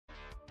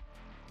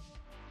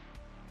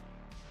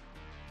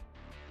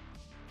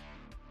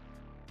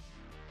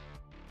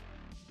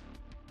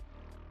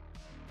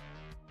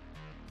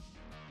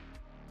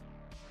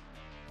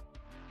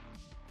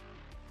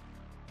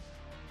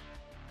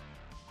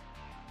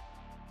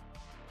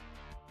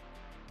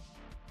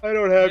I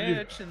don't have you.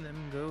 Catching them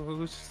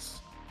ghosts.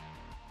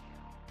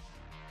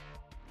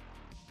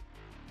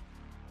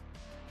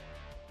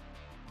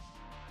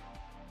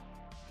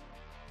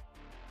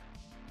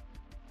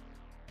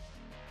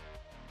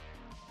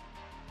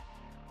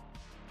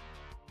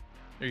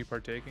 Are you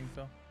partaking,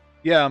 Phil?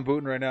 Yeah, I'm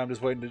booting right now. I'm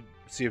just waiting to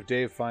see if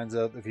Dave finds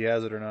out if he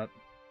has it or not.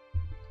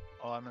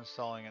 Oh, I'm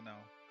installing it now.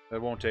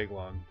 It won't take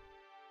long.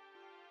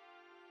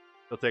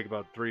 It'll take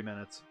about 3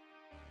 minutes.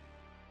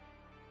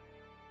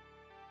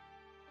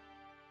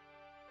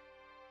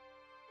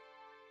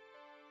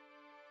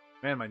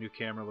 Man, my new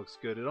camera looks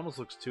good. It almost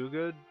looks too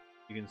good.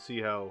 You can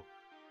see how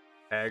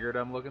haggard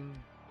I'm looking.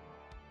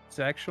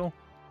 Sexual?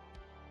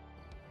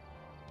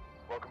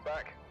 Welcome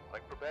back.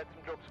 I've prepared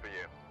some jobs for you.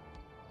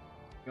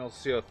 You can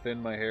also see how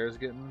thin my hair is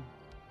getting. I'm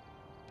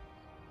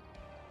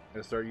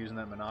gonna start using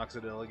that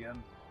minoxidil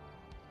again.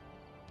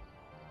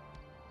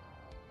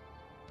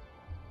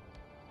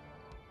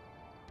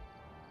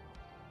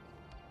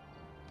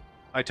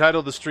 I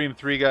titled the stream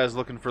 "Three Guys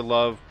Looking for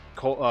Love,"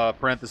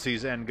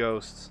 parentheses, and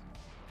ghosts.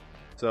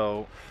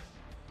 So,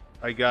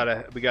 we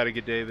gotta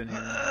get Dave in here.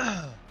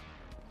 I'm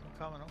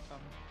coming.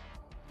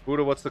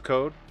 Buddha, what's the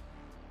code?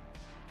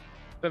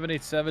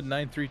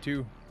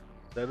 787-932.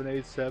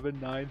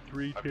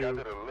 787-932. I've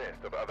gathered a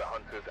list of other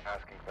hunters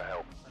asking for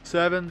help.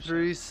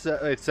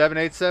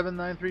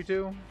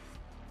 787-932.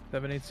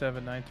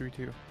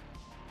 787-932.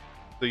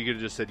 So you could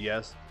have just said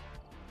yes.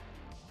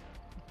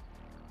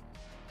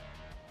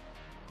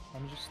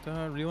 I'm just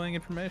relaying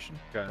information.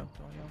 Okay. Don't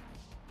tell you.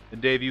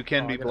 And Dave, you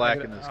can Oh, be I gotta- black I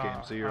gotta- in this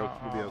game, so you'll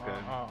be okay.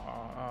 Hang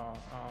on,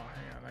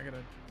 I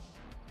gotta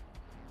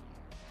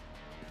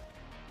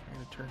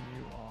turn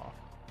you off.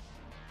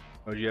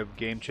 Oh, do you have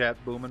game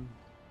chat booming?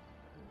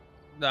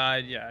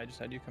 Yeah, I just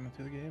had you coming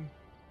through the game.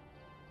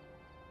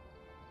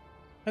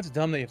 That's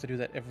dumb that you have to do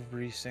that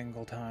every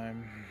single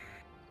time.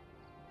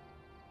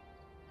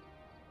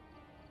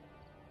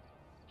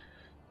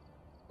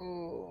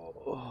 Oh.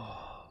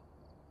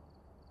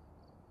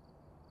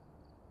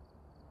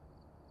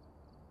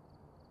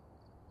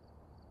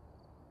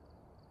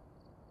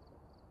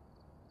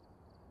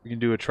 We can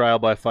do a trial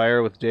by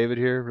fire with David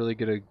here. Really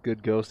get a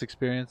good ghost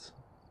experience.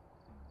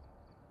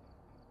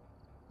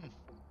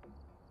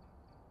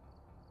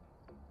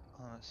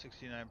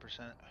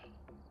 69%.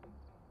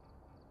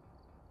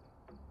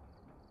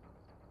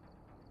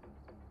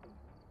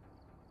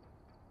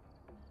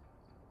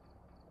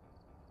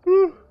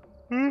 Ooh.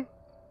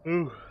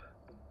 Good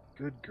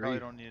Probably grief.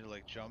 don't need to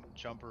like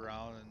jump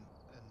around and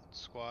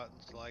squat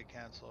and slide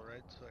cancel,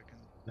 right? So I can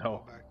No.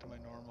 go back to my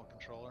normal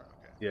controller.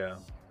 Okay. Yeah.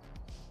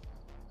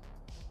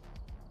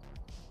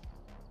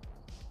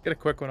 Get a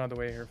quick one on the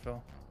way here,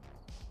 Phil.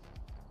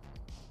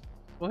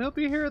 Well, he'll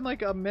be here in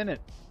like a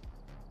minute.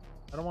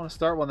 I don't want to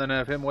start one then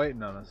have him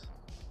waiting on us.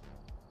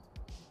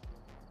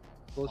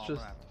 So let's I'm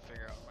just... gonna have to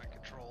figure out my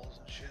controls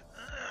and shit.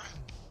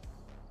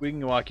 We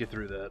can walk you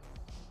through that.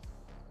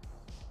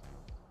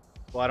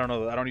 Well, I don't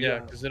know. I don't Yeah,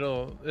 even... because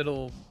it'll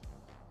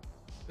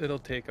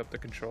take up the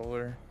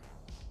controller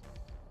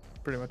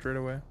pretty much right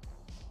away.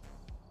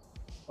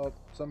 Oh,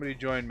 somebody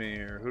join me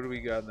here. Who do we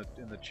got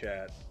in the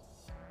chat?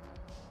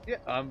 Yeah,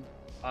 I'm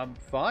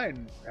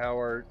fine. How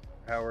are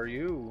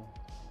you?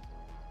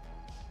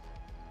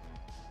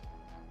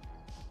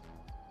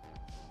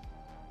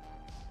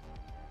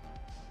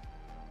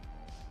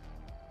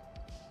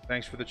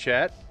 Thanks for the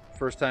chat.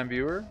 First time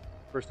viewer,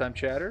 first time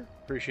chatter.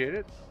 Appreciate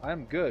it.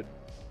 I'm good.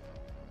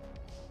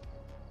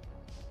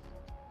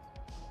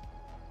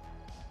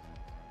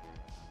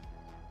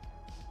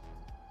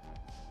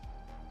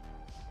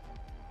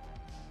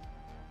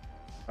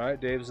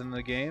 Alright, Dave's in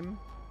the game.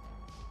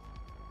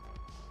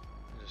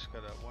 I just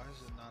gotta. Why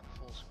is it not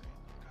full screen?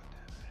 God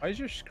damn it. Why is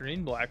your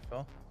screen black,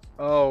 Phil?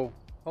 Oh,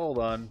 hold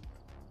on.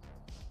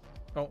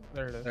 Oh,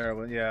 there it is. There,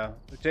 well, yeah.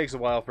 It takes a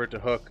while for it to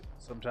hook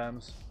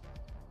sometimes.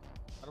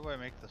 How do I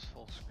make this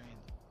full screen?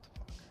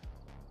 What the fuck?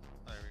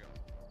 Oh, there we go.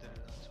 Did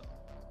it on its own.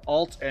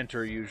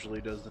 Alt-Enter usually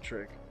does the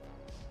trick.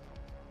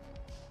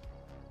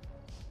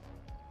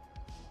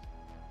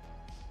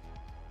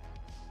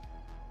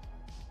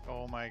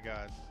 Oh my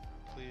god.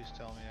 Please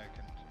tell me I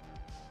can.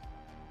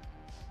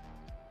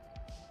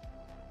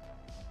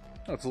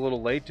 Oh, it's a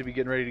little late to be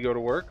getting ready to go to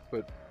work,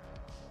 but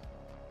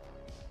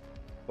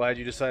glad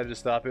you decided to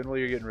stop in while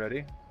you're getting ready.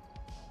 As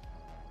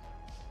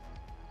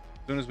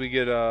soon as we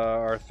get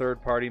our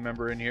third party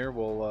member in here,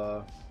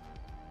 we'll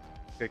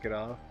kick it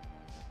off.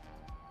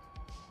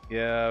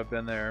 Yeah, I've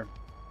been there.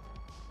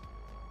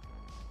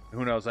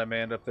 Who knows, I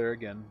may end up there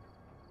again.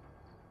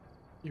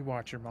 You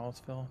watch your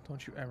mouth, Phil.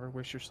 Don't you ever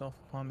wish yourself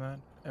upon that,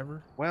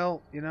 ever?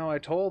 Well, you know, I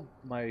told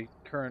my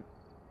current...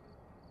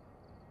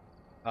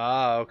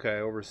 Ah, okay,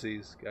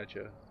 overseas.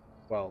 Gotcha.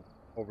 Well,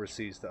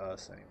 overseas to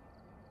us,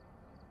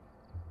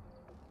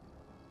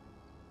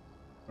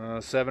 anyway.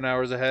 7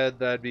 hours ahead,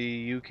 that'd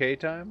be UK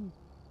time?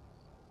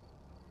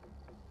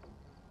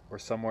 Or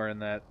somewhere in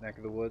that neck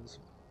of the woods.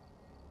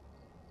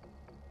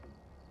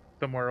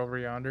 Somewhere over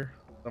yonder.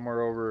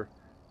 Somewhere over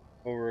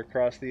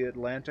across the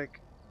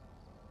Atlantic.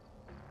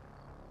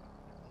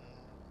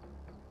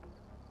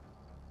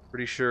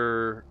 Pretty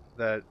sure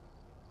that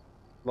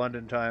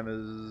London time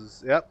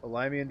is... Yep,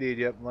 limey indeed.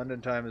 Yep,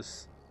 London time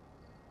is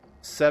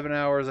 7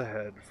 hours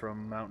ahead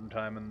from Mountain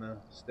Time in the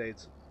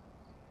States.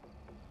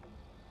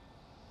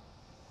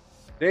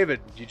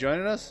 David, you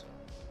joining us?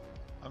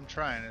 I'm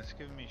trying. It's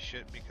giving me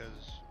shit because.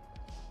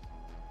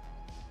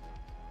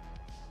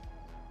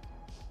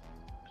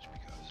 It's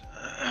because.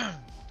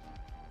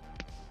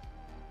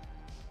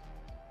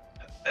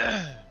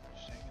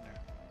 Just hanging there.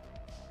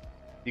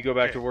 You go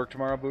back Okay. to work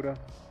tomorrow, Buddha?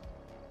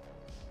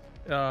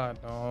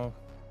 No.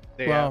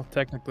 Day Well, out.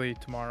 technically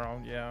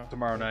tomorrow, yeah.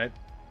 Tomorrow night.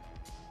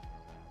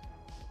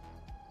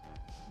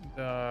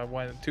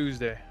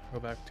 Tuesday. Go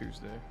back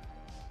Tuesday.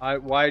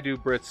 Why do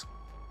Brits...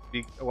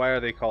 Why are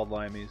they called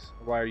limeys?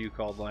 Why are you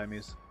called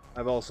limeys?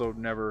 I've also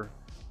never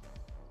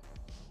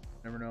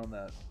known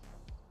that.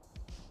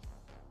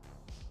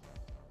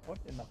 What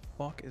in the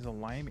fuck is a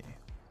limey?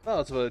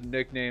 Well, it's a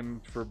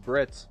nickname for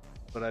Brits,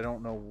 but I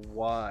don't know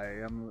why.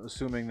 I'm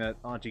assuming that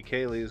Auntie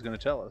Kaylee is going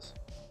to tell us.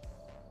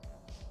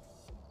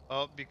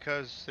 Well,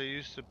 because they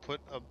used to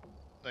put a,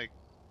 like,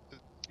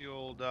 the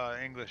old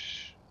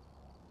English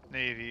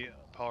Navy,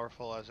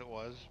 powerful as it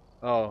was,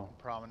 Oh.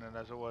 prominent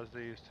as it was,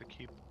 they used to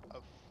keep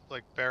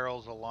like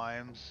barrels of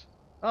limes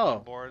Oh.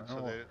 on board so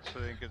they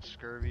didn't get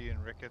scurvy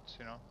and rickets,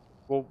 you know.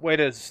 Well, way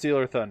to steal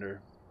her thunder,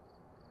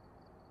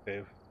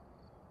 Dave.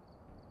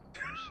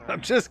 So, I'm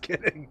just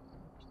kidding.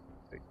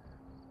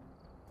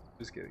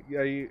 Just kidding.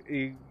 Yeah,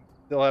 you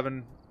still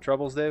having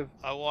troubles, Dave?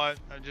 I'm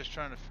just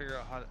trying to figure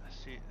out how to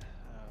see.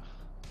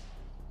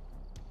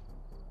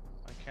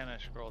 Why can't I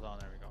scroll down?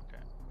 There we go.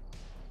 Okay.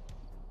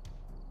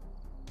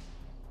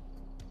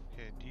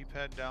 Okay,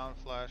 D-pad down,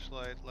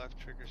 flashlight, left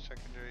trigger,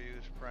 secondary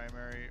use,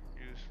 primary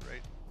use,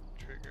 right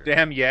trigger.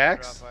 Damn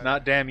yaks, drop not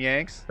item. damn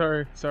yanks.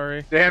 Sorry.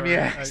 Damn sorry.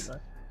 yaks.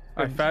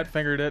 I fat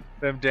fingered it.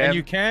 Them damn. And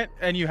you can't.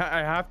 And I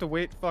have to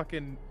wait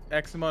fucking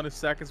X amount of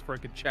seconds before I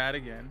could chat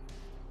again.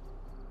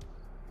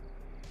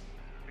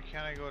 Why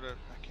can't I go to?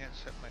 I can't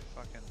set my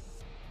fucking.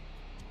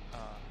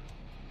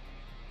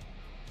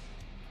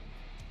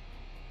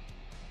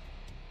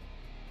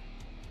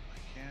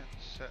 I can't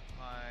set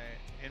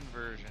my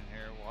inversion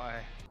here.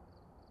 Why?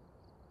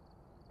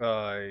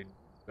 I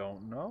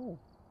don't know.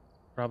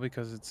 Probably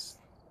because it's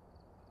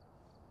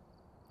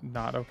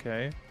not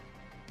okay.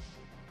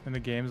 And the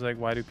game's like,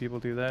 why do people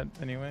do that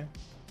anyway?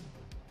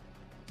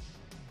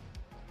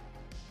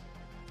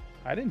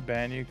 I didn't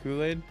ban you,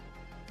 Kool-Aid.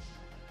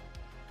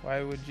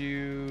 Why would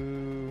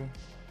you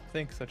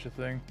think such a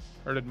thing?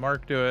 Or did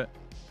Mark do it?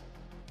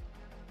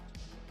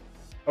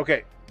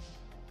 Okay.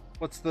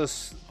 What's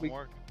this? I'm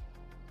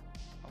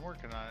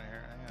working on it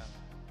here. Hang on.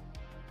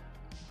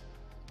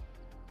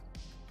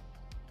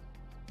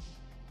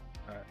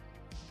 Alright.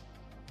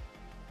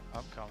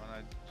 I'm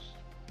coming.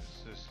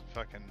 It's just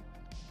fucking.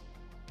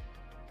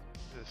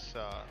 This,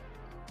 I'm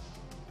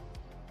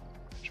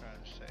trying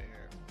to say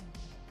here.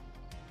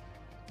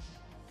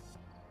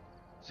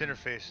 This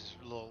interface is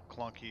a little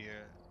clunky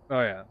here.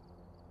 Oh yeah.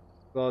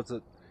 Well, it's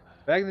a.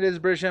 Back in the days of the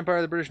British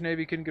Empire, the British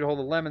Navy couldn't get a hold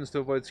of lemons to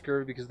avoid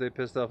scurvy because they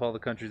pissed off all the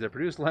countries that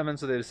produced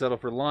lemons, so they had to settle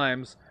for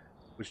limes,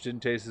 which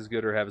didn't taste as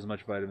good or have as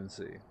much vitamin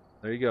C.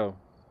 There you go.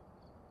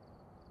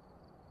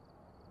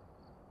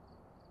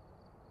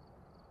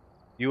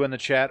 You and the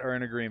chat are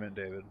in agreement,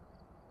 David.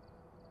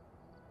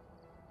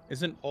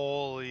 Isn't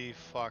Holy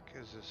fuck,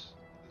 is this?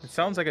 it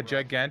sounds like a rough.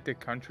 gigantic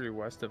country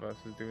west of us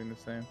is doing the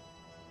same.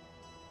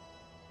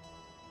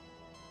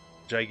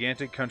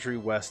 Gigantic country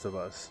west of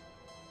us.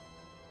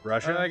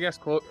 Russia? I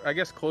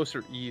guess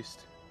closer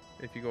east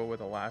if you go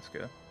with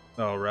Alaska.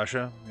 Oh,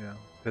 Russia? Yeah.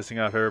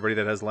 Pissing off everybody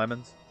that has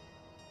lemons?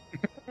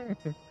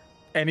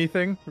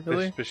 Anything,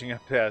 really? Fishing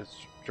up, yeah, it's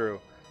true.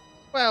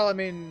 Well, I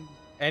mean,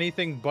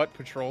 Anything but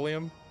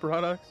petroleum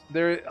products?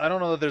 I don't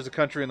know that there's a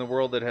country in the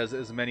world that has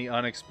as many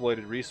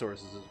unexploited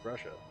resources as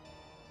Russia.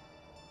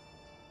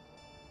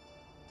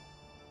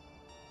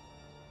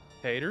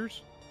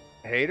 Haters?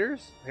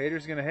 Haters?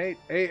 Haters gonna hate.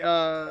 Hey,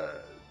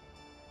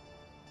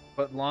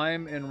 but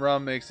lime and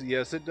rum makes it.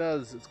 Yes, it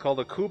does. It's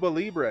called a Cuba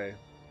Libre.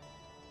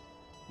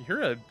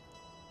 You're a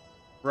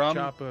Rum,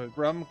 choppa.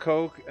 rum,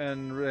 Coke,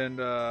 and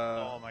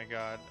Oh my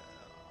god.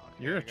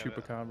 Okay, You're I a got it.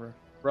 chupacabra.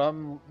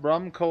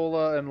 rum,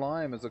 cola, and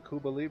lime is a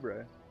Cuba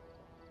Libre.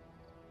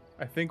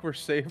 I think we're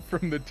safe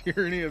from the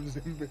tyranny of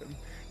Zimbabwe.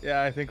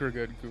 Yeah, I think we're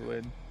good,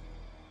 Kool-Aid.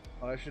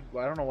 I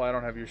don't know why I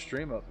don't have your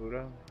stream up,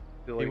 Buddha.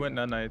 Feel He like- went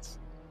Nunites.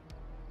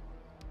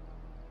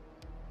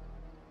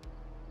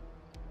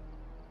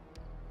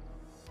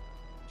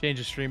 Change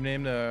the stream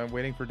name to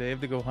Waiting for Dave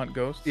to go hunt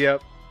ghosts.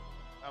 Yep.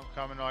 I'm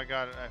coming. No, I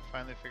got it. I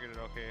finally figured it.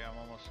 Okay, I'm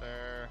almost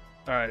there.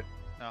 All right.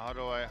 Now, how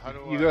do I?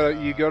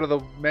 You go to the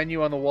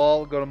menu on the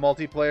wall, go to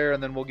multiplayer,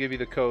 and then we'll give you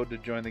the code to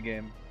join the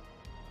game.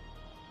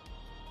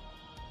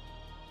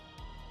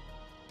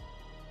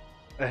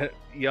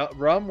 Yeah,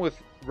 rum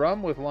with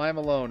lime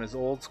alone is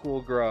old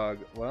school grog.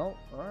 Well,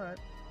 all right.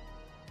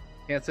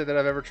 Can't say that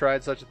I've ever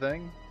tried such a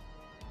thing.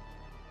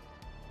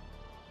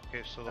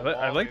 Okay, so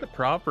I like the wall-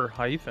 proper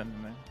hyphen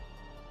in there.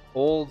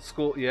 Old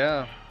school,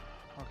 yeah.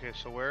 Okay,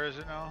 so where is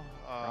it now?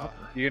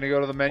 You're gonna go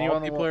to the menu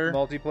on the Multiplayer.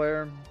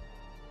 multiplayer,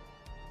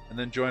 and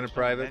then join a there's no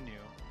private. menu.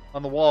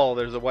 On the wall,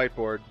 there's a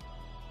whiteboard.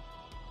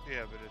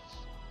 Yeah, but it's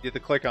You have to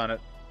click on it.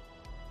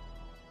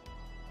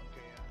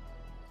 okay.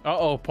 Yeah.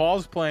 Uh-oh,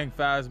 Paul's playing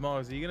Phasmo.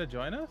 Is he gonna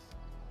join us?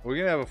 We're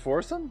gonna have a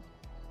foursome.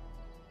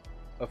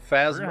 A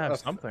We're gonna have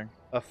phasm. something.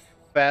 A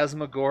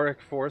phasmagoric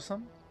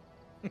foursome.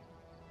 The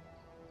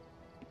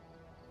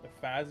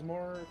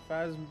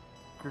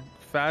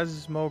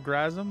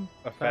Phasmograsm?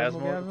 A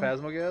Phasmogasm?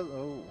 phasmogas.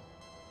 Oh.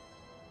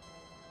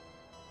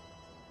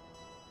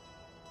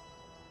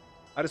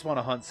 I just want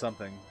to hunt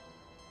something.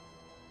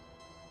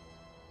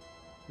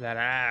 That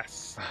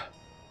ass.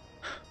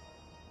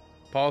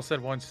 Paul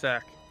said 1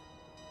 sec.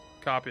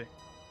 Copy.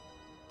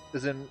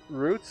 Is in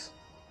roots.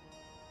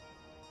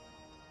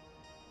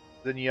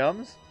 Then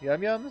yums?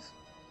 Yum yums?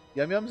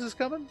 Yum yums is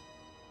coming?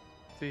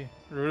 See,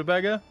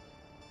 Rutabaga?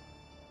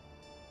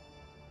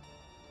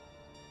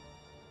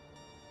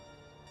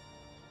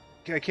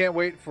 I can't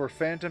wait for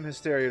Phantom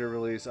Hysteria to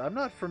release. I'm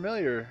not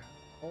familiar.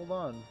 Hold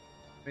on.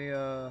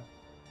 I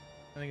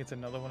think it's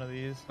another one of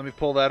these. Let me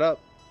pull that up.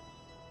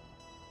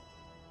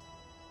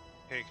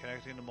 Okay,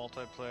 connecting to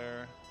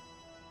multiplayer.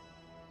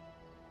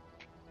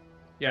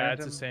 Yeah, it's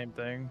Phantom? the same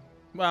thing.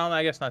 Well,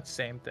 I guess not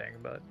same thing,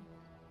 but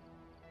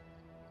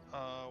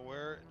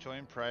Where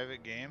join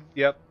private game?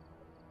 Yep.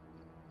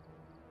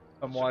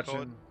 I'm What's the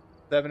watching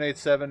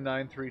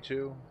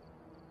 787932.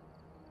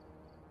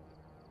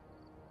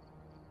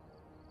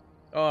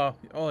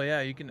 oh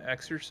yeah, you can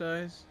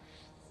exercise.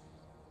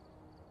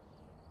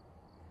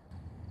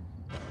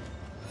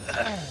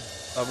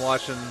 I'm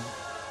watching.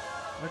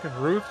 Look at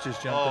Ruth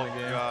just jumped Oh in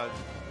the game. God,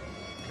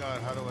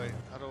 how do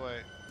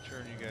I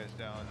turn you guys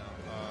down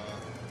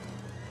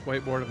now?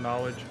 Whiteboard of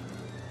knowledge.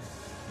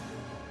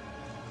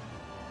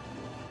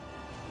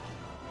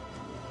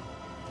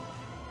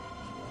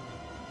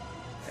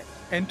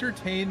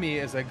 Entertain me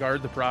as I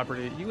guard the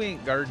property. You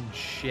ain't guarding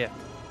shit.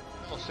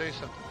 Oh, say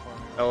something for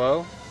me.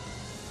 Hello?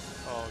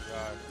 Oh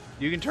God.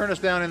 You can turn us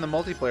down in the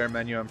multiplayer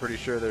menu. I'm pretty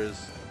sure there's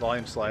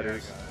volume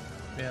sliders.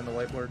 Yeah, and the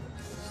whiteboard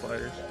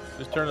sliders.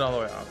 Just turn it all the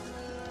way off.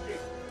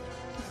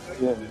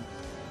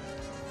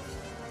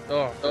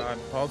 Oh God,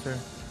 Paul's here.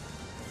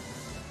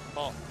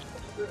 Paul.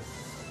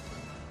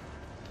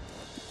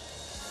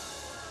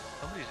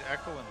 Somebody's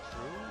echoing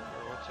through,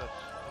 or what's that?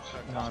 What's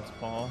that? No, it's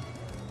Paul.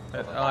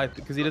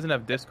 Because he doesn't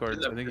have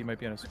Discord, so I think he might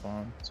be on a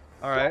spawn.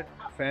 All right.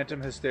 Phantom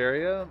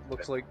Hysteria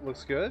looks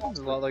good. It's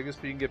a lot like this,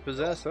 but you can get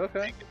possessed.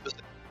 Okay.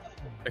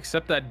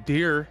 Except that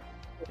deer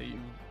that you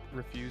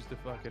refuse to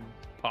fucking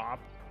pop.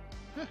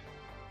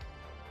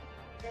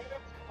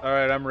 All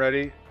right, I'm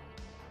ready.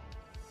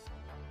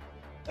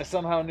 I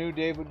somehow knew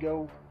Dave would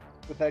go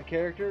with that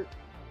character.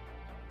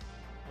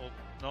 Well,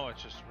 no,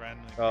 it's just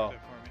randomly picked Oh. it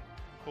for me.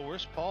 But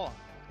where's Paul?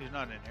 He's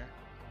not in here.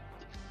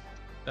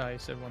 He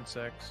said 1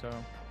 sec, so.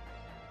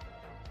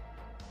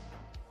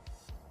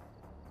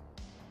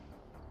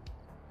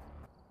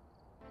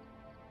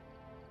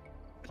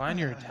 Plan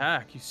your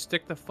attack. You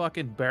stick the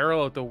fucking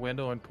barrel out the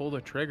window and pull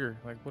the trigger.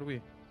 Like, what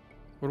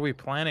are we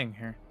planning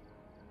here?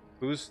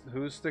 Who's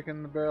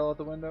sticking the barrel out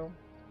the window?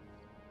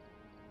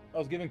 I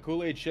was giving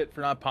Kool-Aid shit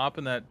for not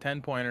popping that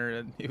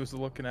 10-pointer that he was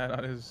looking at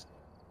on his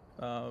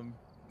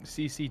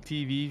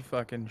CCTV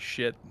fucking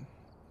shit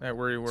at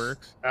where he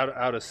works.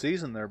 Out of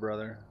season there,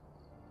 brother.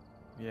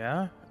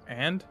 Yeah,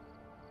 and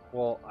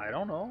Well, I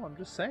don't know. I'm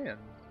just saying.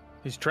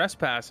 he's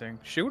trespassing.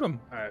 Shoot him.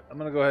 All right, I'm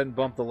gonna go ahead and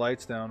bump the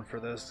lights down for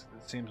this.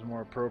 It seems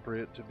more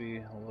appropriate to be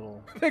a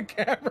little. The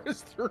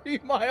camera's 3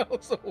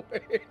 miles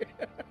away.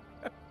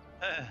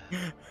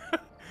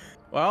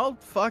 Well,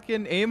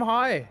 fucking aim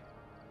high.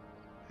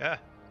 Yeah.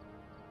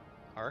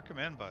 I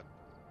recommend, bud.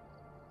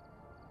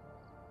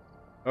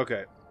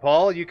 Okay,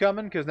 Paul, you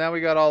coming? Because now we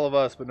got all of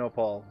us, but no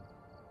Paul.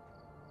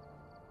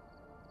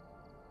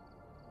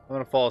 I'm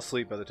gonna fall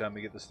asleep by the time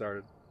we get this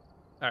started.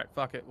 All right,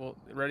 fuck it. Well,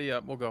 ready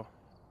up. We'll go.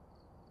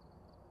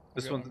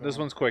 This Okay, this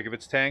one's quick. If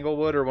it's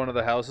Tanglewood or one of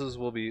the houses,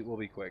 we'll be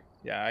quick.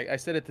 Yeah, I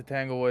said it to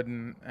Tanglewood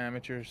and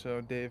Amateur, so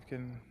Dave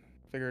can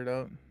figure it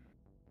out.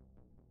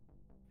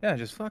 Yeah,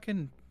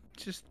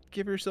 just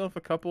give yourself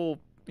a couple,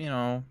 you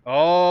know.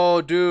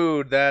 Oh,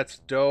 dude, that's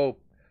dope.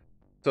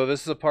 So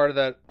this is a part of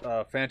that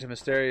Phantom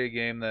Hysteria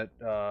game that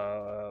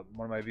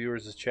one of my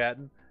viewers is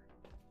chatting.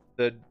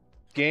 The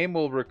game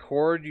will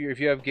record you if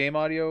you have game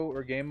audio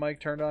or game mic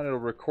turned on. It'll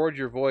record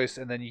your voice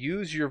and then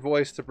use your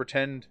voice to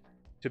pretend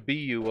to be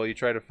you while you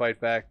try to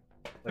fight back.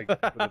 Like,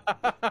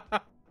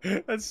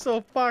 That's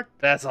so fucked.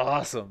 that's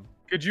awesome.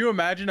 Could you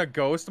imagine a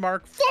ghost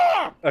mark?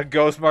 Fuck! A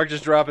ghost mark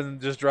just dropping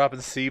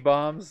C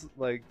bombs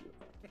like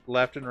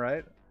left and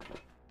right.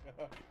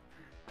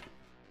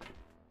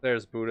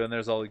 There's Buddha and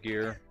there's all the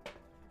gear.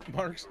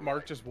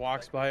 Mark just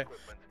walks by.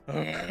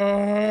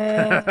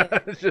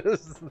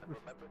 Just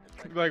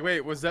Like,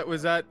 wait, was that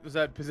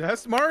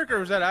possessed Mark or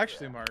was that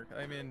actually Mark?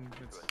 I mean,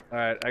 it's all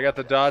right. I got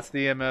the dots,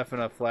 the EMF,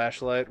 and a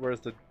flashlight. Where's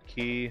the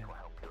key?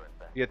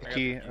 You got the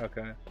key?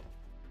 Okay.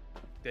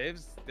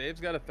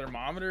 Dave's got a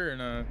thermometer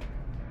and a.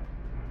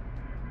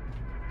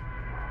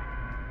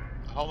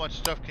 How much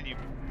stuff can you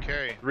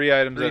carry? 3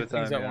 items Three at a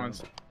time. things at yeah.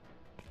 once.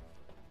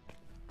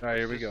 Alright,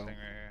 here we What's this go. thing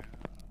right here?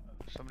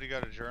 Somebody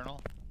got a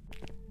journal?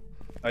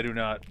 I do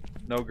not.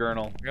 No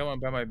gurnal. I got one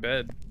by my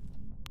bed.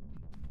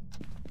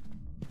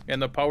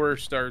 And the power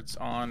starts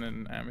on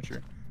an amateur.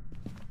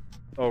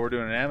 Oh, we're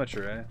doing an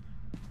amateur, eh?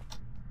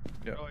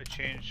 Yep. Oh, I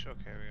changed. Okay,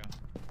 here we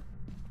go.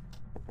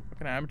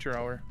 Fucking amateur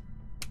hour.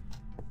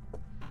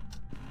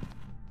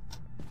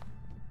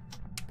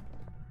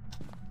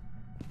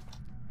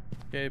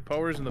 Okay,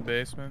 power's in the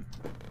basement.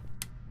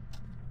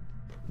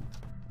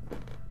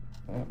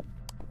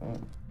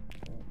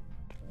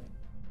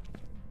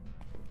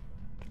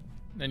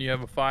 Then you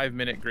have a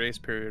 5-minute grace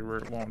period where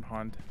it won't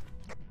hunt.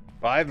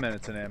 5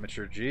 minutes in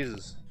amateur,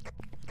 Jesus.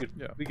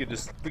 Yeah. We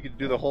could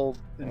do the whole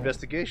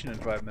investigation in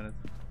 5 minutes.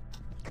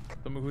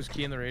 Who's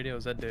keying the radio?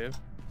 Is that Dave?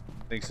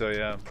 I think so,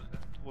 yeah.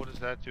 What does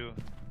that do?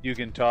 You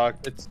can talk.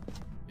 It's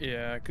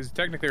yeah, because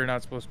technically you're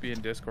not supposed to be in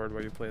Discord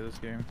while you play this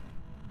game.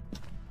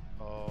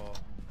 Oh,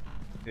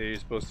 Yeah, you're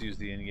supposed to use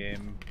the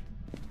in-game.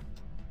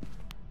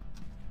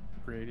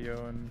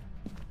 Radio and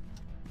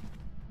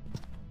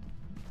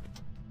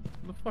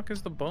where the fuck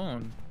is the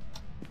bone?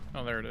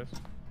 Oh, there it is.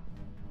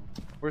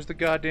 Where's the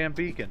goddamn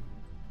beacon?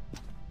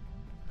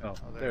 Oh, Oh,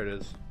 there there.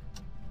 it is.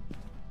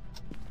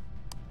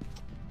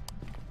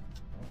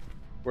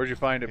 Where'd you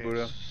find it, okay,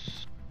 Buddha?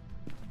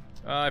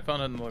 I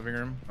found it in the living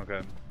room.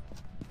 Okay.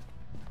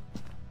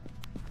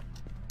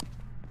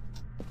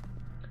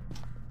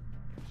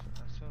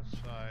 That's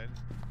outside.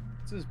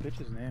 What's this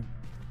bitch's name?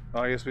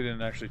 Oh, I guess we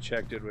didn't actually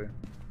check, did we?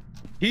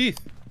 Keith.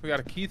 We got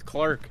a Keith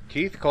Clark.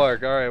 Keith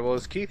Clark. All right. Well, it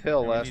was Keith Hill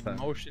And we last need time.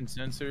 motion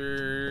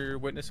sensor,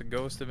 witness a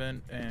ghost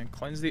event, and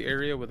cleanse the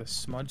area with a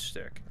smudge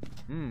stick.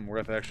 We're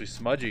at the actually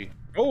smudgy.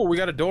 Oh, we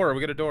got a door.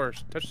 We got a door.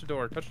 Touch the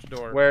door. Touch the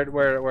door.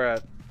 Where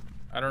at?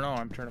 I don't know.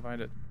 I'm trying to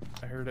find it.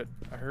 I heard it.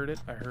 I heard it.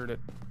 I heard it.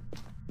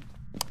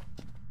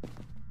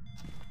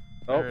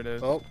 Oh, There it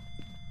is. oh.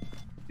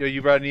 Yo,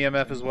 you brought an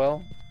EMF as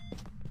well?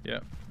 Yeah.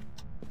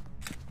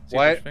 See if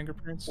Why- there's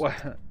fingerprints?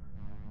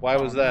 Why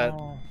was Oh, that?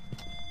 no.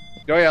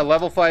 Oh yeah,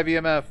 level 5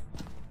 EMF.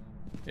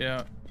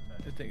 Yeah.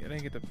 I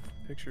didn't get the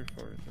picture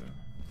for it though.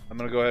 I'm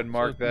gonna go ahead and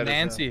mark So that.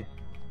 Nancy.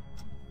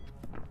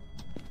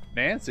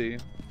 Nancy.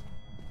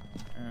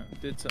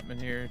 Did something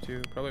in here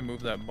too. Probably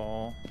moved that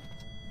ball.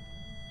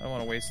 I don't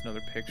want to waste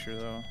another picture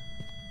though.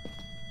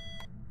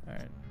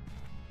 Alright.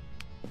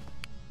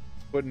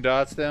 Putting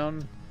dots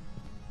down.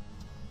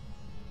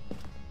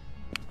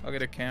 I'll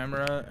get a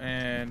camera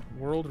and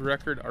world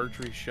record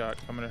archery shot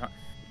coming in.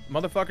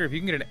 Motherfucker, if you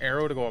can get an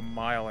arrow to go a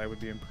mile, I would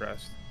be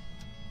impressed.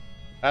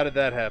 How did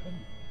that happen?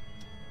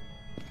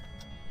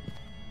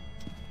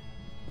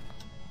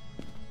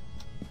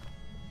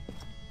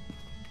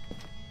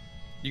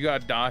 You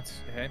got dots,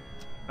 okay?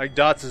 Like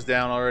dots is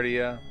down already,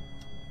 yeah.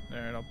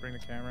 Alright, I'll bring the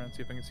camera and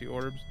see if I can see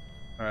orbs.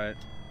 All right.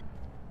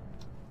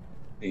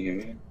 Can you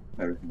hear me?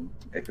 Everything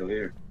echo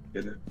here.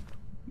 Get it?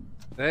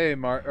 Hey,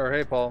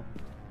 hey, Paul.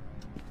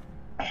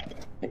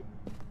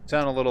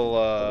 Sound a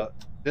little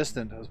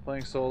distant. I was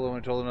playing solo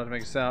and told him not to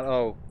make a sound.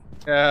 Oh.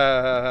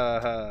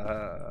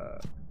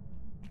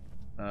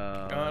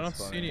 I don't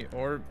see any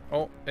orb.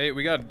 Oh, hey,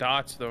 we got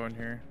dots though in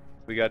here.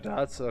 We got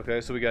dots. Okay,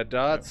 so we got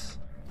dots.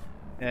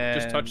 And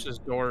Just touch this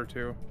door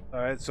too. All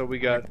right, so we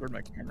got. Where'd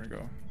my camera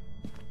go?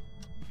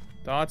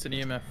 Dots and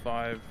EMF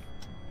 5.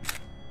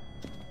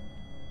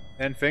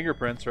 And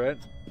fingerprints, right?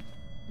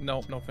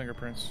 Nope, no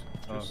fingerprints.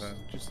 Just, Okay.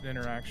 just an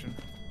interaction.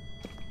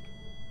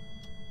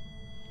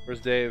 Where's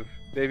Dave?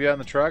 Dave, you out in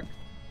the truck?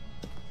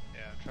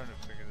 Yeah, I'm trying to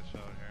figure this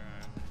out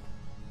here.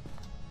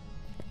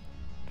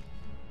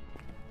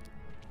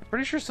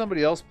 Pretty sure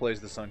somebody else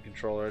plays this on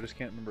controller. I just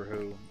can't remember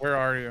who. Where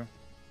are you?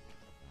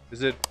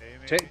 Is it Hey,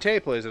 maybe? Tay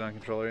plays it on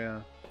controller?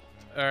 Yeah.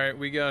 Alright,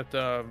 we got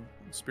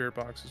spirit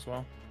box as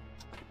well.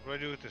 What do I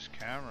do with this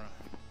camera?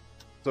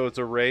 So it's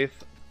a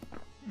wraith.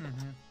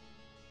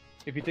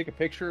 If you take a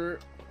picture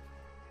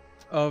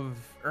of,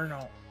 or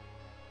no,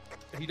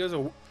 he does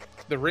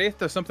the Wraith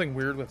does something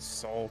weird with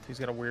salt. He's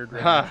got a weird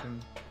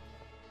reaction.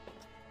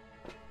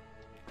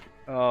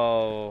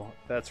 Oh,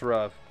 that's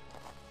rough.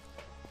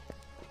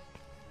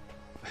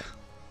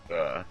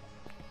 I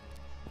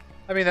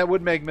mean, that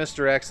would make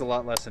Mr. X a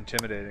lot less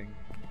intimidating.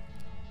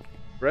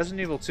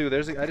 Resident Evil 2,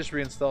 I just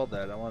reinstalled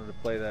that. I wanted to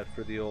play that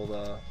for the old,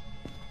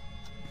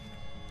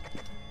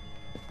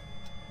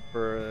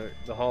 for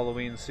the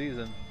Halloween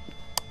season.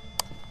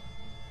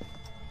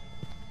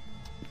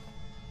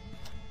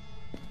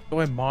 So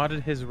I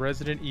modded his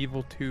Resident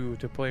Evil 2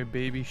 to play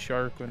Baby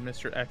Shark when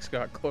Mr. X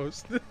got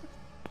close.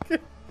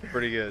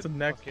 Pretty good. Some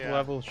next Fuck yeah.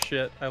 level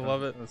shit. I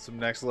love it. That's some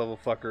next level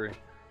fuckery.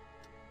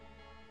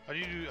 How do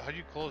you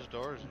close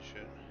doors and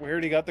shit? We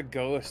already got the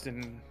ghost,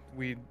 and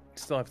we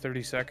still have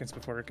 30 seconds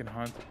before it can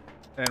hunt.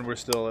 And we're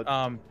still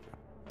at.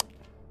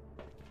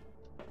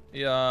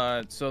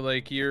 Yeah, so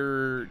like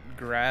your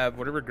grab,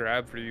 whatever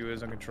grab for you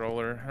is on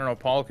controller. I don't know,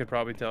 Paul could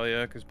probably tell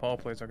you, because Paul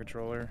plays on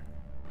controller.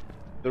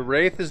 The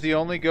Wraith is the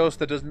only ghost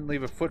that doesn't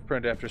leave a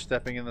footprint after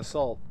stepping in the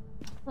salt.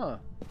 Huh.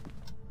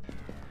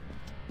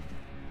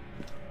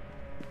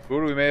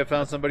 Buddha, we may have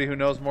found somebody who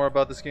knows more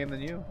about this game than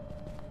you.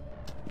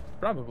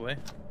 Probably.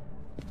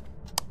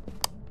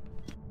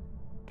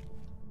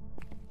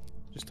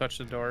 Just touch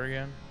the door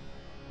again.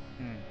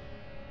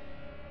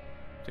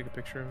 Take a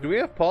picture of it. Do we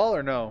have Paul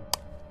or no?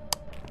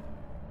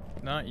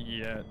 Not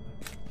yet.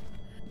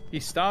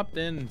 He stopped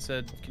in and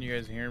said, "Can you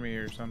guys hear me?"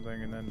 or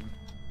something, and then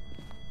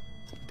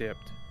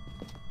dipped.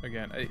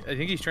 Again, I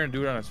think he's trying to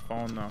do it on his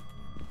phone though.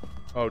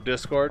 Oh,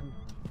 Discord.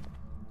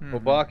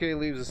 Obake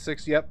leaves a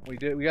 6. Yep, we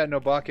did. We got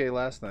Nobake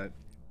last night.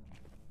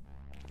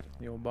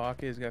 The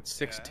Obake's got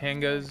 6 I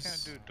Tengas.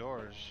 can't do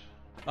doors.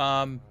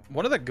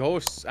 One of the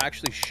ghosts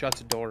actually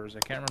shuts doors.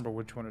 I can't remember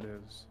which one it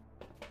is.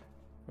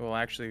 It will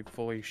actually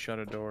fully shut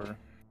a door.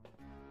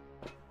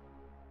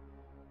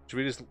 Should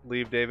we just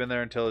leave Dave in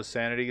there until his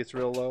sanity gets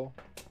real low?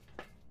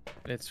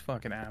 It's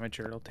fucking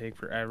amateur. It'll take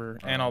forever.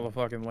 And all the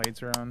fucking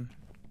lights are on.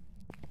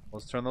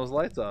 Let's turn those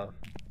lights off.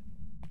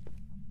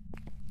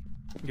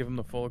 Give him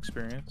the full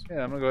experience.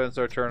 Yeah, I'm gonna go ahead and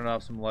start turning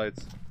off some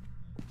lights.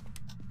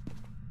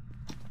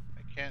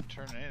 I can't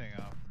turn anything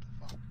off.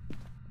 What the fuck?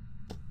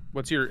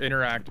 What's your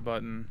interact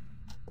button?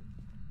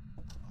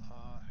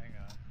 Hang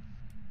on.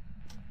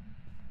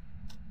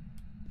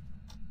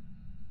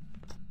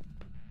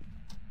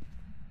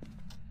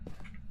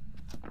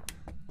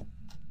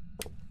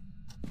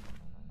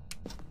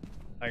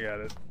 I got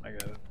it. I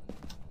got it.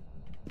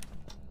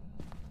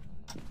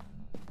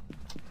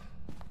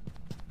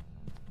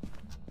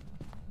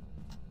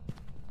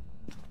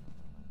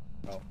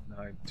 Oh, no,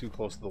 I'm too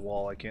close to the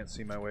wall. I can't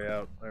see my way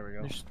out. There we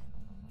go. Just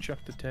chuck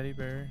the teddy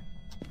bear.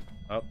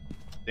 Up.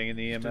 Dinging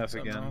the Did EMF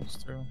something again. else,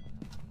 too.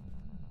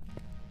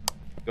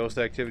 Ghost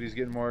activity's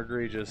getting more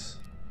egregious.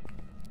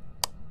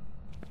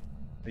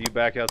 Are you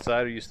back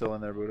outside or are you still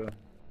in there, Buddha?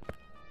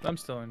 I'm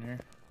still in here.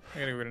 I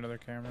gotta go get another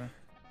camera.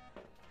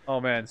 Oh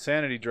man,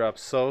 sanity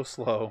drops so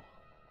slow.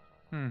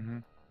 Mm-hmm.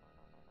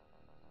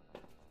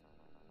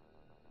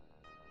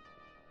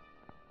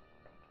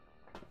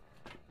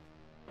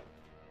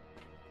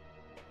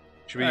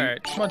 Should we...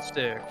 Alright, smudge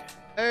stick.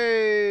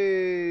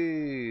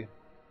 Hey!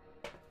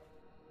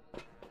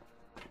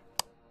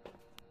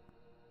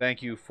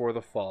 Thank you for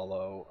the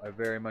follow. I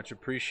very much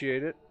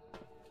appreciate it.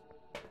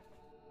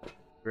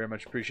 Very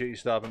much appreciate you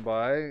stopping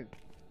by.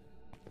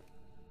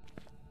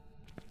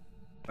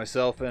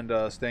 Myself and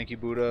Stanky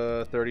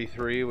Buddha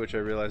 33, which I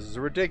realize is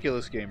a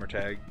ridiculous gamer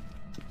tag,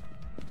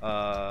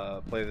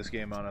 play this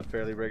game on a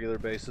fairly regular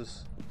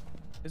basis.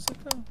 Is it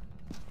though?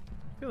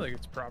 I feel like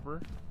it's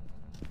proper.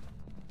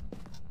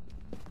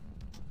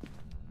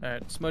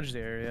 Alright, smudge the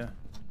area.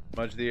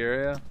 Smudge the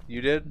area?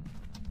 You did?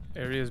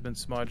 Area's been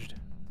smudged.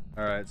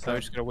 Alright, So so... we're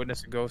just gonna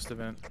witness a ghost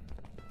event.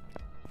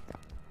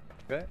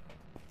 Okay.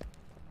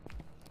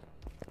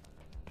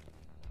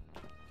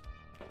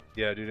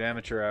 Yeah, dude,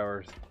 amateur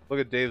hours. Look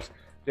at Dave's...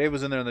 Dave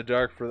was in there in the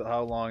dark for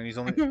how long? And he's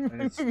only...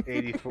 and it's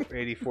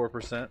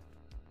 84%. How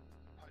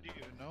do you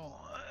even know?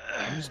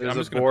 There's I'm a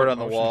just gonna board put on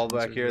the motion wall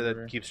back sensors here that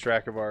everywhere. keeps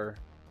track of our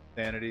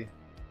sanity.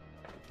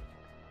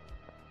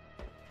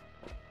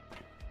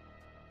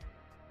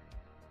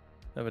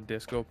 Have a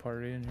disco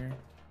party in here.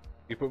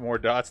 You put more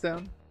dots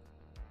down?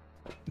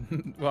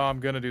 Well, I'm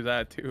gonna do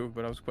that too,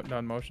 but I was putting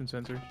down motion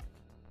sensors.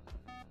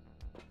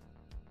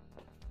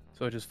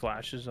 So it just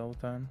flashes all the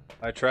time.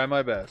 I try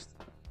my best.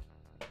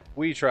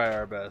 We try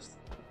our best.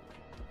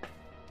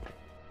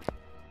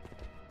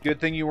 Good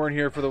thing you weren't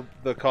here for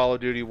the Call of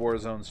Duty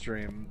Warzone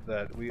stream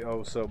that we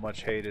so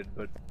much hated,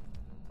 but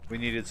we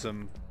needed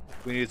some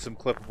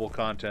clippable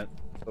content,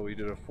 so we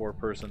did a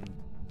 4-person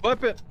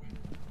Flip it!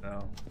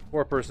 no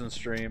 4-person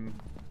stream.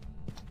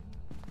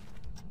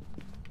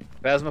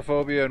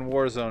 Phasmophobia and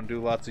Warzone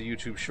do lots of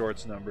YouTube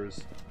Shorts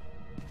numbers.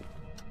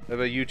 They have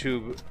a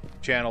YouTube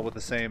channel with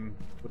the same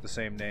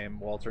name,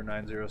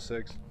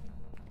 Walter906.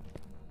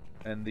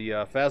 And the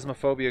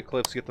Phasmophobia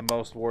clips get the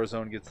most,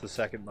 Warzone gets the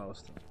second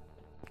most,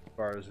 as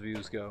far as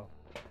views go.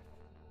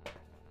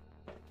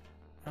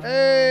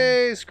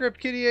 Hey, Script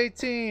Kitty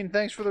 18,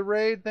 thanks for the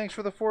raid, thanks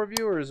for the 4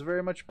 viewers,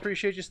 very much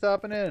appreciate you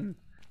stopping in.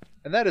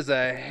 And that is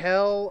a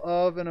hell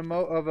of an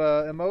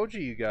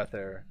emoji you got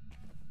there.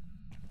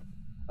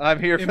 I'm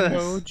here for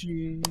this.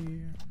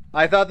 Emoji.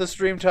 I thought the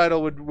stream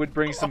title would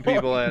bring some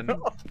people in.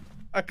 No.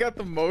 I got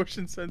the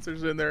motion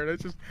sensors in there, and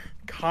it's just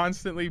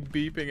constantly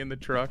beeping in the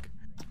truck.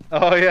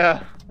 Oh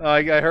yeah, oh,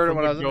 I heard it From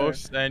when the I was in there.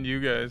 ghosts and you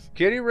guys.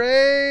 Kitty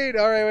raid.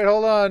 All right, wait,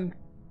 hold on.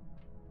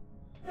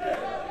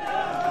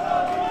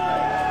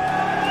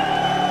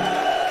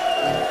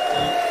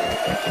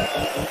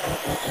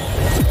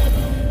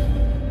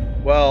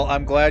 Well,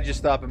 I'm glad you're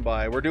stopping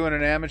by. We're doing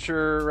an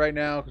amateur right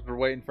now because we're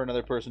waiting for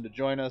another person to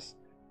join us.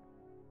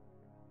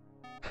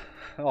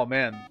 Oh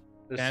man,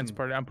 Dance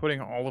party. I'm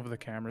putting all of the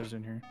cameras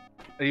in here.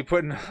 Are you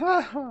putting?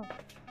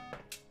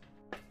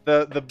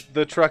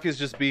 The truck is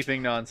just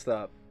beeping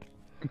nonstop.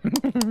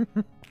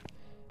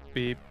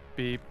 Beep,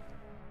 beep,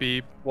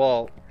 beep.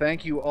 Well,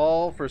 thank you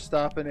all for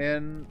stopping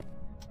in.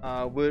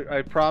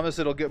 I promise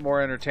it'll get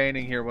more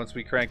entertaining here once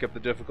we crank up the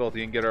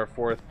difficulty and get our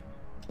 4th.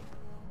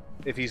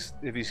 If he's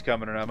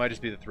coming or not, it might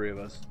just be the 3 of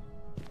us.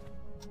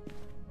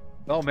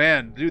 Oh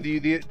man,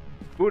 dude,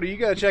 Buddha, you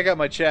gotta check out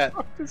my chat.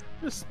 It's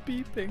just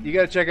beeping. You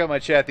gotta check out my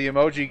chat. The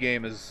emoji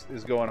game is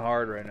going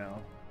hard right now.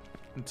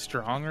 It's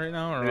strong right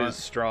now, or It what? is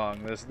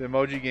strong. The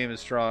emoji game is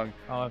strong.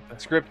 I'll have to-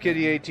 Script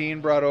Kitty 18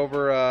 brought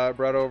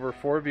over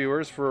 4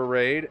 viewers for a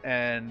raid,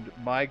 and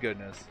my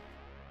goodness.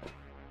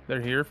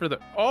 They're here for the.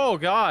 Oh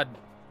God.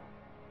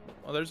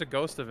 Oh, there's a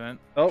ghost event.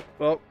 Oh,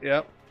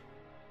 yep.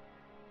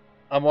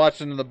 I'm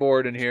watching the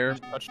board in here.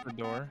 Just touched the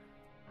door.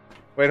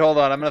 Wait, hold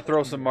on. I'm gonna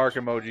throw some mark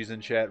emojis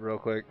in chat real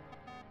quick.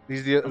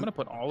 These I'm gonna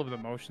put all of the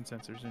motion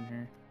sensors in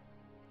here.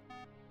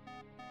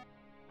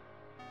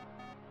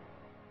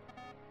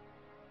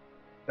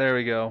 There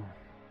we go.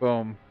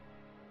 Boom.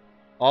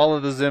 All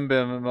of the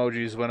Zimbim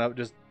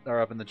emojis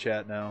are up in the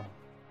chat now.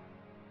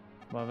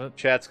 Love it.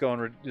 Chat's going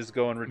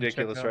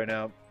ridiculous out. right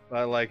now.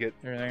 I like it.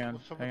 Here, hang on,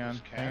 What's up hang with on,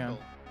 this hang on. candle?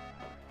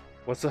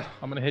 What's up?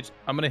 I'm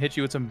gonna hit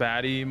you with some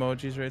baddie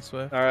emojis, right,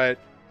 Swift? All right.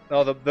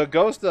 Oh, the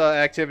ghost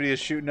activity is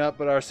shooting up,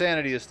 but our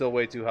sanity is still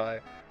way too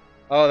high.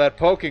 Oh, that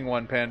poking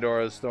one,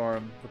 Pandora's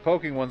Storm. The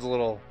poking one's a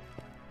little.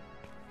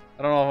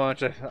 I don't know how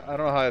much. I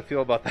don't know how I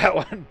feel about that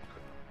one.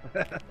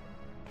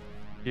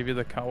 Give you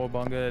the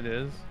cowabunga it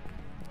is.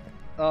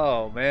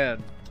 Oh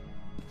man.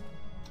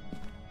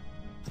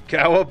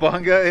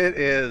 Cowabunga it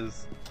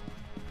is.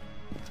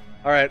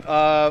 All right.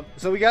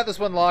 So we got this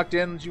one locked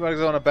in. Do you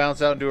want to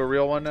bounce out and do a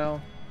real one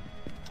now?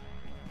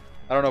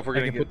 I don't know if we're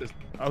gonna get.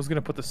 I was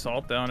gonna put the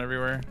salt down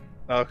everywhere.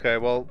 Okay.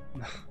 Well.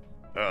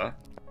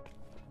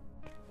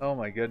 Oh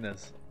my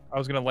goodness. I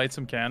was gonna light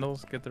some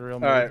candles, get the real. All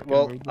right.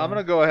 Well, I'm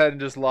gonna go ahead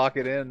and just lock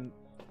it in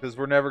because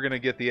we're never gonna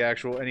get the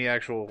any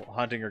actual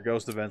hunting or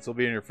ghost events. They'll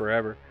be in here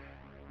forever.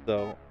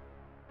 So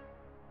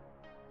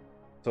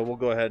we'll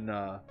go ahead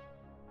and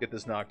get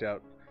this knocked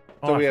out.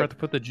 Oh, I forgot to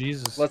put the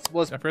Jesus. Let's.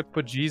 I forgot to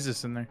put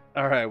Jesus in there.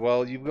 All right.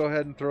 Well, you go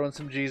ahead and throw in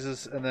some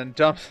Jesus, and then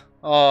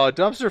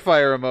dumpster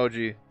fire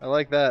emoji. I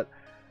like that.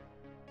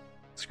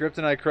 Script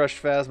and I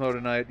crushed Phasmo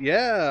tonight.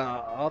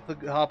 Yeah, I'll have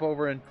to hop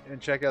over and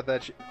check out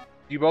that. Do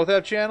you both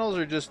have channels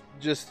or just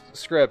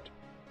Script?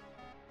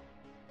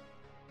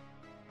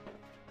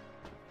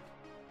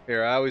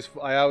 Here, I always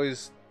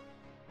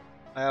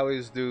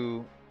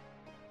do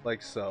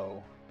like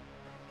so.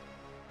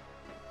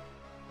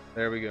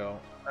 There we go.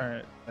 All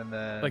right. And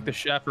then Like the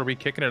chef, are we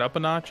kicking it up a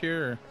notch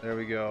here? Or? there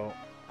we go.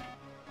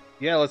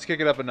 Yeah, let's kick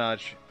it up a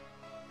notch.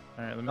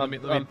 All right. I'm Let me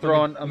dump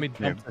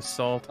the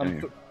salt.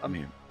 I'm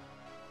here.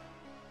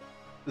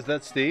 Is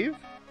that Steve?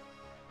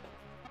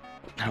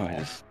 No, I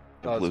just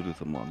Oh, it's- lived with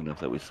them long enough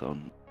that we saw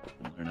them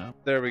now.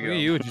 There we Look go. at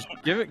you, just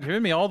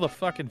giving me all the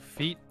fucking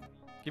feet.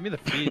 Give me the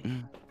feet.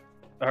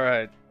 All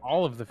right.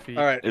 All of the feet.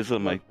 All right. Is the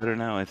mic better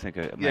now? I think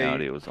my Yeah, you-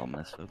 audio was all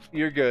messed up.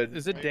 You're good.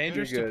 Is it You're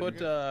dangerous to good.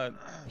 put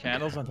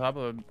candles on top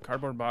of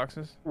cardboard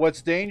boxes?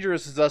 What's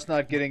dangerous is us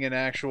not getting an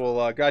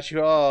actual. Got you.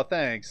 Oh,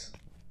 thanks.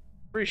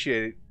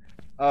 Appreciate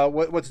it.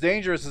 What's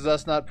dangerous is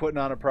us not putting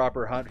on a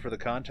proper hunt for the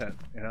content.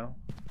 You know.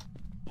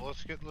 Well,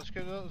 let's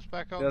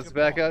back out. Yeah, let's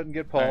back out and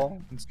get All Paul.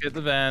 right, let's get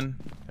the van.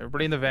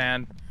 Everybody in the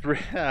van.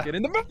 Get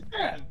in the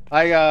van.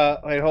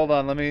 Wait, hold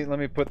on. Let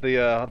me put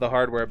the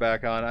hardware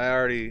back on. I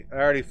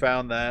already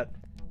found that.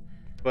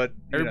 But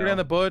Everybody on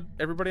the bud.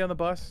 Everybody on the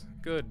bus.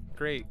 Good.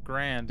 Great.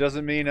 Grand.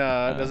 doesn't mean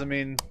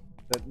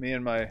that me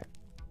and my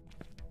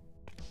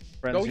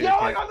friends No here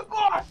yelling can't- on the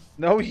bus.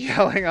 No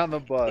yelling on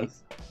the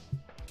bus.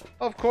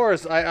 Of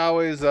course, I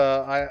always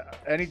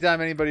anytime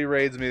anybody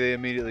raids me, they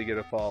immediately get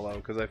a follow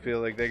because I feel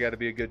like they got to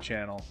be a good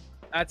channel.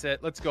 That's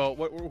it. Let's go.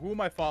 Who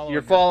am I following?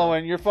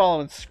 You're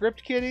following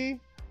Script Kitty.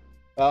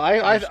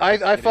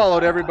 I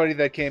followed everybody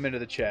that came into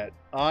the chat.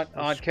 Aunt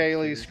Script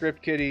Kaylee, Kitty.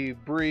 Script Kitty,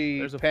 Bree,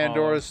 There's a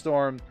Pandora's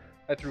Storm.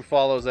 I threw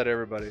follows at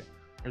everybody.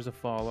 There's a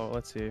follow.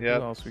 Let's see. Yep. Who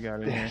else we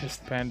got in here?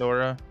 Just-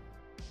 Pandora.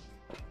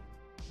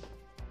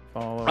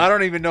 Follow. I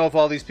don't even know if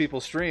all these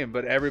people stream,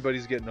 but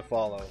everybody's getting a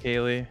follow.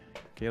 Kaylee.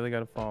 Kaylee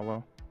got a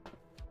follow.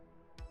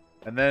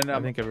 And then I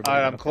I'm think everybody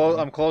got a I'm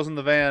follow. closing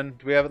the van.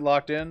 Do we have it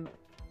locked in?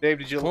 Dave,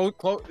 did you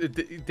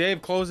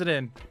Dave, close it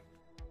in.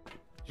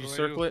 Did you What do I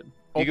circle do? it?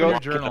 You Open go- your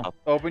journal.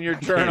 open your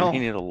journal? You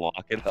need to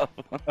lock it up.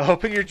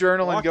 Open your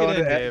journal and Lock go it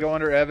in, Dave. go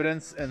under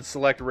evidence and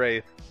select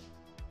Wraith.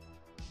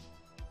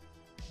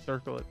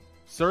 Circle it.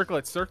 Circle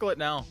it. Circle it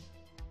now.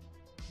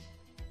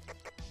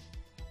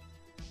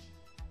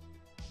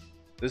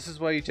 This is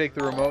why you take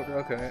the remote.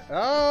 Okay.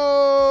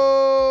 Oh!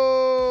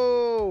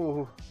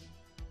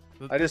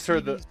 I just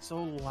heard the- TV's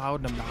so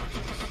loud and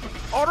obnoxious.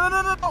 Oh no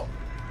no no no!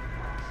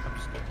 I'm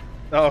just kidding.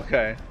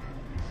 Okay.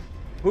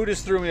 Who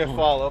just threw me a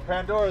follow?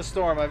 Pandora's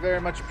Storm. I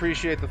very much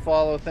appreciate the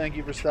follow. Thank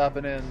you for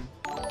stopping in.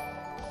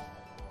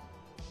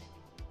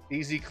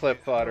 Easy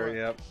clip fodder.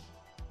 Yep.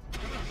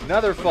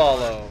 Another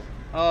follow.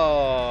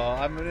 Oh,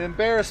 I'm an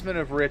embarrassment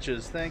of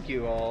riches. Thank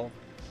you all.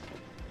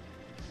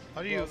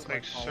 How do Who you else am I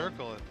like calling?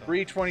 circle it though?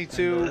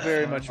 322,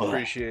 very much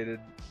appreciated.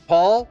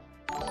 Paul,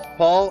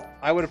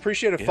 I would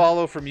appreciate a Yeah.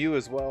 follow from you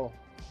as well.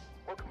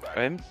 Welcome back.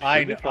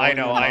 I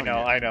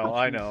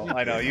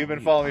know. You've been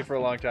following me for a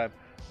long time.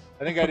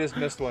 I think I just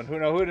missed one.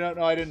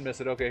 No, I didn't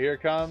miss it. Okay, here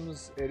it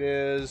comes. It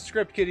is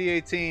Script Kitty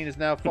 18 is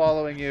now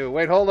following you.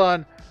 Wait, hold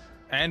on.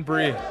 And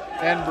Bree.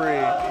 And Bree.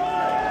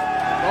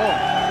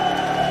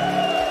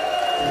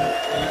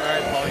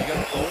 Alright, Paul, you got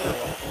the code or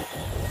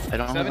what? I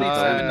don't have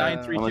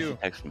 787-932. Unless you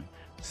text me.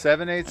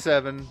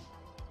 787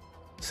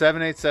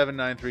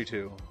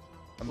 787-932.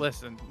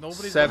 Listen,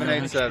 nobody's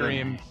 787. looking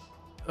at my stream.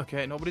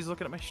 Okay, nobody's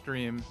looking at my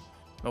stream.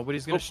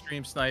 Nobody's gonna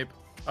stream snipe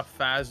a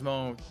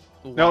Phasmo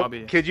No,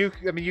 lobby. could you?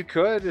 I mean, you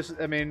could.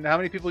 I mean, how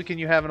many people can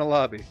you have in a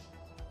lobby?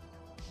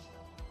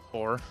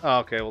 4. Oh,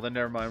 okay, well then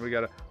never mind. We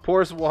gotta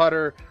pours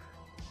Walter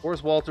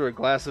a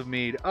glass of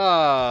mead.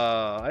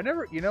 Ah, I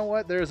never. You know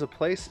what? There's a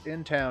place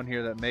in town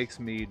here that makes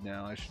mead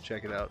now. I should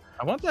check it out.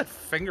 I want that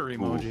finger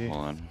emoji. Ooh,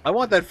 hold on. I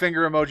want that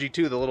finger emoji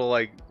too. The little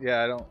like,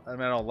 yeah, I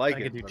don't like I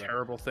it. can do but,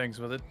 terrible things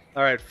with it.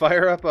 all right,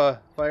 fire up a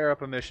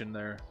mission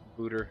there,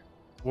 Booter.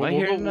 Am I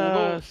hearing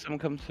someone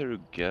come through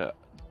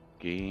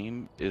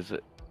game? Is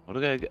it? What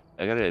do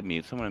I gotta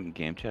meet someone in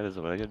game chat? Is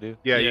that what I gotta do?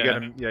 Yeah, you Yeah.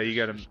 got him. Yeah, you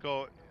got him. Just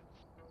go.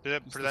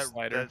 That, Just for the that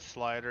slider. that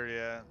slider,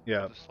 yeah.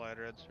 Yeah. The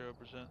slider at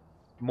 0%.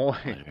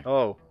 Moist.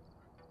 Oh,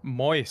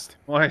 Moist.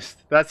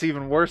 moist. That's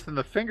even worse than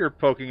the finger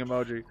poking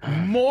emoji.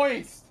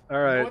 Moist. All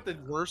You right, know what the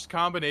worst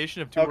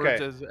combination of two Okay.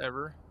 words is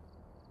ever?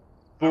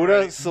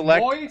 Buddha, Alrighty.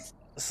 select. Moist.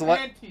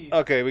 Select.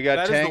 Okay, we got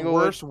That is the Tanglewood.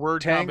 worst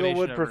word combination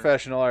Tanglewood ever.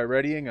 Professional. All right,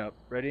 readying up.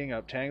 Readying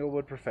up.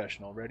 Tanglewood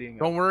Professional. Readying up.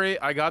 Don't worry,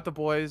 I got the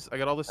boys. I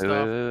got all the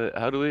stuff.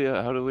 How do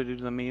we do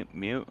the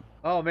mute?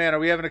 Oh man, are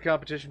we having a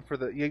competition for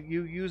the?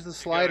 You use the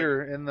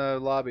slider in the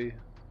lobby,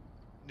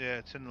 Yeah,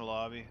 it's in the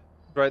lobby.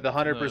 right? The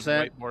On the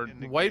 100%. Whiteboard. in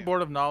the game.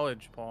 Whiteboard of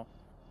knowledge, Paul.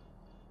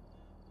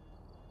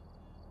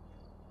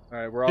 All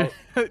right, we're all.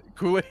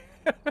 Kool-Aid.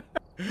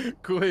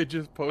 Kool-Aid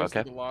just posted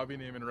Okay. the lobby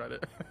name in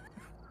Reddit.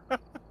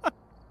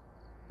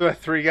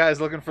 Three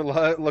guys looking for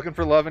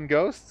love and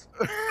ghosts.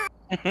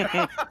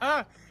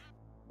 Well,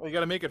 you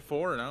gotta make it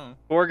 4 now.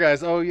 Four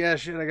guys. Oh yeah,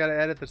 shit. I gotta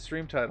edit the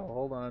stream title.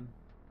 Hold on.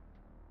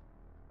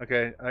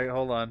 Okay,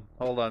 hold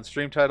on.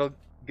 Stream title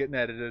getting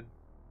edited.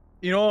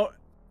 You know,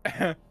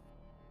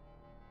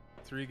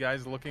 3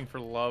 guys looking for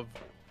love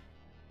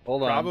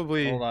Hold on.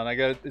 Probably Hold on.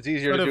 It's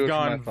easier could to do have it from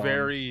my gone phone.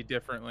 very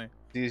differently.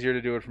 It's easier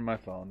to do it from my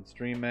phone.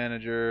 Stream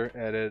manager,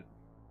 edit.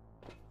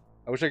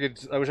 I wish I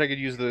could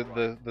use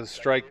the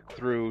strike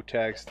through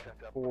text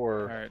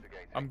for. All right,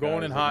 I'm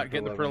going in hot,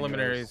 getting the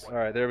preliminaries. All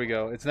right, there we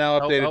go. It's now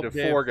updated help to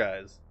Dave. 4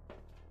 guys.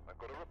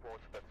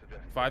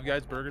 5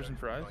 guys, burgers and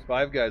fries.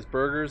 5 guys,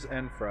 burgers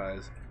and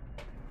fries.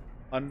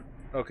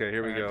 Okay,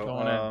 here we Alright, go.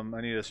 going in.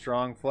 I need a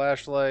strong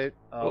flashlight.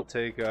 I'll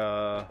take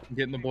I'm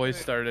getting the boys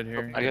started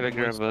here. I gotta Getting the boys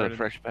grab a started.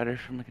 fresh battery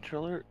from the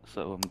controller,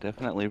 so I'm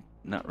definitely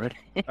not ready.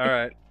 All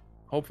right.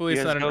 Hopefully, You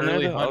it's guys not an go there,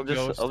 early though? hunt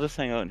ghost. I'll just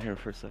hang out in here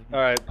for a second. All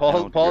right. I know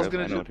what to Paul's grab,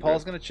 I know gonna what to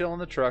Paul's grab. gonna chill in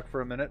the truck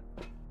for a minute.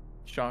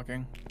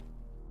 Shocking.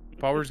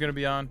 Power's gonna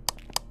be on.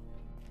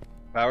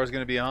 Power's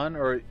gonna be on,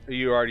 or are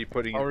you already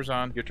putting? Power's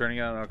on. You're turning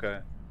it on. Okay.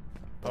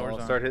 Power's I'll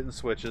on. start hitting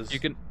switches. You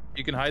can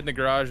hide in the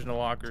garage in the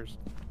lockers.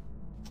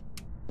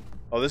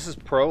 Oh, this is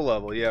pro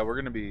level. Yeah, we're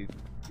gonna be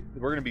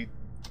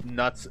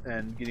nuts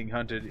and getting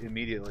hunted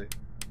immediately.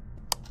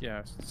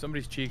 Yeah,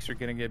 somebody's cheeks are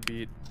gonna get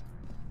beat.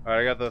 All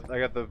right, I got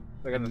the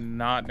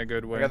Not in a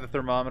good I way. got the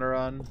thermometer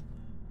on.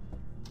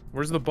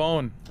 Where's the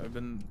bone? I've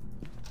been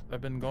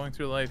going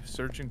through life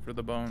searching for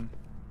the bone.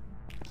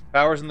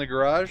 Power's in the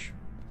garage.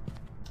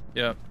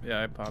 Yep,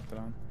 yeah, I popped it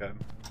on. Okay.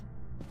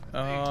 You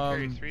can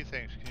carry 3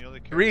 things. Can you only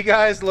carry 3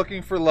 guys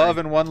looking for love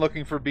and 1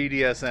 looking for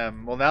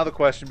BDSM. Well, now the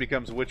question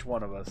becomes which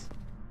one of us?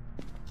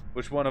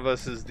 Which one of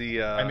us is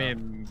the? I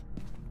mean,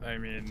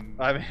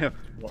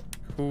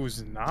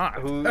 who's not?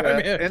 who? I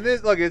mean, and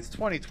this look, it's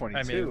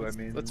 2022. I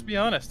mean, let's be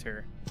honest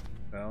here.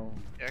 No.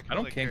 Yeah, I don't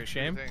only kink carry 2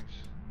 shame. Things.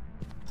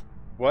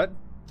 What?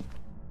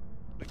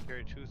 I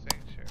carry 2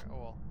 things here. Oh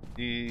well.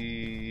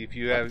 If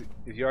you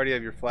already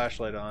have your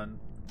flashlight on.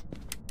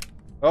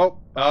 Oh,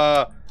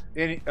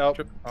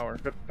 Trip power.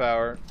 trip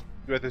power. Do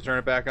we have to turn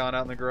it back on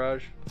out in the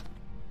garage?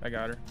 I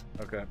got her.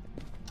 Okay.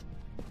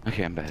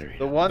 Okay, I'm battery.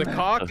 The one.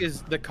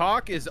 The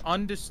cock is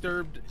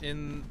undisturbed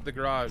in the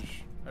garage.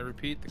 I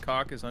repeat, the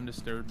cock is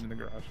undisturbed in the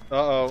garage.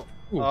 Uh-oh.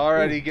 Ooh,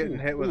 Already ooh, getting ooh,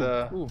 hit with ooh,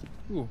 a.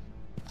 Ooh.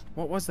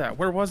 What was that?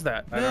 Where was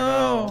that? I don't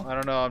know. I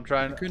don't know. I'm I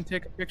trying. couldn't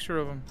take a picture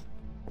of him.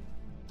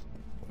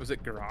 Was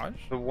it garage?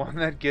 The one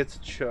that gets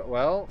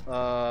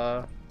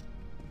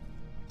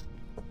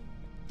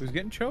Who's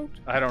getting choked?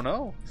 I don't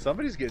know.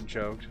 Somebody's getting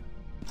choked.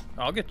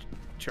 I'll get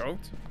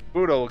choked.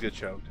 Budo will get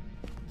choked.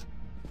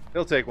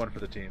 He'll take one for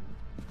the team.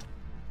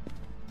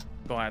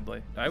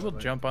 Gladly. I will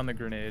jump on the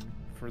grenade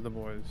for the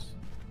boys.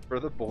 For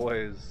the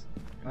boys.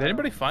 Did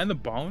anybody find the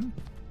bone?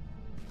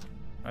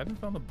 I haven't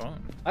found the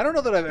bone. I don't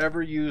know that I've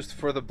ever used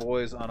for the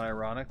boys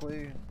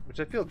unironically, which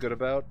I feel good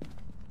about.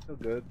 Feel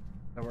good.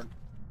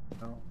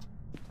 No.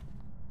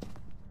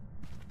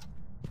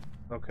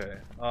 Okay.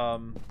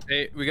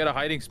 Hey, we got a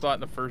hiding spot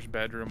in the first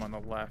bedroom on the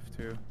left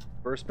too.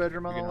 First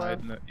bedroom on the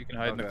left. You can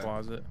hide in the Okay.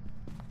 closet.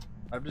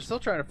 I'm just still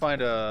trying to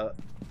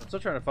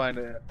find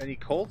any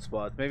cold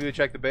spots. Maybe we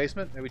check the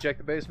basement.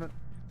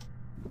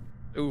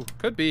 Ooh,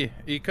 could be.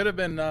 He could have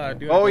been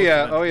doing. Oh ghost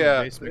yeah, events oh in the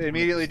yeah. basement It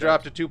immediately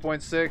dropped to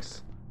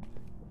 2.6.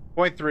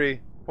 0.3.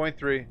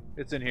 0.3.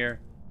 It's in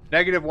here.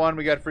 -1,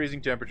 we got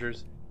freezing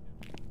temperatures.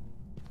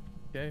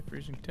 Okay,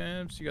 freezing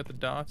temps. You got the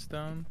dots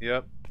down.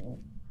 Yep.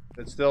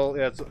 It's still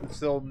it's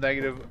still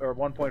negative or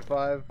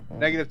 1.5,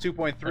 negative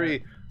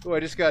 2.3. Oh, I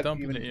just got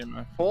Dumping the even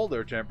EMF.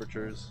 colder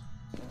temperatures.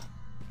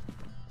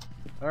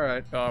 All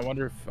right. Oh, I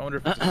wonder if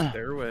it's a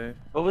stairway.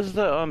 What was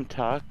the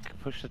talk?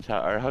 Push the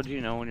talk. Or how do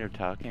you know when you're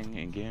talking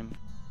in game?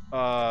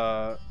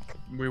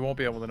 We won't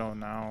be able to know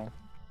now.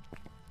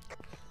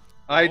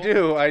 I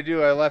do.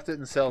 I left it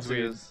in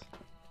Celsius.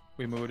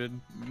 We muted.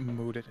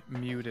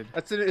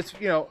 That's it. It's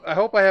I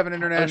hope I have an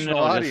international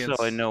no, audience. Just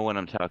so I know when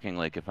I'm talking,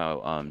 like if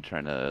I'm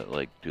trying to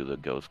like do the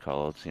ghost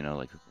callouts,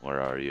 like where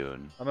are you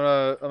and. I'm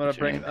gonna What's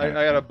your bring. name,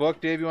 I got a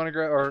book. Dave, you want to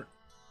grab? Or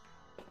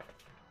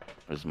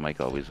is the mic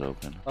always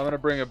open? I'm gonna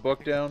bring a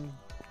book down.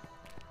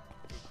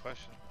 Good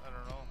question. I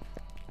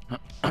don't know.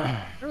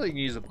 I really can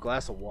use a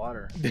glass of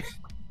water.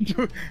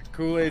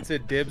 Kool-Aid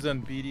said dibs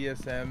on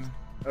BDSM,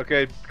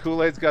 Okay,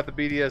 Kool-Aid's got the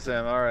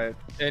BDSM. All right.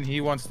 and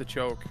he wants to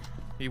choke.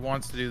 He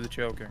wants to do the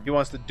choking. He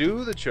wants to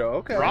do the show.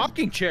 Okay.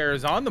 Rocking chair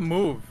is on the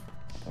move.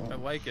 I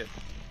like it.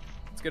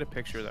 Let's get a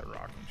picture of that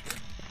rocking chair.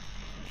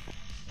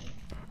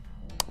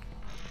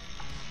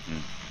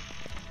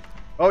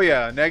 Oh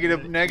yeah, You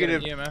negative got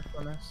EMF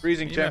on this?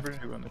 freezing EMF temperature.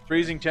 too on the chair.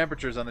 Freezing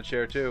temperatures on the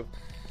chair too.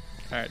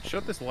 All right,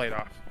 shut this light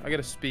off. I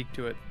gotta speak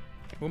to it.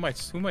 Who am I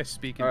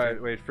speaking All to?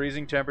 right, wait.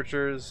 Freezing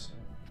temperatures.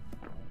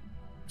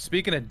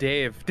 Speaking of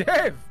Dave.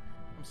 Dave!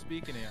 I'm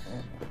speaking to you.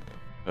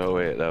 Oh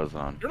wait, that was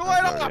on. Turn the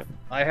light off!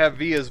 I have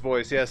Via's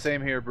voice. Yeah,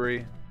 same here,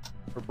 Bree.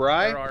 Or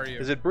Bry? Where are you?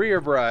 Is it Bree or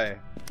Bry?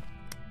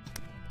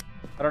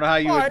 I don't know how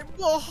you would... I'm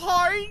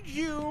behind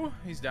you!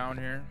 He's down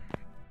here.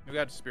 We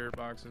got spirit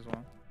box as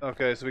well.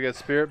 Okay, so we got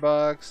Spirit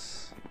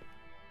Box.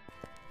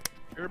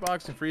 Spirit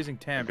box and freezing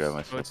temps. grab So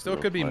myself it still a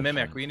little could be flashlight.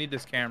 Mimic. We need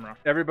this camera.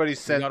 Everybody's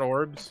We sent... got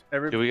orbs.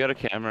 Do we got a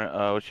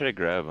camera? What should I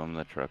grab? I'm in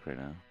the truck right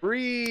now.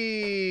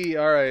 Bree!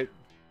 Alright.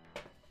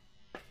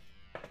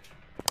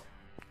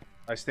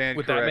 I stand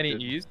With corrected. that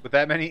many E's? With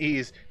that many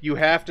E's. You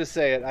have to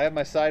say it. I have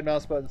my side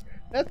mouse buttons.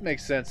 That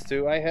makes sense,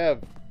 too. I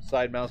have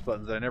side mouse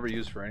buttons that I never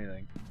use for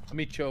anything. Let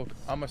me choke.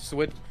 I'm a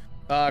switch.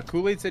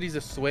 Kool-Aid said he's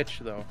a switch,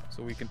 though,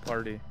 so we can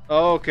party.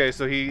 Oh, okay,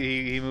 so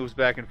he moves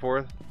back and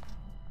forth?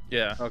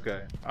 Yeah.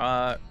 Okay.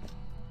 I'm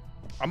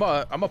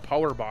a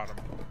power bottom.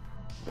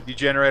 You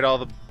generate all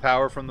the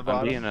power from the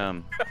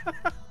bottom?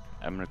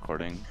 I'm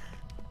recording.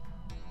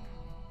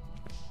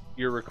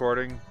 You're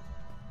recording?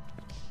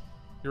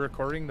 You're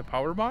recording the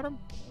power bottom?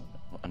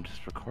 I'm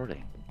just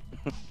recording.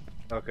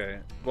 Okay.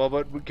 Well,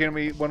 but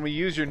when we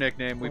use your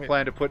nickname, we Wait.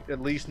 plan to put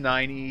at least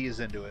 9 E's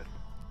into it.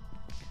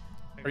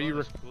 Hey, Are you go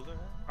to school there?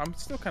 I'm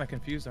still kind of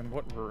confused on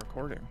what we're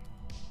recording.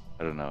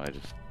 I don't know. I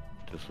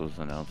just was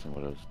announcing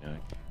what I was doing.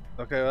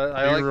 Okay, well,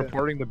 I Are like you that.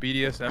 reporting the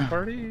BDSM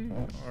party?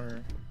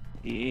 Or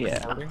Yeah.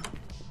 recording?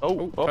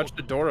 Oh, Touch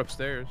the door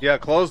upstairs. Yeah,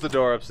 close the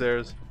door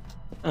upstairs.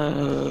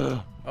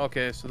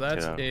 Okay, so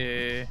that's Yeah.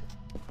 a...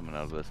 Coming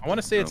out of this. I want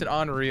to say it's an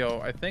room.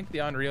 Onryo. I think the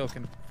Onryo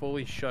can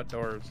fully shut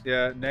doors.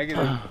 Yeah,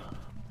 negative.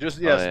 Just,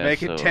 yes, yeah,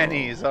 make it 10 so-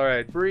 E's. All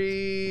right.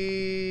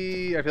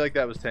 Bree. I feel like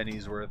that was 10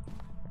 E's worth.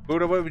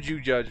 Buddha, what would you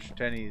judge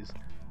 10 E's?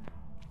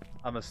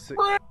 I'm a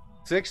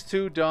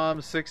 6'2" Dom,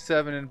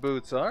 6'7" in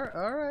boots. All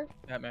right.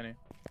 That many.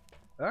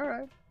 All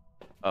right.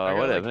 I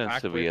What gotta, like,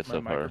 evidence did we backlight get my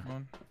so far?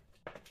 microphone.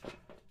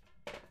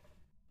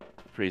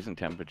 Freezing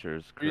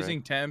temperatures. Correct?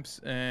 Freezing temps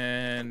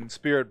and...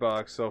 Spirit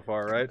box so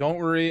far, right? Don't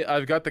worry,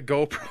 I've got the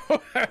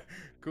GoPro.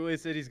 Kool-Aid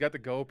said he's got the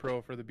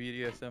GoPro for the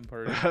BDSM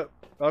party.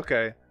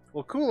 Okay.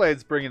 Well,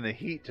 Kool-Aid's bringing the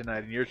heat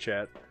tonight in your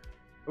chat.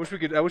 I wish we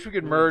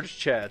could merge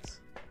chats.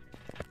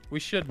 We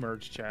should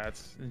merge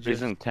chats. And just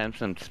Freezing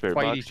temps and spirit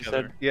fight box. each you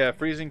other. said? Yeah,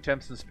 freezing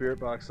temps and spirit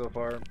box so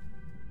far.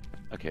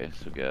 Okay,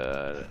 so we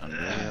got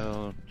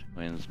Unreal,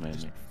 Twins,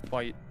 maybe.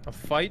 Fight. A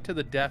fight to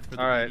the death for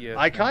the All right. BDSM.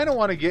 I kind of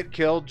want to get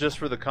killed just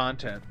for the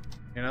content,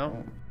 you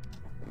know?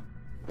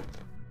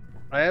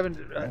 I haven't.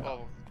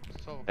 Oh,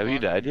 so Have you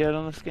fun. died yet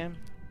on this game?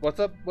 What's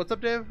up? What's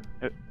up, Dave?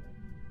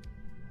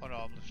 Oh no,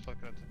 I'm just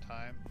looking at the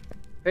time.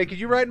 Hey, could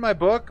you write in my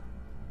book?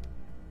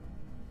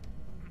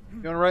 You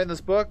want to write in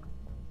this book?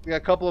 We got a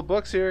couple of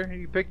books here.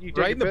 You pick. You take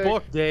Write in your the pick.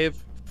 book, Dave.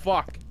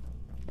 Fuck.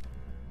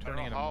 I don't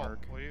Turning into know how.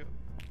 Mark. What do you?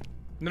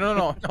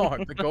 No.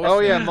 The ghost Oh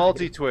yeah, thing.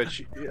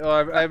 multi-twitch.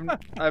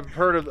 I've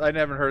heard of. I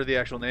never heard of the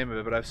actual name of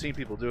it, but I've seen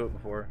people do it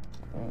before.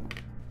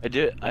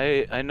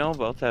 I know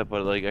about that,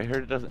 but like I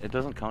heard it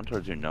doesn't count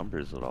towards your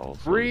numbers at all.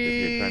 So like,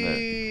 if you're trying to,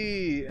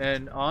 Bree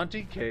and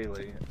Auntie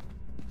Kaylee.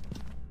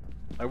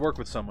 I work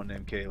with someone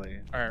named Kaylee.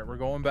 All right, we're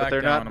going back. But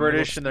they're down. not I'm gonna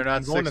British go- and they're not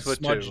I'm going 6'2". to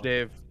smudge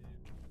Dave.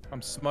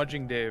 I'm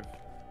smudging Dave.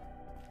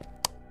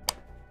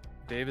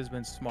 Dave has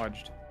been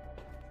smudged.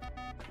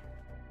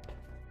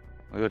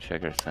 I'll go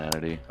check our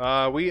sanity.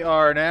 We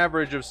are an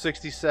average of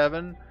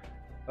 67.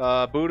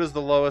 Buddha's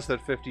the lowest at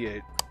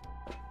 58.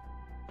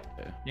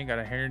 You ain't got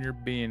a hair in your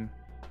bean.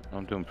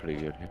 I'm doing pretty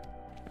good here.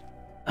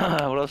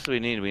 What else do we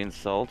need? We need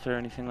salt or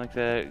anything like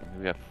that?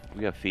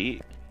 We got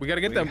feet. We gotta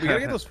get them. We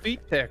gotta get those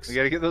feet pics. We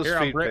gotta get those Here,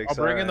 feet I'll pics.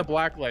 bring in the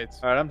black lights.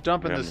 All right, I'm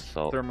dumping Grab this the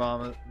salt.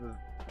 thermometer.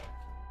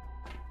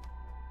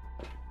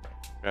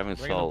 Grabbing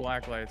Bring the salt.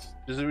 black lights.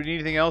 Does we need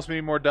anything else? We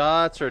need more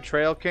dots or a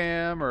trail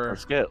cam or.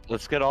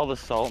 Let's get all the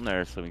salt in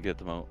there so we get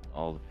them out,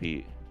 all the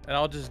feet. And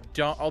I'll just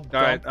dump. I'll dump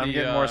right, the I'm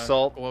getting more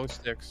salt. glow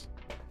sticks.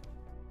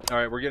 All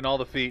right, we're getting all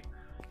the feet.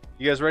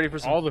 You guys ready for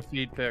some? All the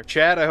feed picks.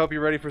 Chat, I hope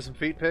you're ready for some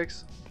feet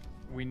picks.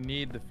 We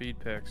need the feed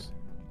picks.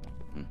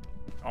 Hmm.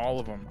 All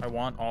of them. I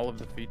want all of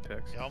the feed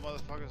picks. Y'all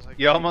motherfuckers like.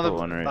 Y'all Put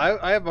one right-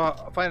 I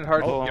find it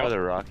hard Oh, to. the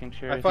rocking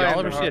chair. I Did find- y'all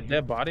ever see a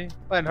dead body?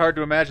 Find it hard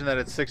to imagine that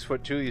at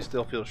 6'2" you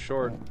still feel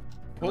short.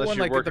 Put Unless one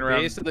you're like at working the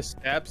around. base of the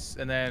steps,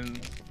 and then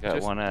Got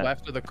just one at.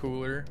 left of the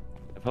cooler.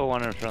 I put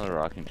one in front of the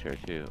rocking chair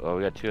too. Oh,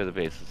 we got 2 of the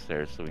base of the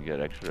stairs, so we get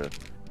extra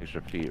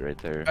feet right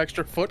there.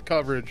 Extra foot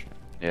coverage.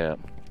 Yeah.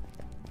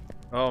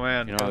 Oh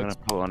man. You know, I'm gonna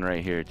put one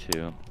right here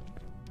too.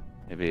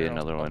 Maybe Here,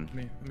 another I'll-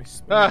 one.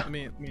 Ah. Let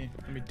me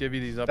divvy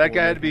these up. That a guy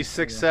little had to be bit.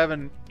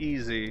 6'7"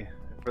 easy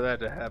for that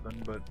to happen,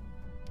 but.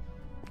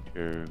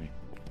 Sure. All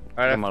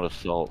right, I'm out of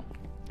salt.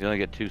 You only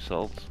get 2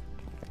 salts.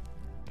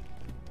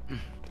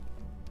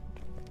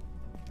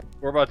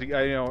 we're about to.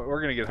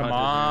 We're gonna get Come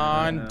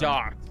hunted. on,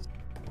 dots.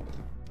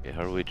 Okay,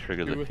 how do we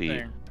trigger Do the a feet?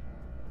 thing.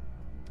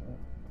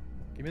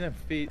 Give me them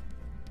feet.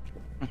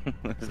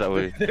 Is that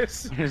what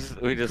This.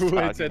 we just Kool-Aid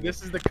talking? said,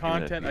 "This is the me that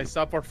content I feet.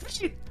 saw for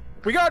feet.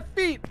 We got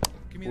feet.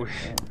 Give me. We-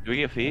 The... Do we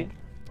get feet?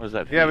 What is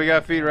that? Feet? Yeah, we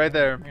got feet right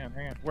there.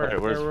 Hang on. Alright,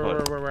 where's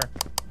Where?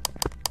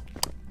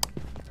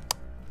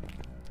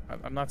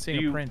 I'm not seeing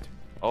Do you- a print.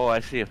 Oh, I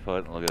see a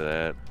foot. Look at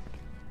that.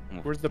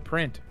 Where's the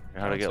print?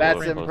 How to get That's a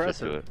little closer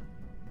impressive. to it?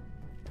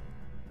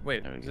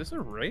 Wait, There we is go. this a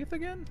wraith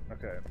again?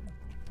 Okay.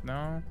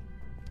 No.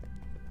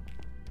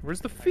 Where's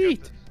the I got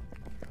feet? this-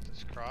 got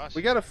this cross.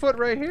 We got a foot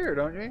right here,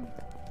 don't you?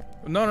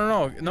 No.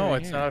 Yeah,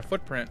 It's yeah. not a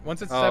footprint.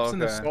 Once it Oh, steps in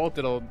the okay. salt,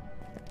 it'll.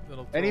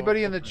 throw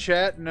Anybody a in the footprint.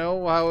 chat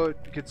know how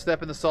it could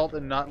step in the salt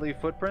and not leave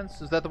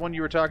footprints? Is that the one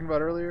you were talking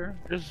about earlier?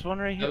 There's one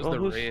right here. That was Oh, the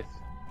who's- wraith.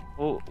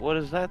 Well, what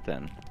is that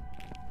then?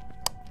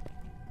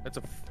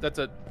 That's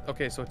a.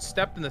 Okay, so it's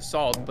stepped in the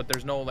salt, but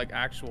there's no like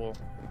actual,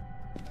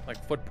 like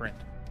footprint.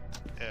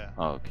 Yeah.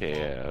 Oh, okay,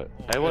 yeah. Oh,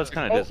 I was okay.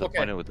 kind Oh, of okay,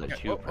 disappointed with that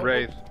okay, shoe. oh,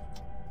 Wraith.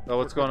 Oh,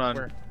 what's going on?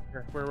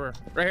 Where?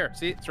 Right here.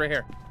 See, it's right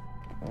here.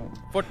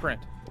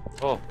 Footprint.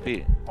 Oh,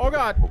 feet. Oh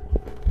God.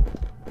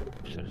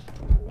 Should've-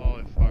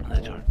 Holy fuck.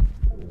 That's hard.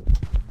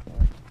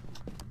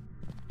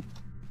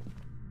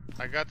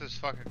 I got this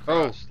fucking Oh.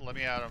 cross. Let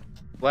me at him.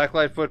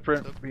 Blacklight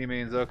footprint, he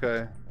means,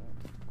 okay.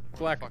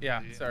 Black. fuck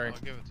Yeah. is he? Sorry. I'll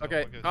give it to him, Okay.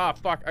 I'll give it to Ah, him.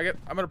 fuck.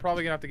 I'm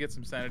probably gonna have to get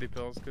some sanity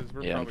pills because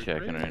we're Yeah, I'm probably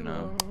checking right pretty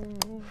now.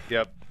 low.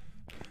 Yep.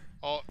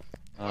 Oh, what is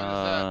that?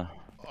 Uh,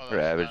 Oh, for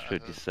that's average not- that's-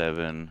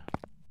 57.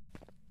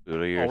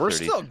 Buddha, you're Oh, we're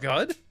 30, still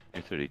good.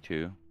 You're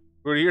 32.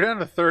 Well, you're down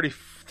to 30,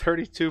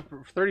 32,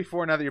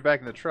 34 now that you're back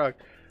in the truck.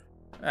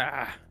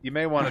 Ah. You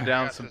may want to I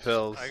down got some this-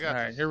 pills. I All got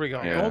right. this. Here we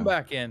go. Yeah. Going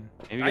back in.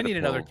 Maybe I get a need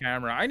another pull.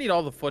 camera. I need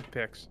all the foot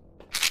picks.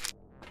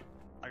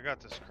 I got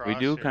this cross. We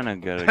do here. kind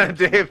of gotta.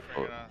 Dave,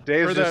 Bring it on.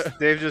 Dave's For the-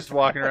 Dave's just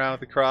walking around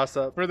with the cross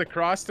up. For the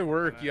cross to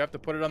work, you have to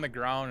put it on the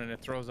ground, and it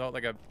throws out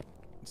like a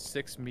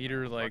 6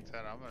 meter like Fuck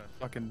that, I'm gonna.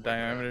 fucking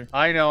diameter.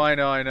 I know.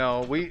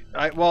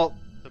 Well,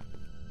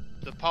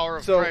 The power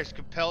of So, Christ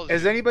compels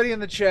has you. anybody in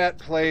the chat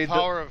The played?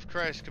 power of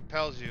Christ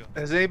compels you.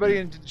 Has anybody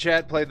in the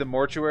chat played the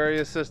mortuary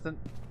assistant?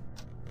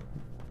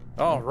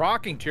 Oh,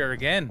 rocking chair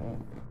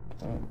again.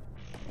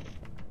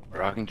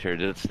 Rocking chair.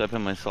 Did it step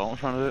in my salt in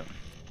front of it?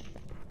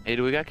 Hey,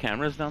 do we got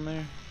cameras down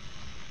there?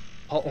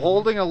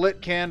 Holding a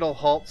lit candle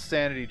halts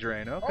sanity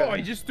drain. Okay. Oh,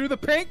 he just threw the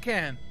paint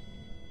can.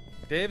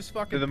 Dave's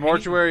fucking. The paint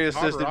mortuary and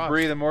Bob assistant, Ross.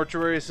 Bree, the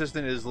mortuary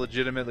assistant is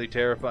legitimately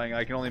terrifying.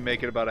 I can only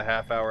make it about a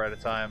half hour at a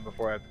time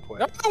before I have to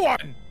quit. Another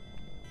one.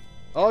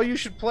 Oh, you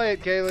should play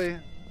it, Kaylee.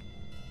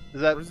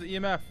 Is that Where's the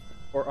EMF?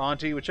 or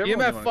Auntie, whichever one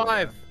you EMF wanna go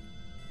 5. with.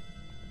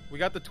 We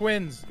got the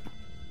twins.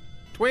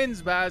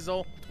 Twins,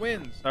 Basil.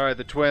 Twins. All right,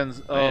 the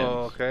twins.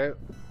 Oh, okay.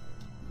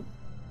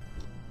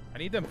 I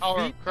need them Power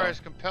feet. of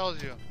Christ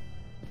compels you.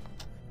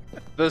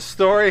 The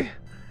story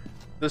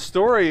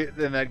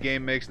in that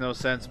game makes no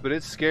sense, but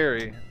it's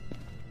scary.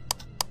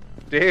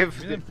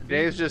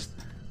 Dave's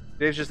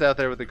just out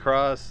there with the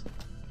cross.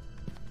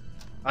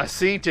 I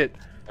seen it.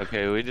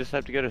 Okay, we just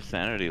have to get a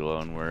sanity low,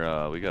 and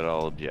we got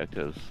all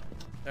objectives.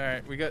 All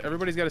right,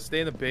 everybody's got to stay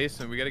in the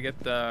basement. We got to get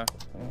the.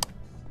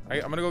 I'm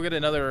gonna go get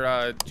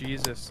another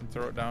Jesus and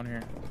throw it down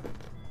here.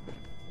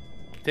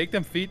 Take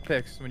them feet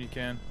pics when you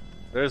can.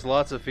 There's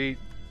lots of feet.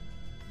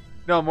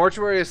 No,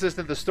 mortuary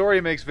assistant. The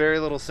story makes very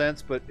little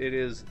sense, but it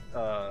is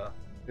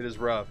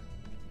rough.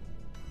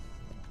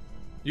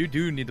 You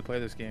do need to play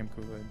this game,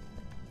 Kool-Aid.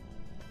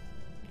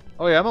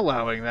 Oh yeah, I'm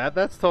allowing that.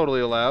 That's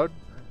totally allowed.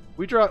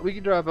 We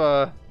can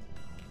drop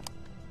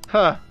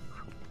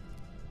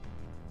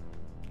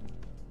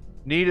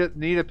Need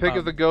a pick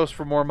of the ghost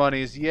for more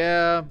monies.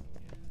 Yeah.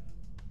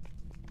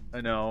 I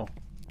know.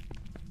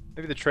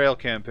 Maybe the trail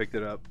cam picked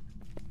it up.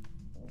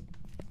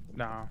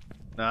 Nah.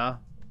 Nah.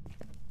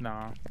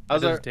 Nah.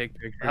 How's it our- doesn't take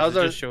pictures. how's it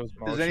our- just shows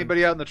motion. Is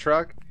anybody out in the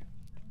truck?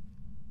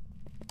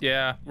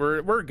 Yeah,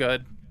 we're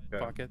good.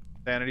 Okay. Fuck it.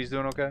 Sanity's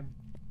doing okay?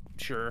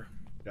 Sure.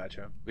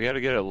 Gotcha. We got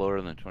to get it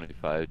lower than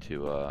 25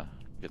 to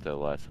Get the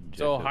last objective.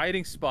 So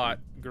hiding spot,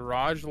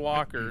 garage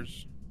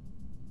lockers,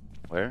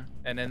 Where?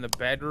 and then the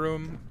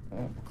bedroom,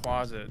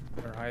 closet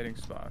are hiding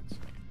spots.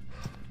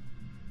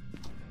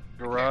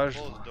 Garage.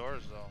 Can't close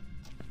doors though.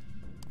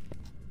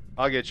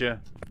 I'll get you.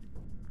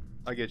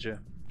 I'll get you.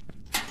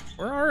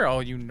 Where are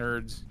all you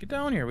nerds? Get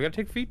down here. We gotta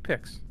take feet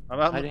pics. I'm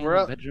out. Hiding We're in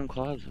the out. bedroom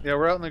closet. Yeah,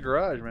 we're out in the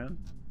garage, man.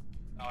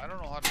 No, I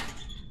don't know how to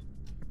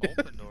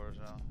open doors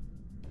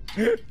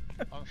now.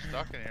 I'm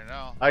stuck in here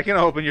now. I can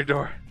open your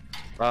door.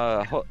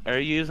 Are you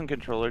using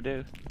controller,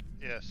 Dave?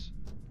 Yes.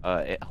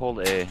 Hold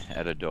A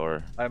at a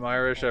door I'm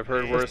Irish. I've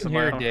heard Okay. worse in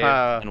my Here, own. Dave.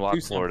 and walk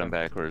do forward and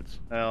something. backwards.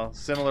 Well,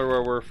 similar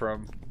where we're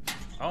from.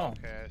 Oh,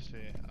 Okay, I see.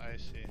 I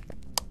see.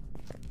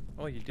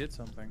 oh, you did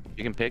something.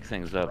 You can pick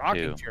things up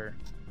Rocking too, chair.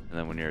 and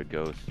then when you're a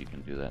ghost, you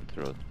can do that and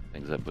throw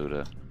things at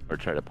Buddha, or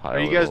try to pile. Are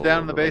you it guys all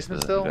down in the over, like,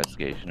 basement still?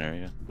 Investigation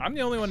area. I'm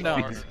the only one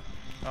down. Sorry.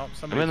 Oh,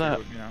 somebody I'm in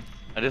threw it, you know.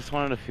 I just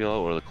wanted to feel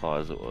out where the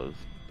closet was.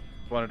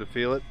 Wanted to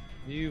feel it.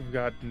 You've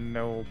got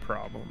no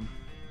problem.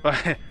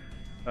 We're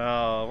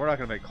not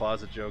gonna make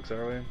closet jokes,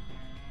 are we?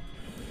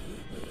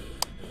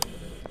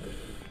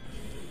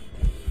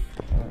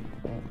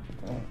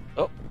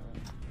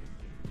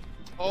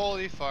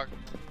 Holy fuck.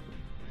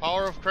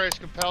 Power of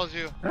Christ compels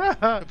you.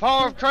 The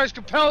power of Christ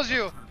compels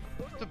you.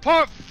 The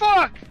power.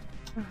 Fuck!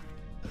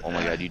 Oh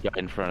my god, you died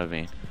in front of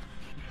me.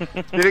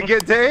 Did it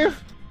get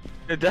Dave?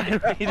 You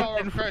died right The power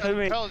in of front Christ of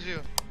me. compels you.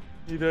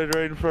 You died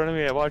right in front of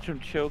me. I watched him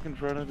choke in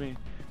front of me.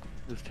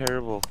 It was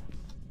terrible.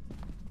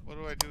 What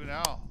do I do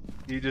now?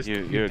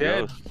 You're a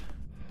dead. ghost.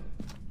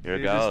 You're a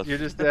You're just- ghost. you're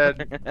just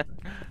dead.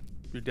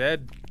 You're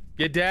dead.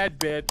 You're dead,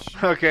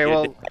 bitch. Okay,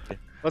 well,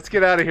 let's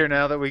get out of here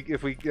now that we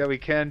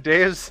can.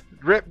 Dave's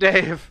rip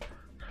Dave,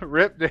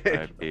 rip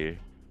Dave. RIP.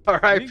 All We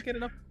right. didn't get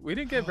enough. We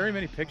didn't get very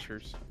many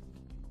pictures.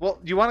 Well,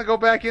 do you want to go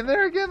back in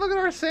there again? Look at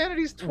our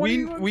sanity's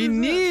 21%. We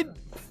need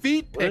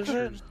feet What is it?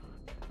 pictures.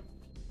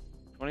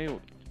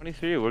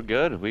 23. We're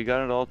good. We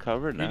got it all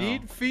covered We now.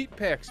 need feet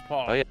pics,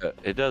 Paul. Oh yeah,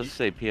 it does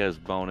say PS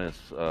bonus.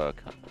 Do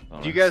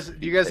you guys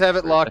have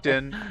it locked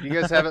in? Do you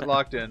guys have it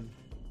locked in?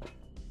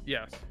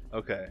 Yes.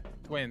 Okay.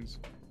 Twins.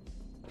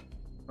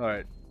 All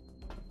right.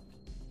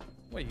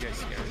 What, you guys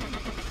scared?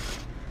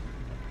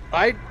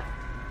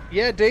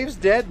 Yeah, Dave's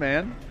dead,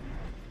 man.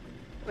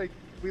 Like,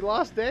 we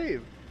lost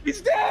Dave.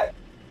 He's dead!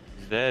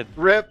 He's dead.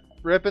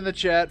 Rip in the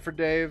chat for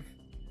Dave.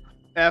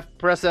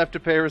 Press F to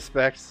pay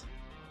respects.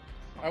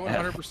 I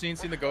 100%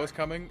 seen the ghost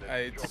coming.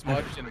 I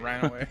smudged and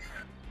ran away.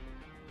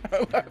 I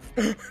left.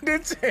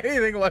 Didn't say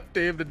anything, left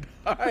Dave to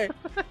die.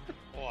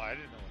 Oh, I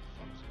didn't know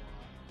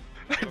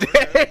what the fuck's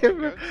going on. Yeah, we're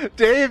good, we're good.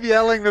 Dave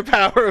yelling, "The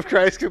power of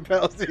Christ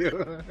compels you."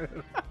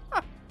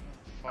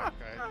 Fuck,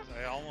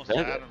 I almost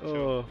had him too.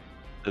 Oh,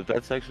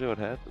 That's actually what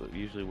happens. It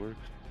usually works.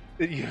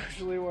 it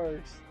usually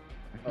works.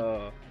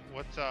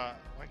 What's why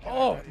can't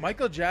Oh, I-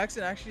 Michael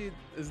Jackson actually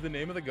is the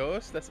name of the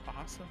ghost? That's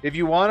awesome. If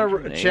you want a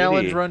 180.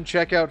 challenge run,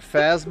 check out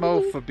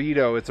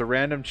Phasmophobia. It's a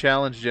random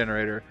challenge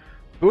generator.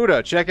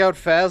 Buddha, check out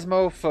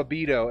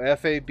Phasmophobia.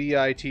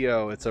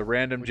 F-A-B-I-T-O. It's a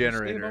random What'd you say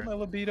generator. about my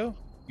libido?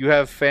 You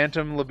have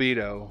phantom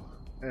libido.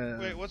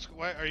 Wait,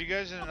 why are you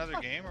guys in another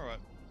game or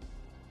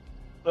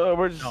what?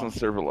 We're just No. in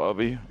server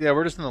lobby. Yeah,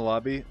 we're just in the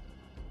lobby.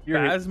 You're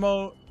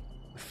Phasmo.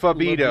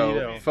 Fabido.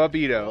 Libido.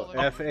 Fabido.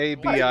 Well,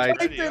 F-A-B-I. I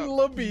typed in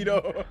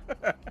libido.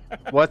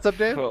 What's up,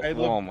 Dave? Oh, I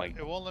oh my.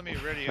 It won't let me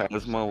ready up.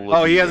 Phasmo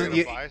Oh, he libido. hasn't.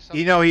 You buy something?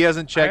 You know, he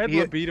hasn't checked. had he,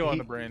 libido on he-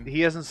 the brain.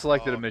 He hasn't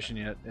selected Oh, a okay. mission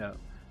yet. Yeah.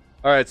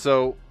 All right.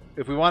 So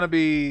if we want to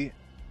be,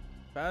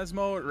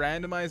 Phasmo,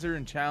 randomizer,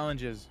 and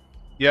challenges.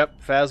 yep,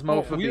 Oh,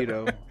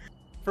 Phasmophobia.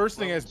 First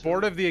thing is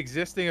bored of the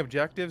existing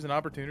objectives and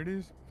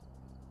opportunities.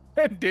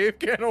 And Dave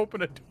can't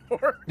open a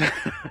door.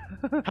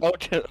 Oh,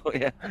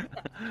 yeah.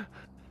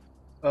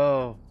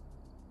 Oh.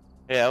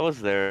 Yeah, I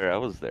was there. I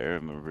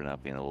remember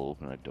not being able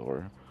to open a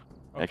door.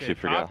 I actually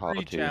forgot top how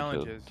three to. So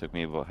challenges. it took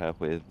me about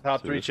halfway.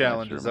 Top through 3 this match to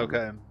challenges. remember.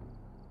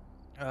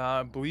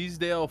 Okay.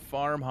 Bleasdale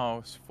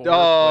Farmhouse. 4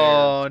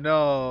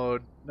 Oh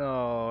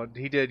no!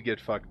 He did get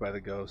fucked by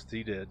the ghost.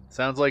 He did.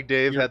 Sounds like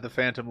Dave You're- had the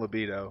phantom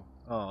libido.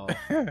 Oh.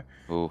 players.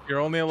 Ooh. You're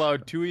only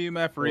allowed 2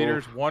 EMF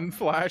readers, 1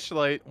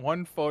 flashlight,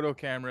 1 photo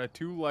camera,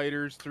 2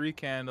 lighters, 3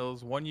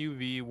 candles, 1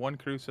 UV, 1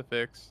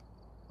 crucifix.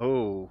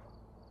 Oh.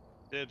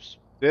 Dibs.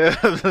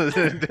 Dibs.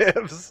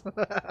 Dibs.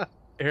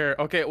 Here,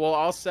 okay, well,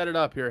 I'll set it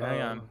up here.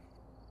 Hang on.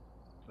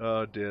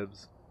 Oh,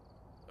 dibs.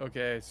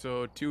 Okay,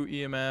 so 2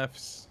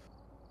 EMFs.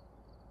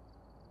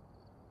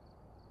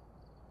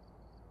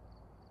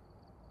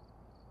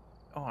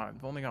 Oh,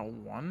 I've only got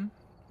 1?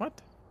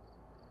 What?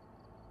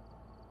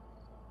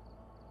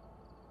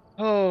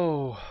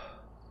 Oh.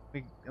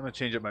 I'm gonna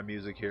change up my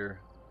music here.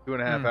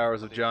 2.5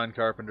 hours of Bloody- John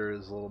Carpenter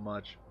is a little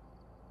much.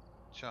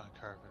 John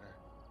Carpenter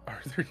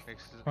Arthur.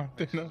 makes his, Oh, makes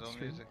they're his not own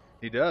streaming. music.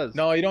 He does.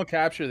 No, you don't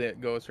capture that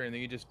ghost or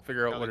anything. You just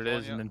figure out what it is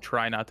California. and then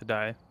try not to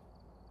die.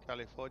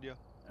 California.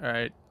 All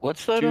right,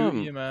 What's 2 that?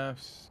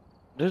 EMFs.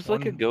 There's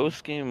like a one-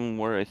 ghost game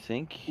where I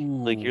think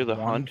like you're the Ooh,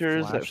 one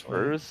hunters at flashlight.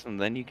 first,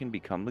 and then you can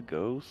become the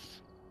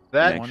ghosts.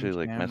 That Yeah. actually,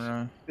 like, mess-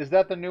 camera. is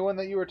that the new one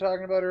that you were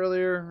talking about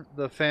earlier?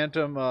 The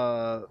Phantom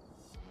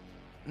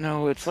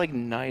No, it's like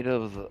Night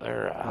of the.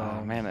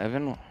 Oh man,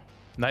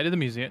 Night of the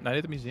Museum. Night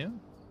at the Museum.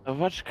 I've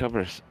watched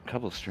a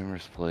couple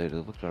streamers play it. It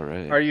looked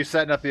alright. Are you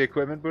setting up the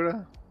equipment,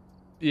 Buddha?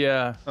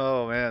 Yeah.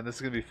 Oh man, this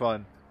is gonna be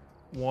fun.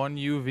 1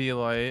 UV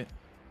light.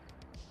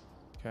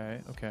 Okay.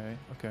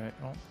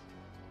 Oh.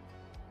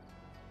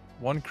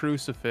 1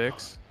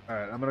 crucifix. All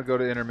right, I'm gonna go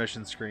to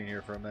intermission screen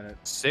here for a minute.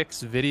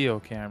 6 video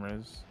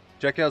cameras.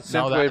 Check out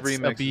Now Synthwave that's a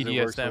remixes.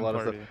 It works for a BDSM lot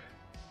of party. stuff.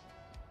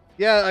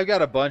 Yeah, I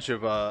got a bunch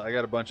of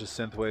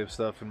synthwave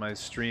stuff in my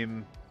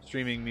streaming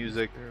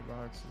music. Spirit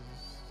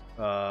boxes.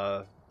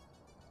 Uh,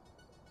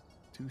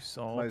 2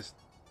 salt. my,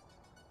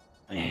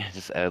 Yeah,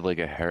 just add like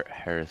a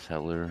Harris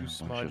Heller.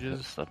 Two A bunch of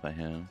smudges. stuff by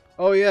him.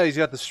 oh yeah, he's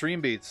got the Stream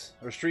Beats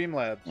or Stream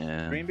Labs.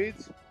 Yeah. Stream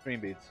Beats.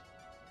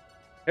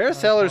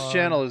 Harris Heller's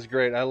channel is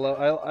great. I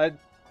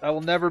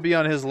will never be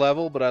on his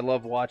level, but I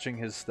love watching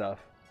his stuff.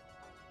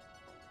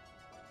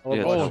 I love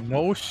Yeah, Oh, watching-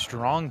 no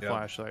strong Yep.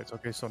 flashlights.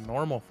 Okay, so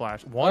normal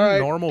flash. All One right,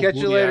 normal catch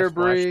you booty later, ass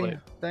Bree. flashlight.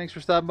 Thanks for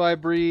stopping by,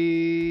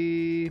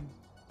 Bree.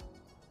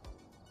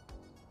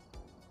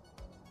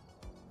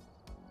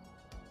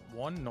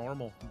 One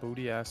normal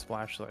booty ass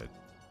flashlight.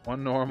 One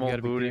You normal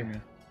gotta be booty. kidding me.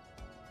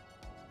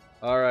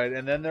 All right,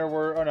 and then there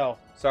were. Oh no,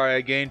 sorry,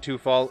 I gained two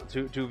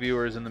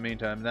viewers in the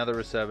meantime. Now there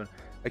were 7.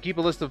 I keep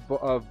a list of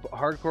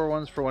hardcore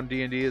ones for when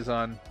D&D is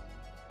on.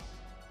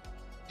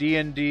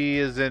 D&D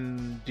is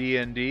in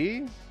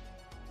D&D.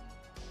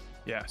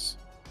 Yes.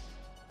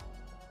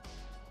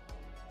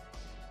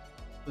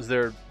 Does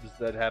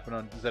that happen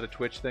on? Is that a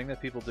Twitch thing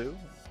that people do?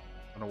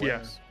 Unaware?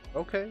 Yes.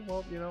 Okay,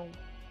 well, you know.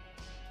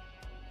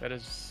 That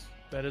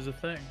is a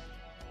thing.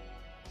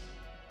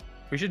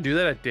 We should do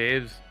that at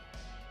Dave's.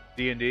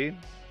 D&D.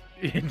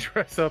 And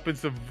dress up in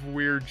some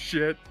weird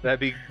shit. That'd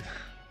be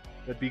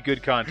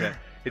good content.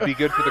 It'd be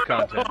good for the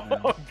content.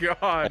 Man. Oh I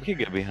god. could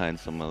get behind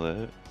some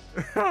of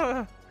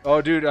that.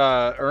 Oh, dude,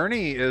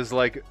 Ernie is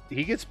like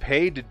he gets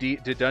paid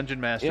to dungeon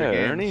master Yeah,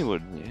 games. Ernie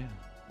would. Yeah.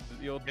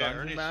 The old Yeah,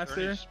 dungeon Ernie's,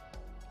 master.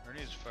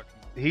 Ernie's fucking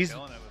He's-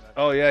 killing it with that.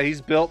 Oh yeah,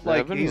 he's built Yeah, like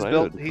I've been he's invited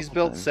built a he's couple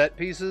built times. set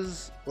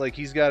pieces. Like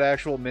he's got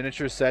actual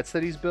miniature sets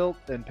that he's built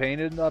and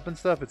painted up and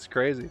stuff. It's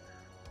crazy.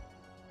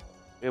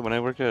 Yeah, when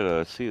I worked at a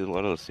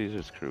lot of the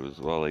Caesars crew as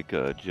well, like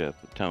Jeff,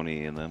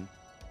 Tony, and them.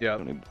 Yeah.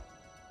 Tony,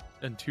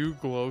 And 2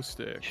 glow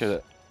sticks.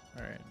 should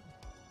All right.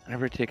 I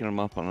never taken them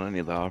up on any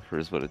of the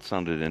offers, but it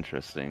sounded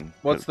interesting.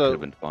 What's Could the-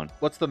 have been fun?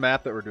 What's the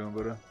map that we're doing,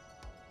 Buddha?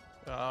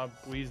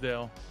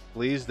 Bleasdale.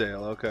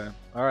 Bleasdale. Okay.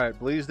 All right.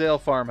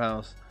 Bleasdale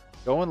Farmhouse.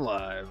 Going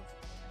live.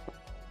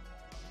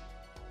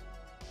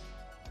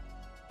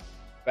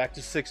 Back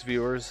to 6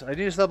 viewers. I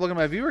need to stop looking at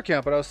my viewer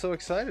count, but I was so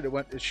excited.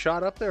 It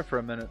shot up there for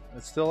a minute.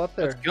 It's still up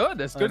there. That's good.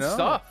 That's I good know.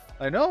 stuff.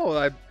 I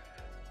know.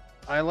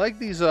 I like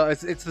these.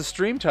 It's the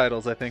stream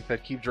titles I think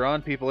that keep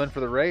drawing people in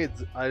for the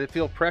raids. I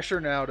feel pressure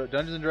now.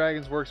 Dungeons and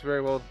Dragons works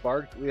very well with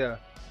Bard. Yeah,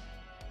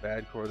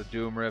 Badcore, the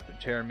Doom Rip, and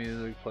Terror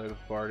music. Play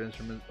with Bard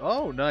instruments.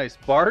 Oh, nice.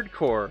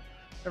 Bardcore.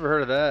 Never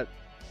heard of that.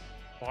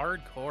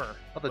 Bardcore.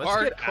 Oh, the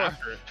Let's get Bardcore.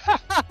 after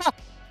it.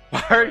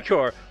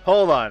 Bardcore.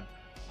 Hold on.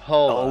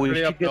 Oh, we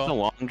Ready should up, get though. the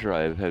Long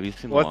Drive. Have you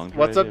seen the What's- Long Drive?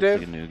 what's up, It's Dave?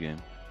 like a new game.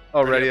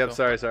 Oh, Ready ready up, up.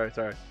 though. Sorry.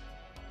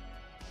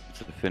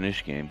 It's a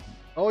Finnish game.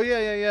 Oh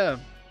yeah.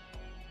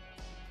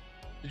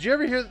 Did you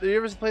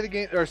ever play the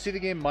game or see the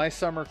game My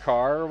Summer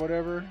Car or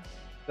whatever?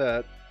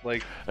 That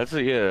like. That's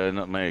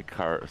not my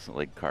car,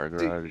 like car See,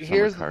 garage. Summer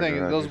here's the Car thing: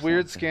 Garage those or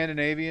weird something.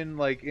 Scandinavian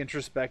like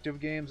introspective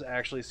games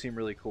actually seem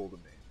really cool to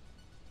me.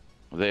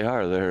 They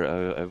are.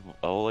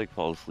 I'll like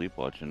fall asleep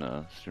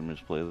watching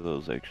streamers play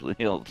those actually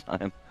all the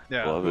time.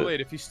 Yeah. Love it. Wait,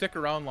 if you stick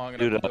around long enough,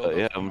 Dude, you'll build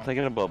yeah, up I'm some-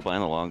 thinking about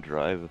buying a Long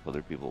Drive if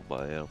other people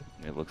buy it.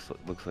 It looks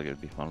like it'd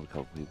be fun with a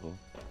couple people.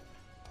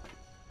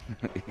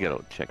 You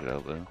gotta check it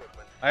out though.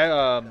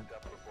 I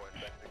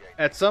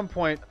at some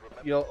point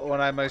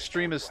when my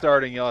stream is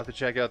starting, you'll have to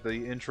check out the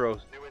intro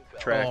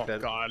track. Oh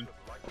god,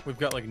 we've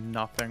got like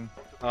nothing.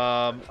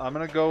 I'm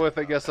gonna go with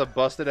I guess a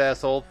busted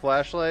ass old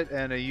flashlight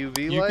and a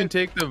UV You light.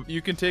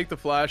 can take the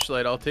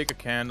flashlight. I'll take a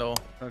candle.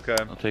 Okay.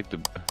 I'll take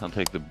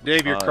the.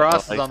 Dave, your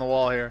cross is on the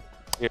wall here.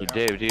 Here,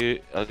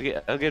 Dave. I'll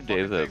give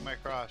Dave the Take my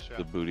cross, yeah.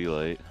 the booty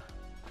light.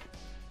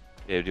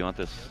 Dave, do you want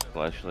this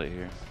flashlight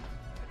here?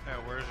 Yeah,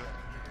 where is it?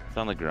 It's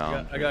on the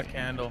ground. I got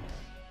candle.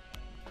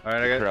 All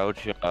right, I got.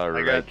 Crouch,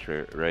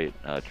 right,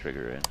 got-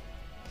 trigger in.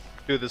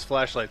 Dude, this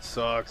flashlight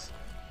sucks.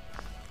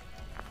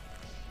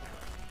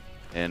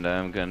 And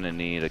I'm gonna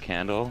need a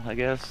candle, I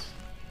guess.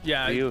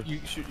 Yeah, Do you you?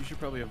 should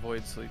probably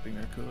avoid sleeping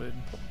there, Kool-Aid.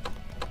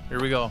 Here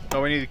we go.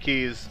 Oh, we need the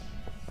keys.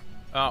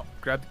 Oh,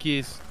 grab the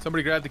keys.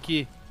 Somebody grab the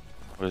key.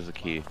 Where's the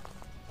key?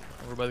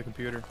 Over by the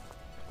computer.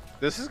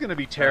 This is gonna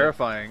be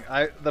terrifying.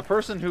 The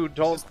person who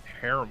told This is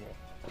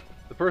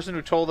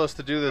terrible. us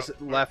to do this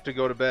left to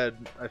go to bed.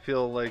 I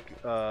feel like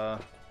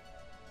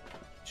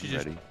She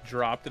just Ready.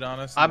 dropped it on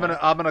us. I'm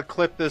gonna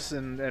clip this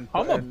and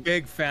I'm a and-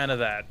 big fan of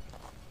that.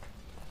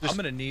 Just- I'm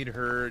gonna need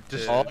her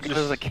to. All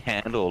there's a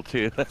candle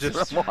too. That's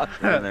just- what I'm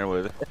walking in there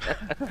with.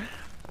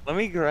 Let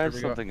me grab Here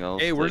we go. something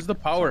else. Hey, where's the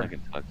power?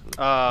 someone I can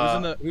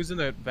talk to. Who's in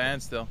the van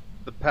still?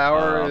 The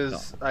power I'll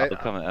is.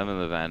 I'm in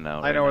the van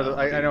now. I know right where the now.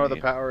 What do I you know where the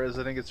need? power is.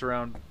 I think it's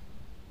around.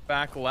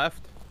 Back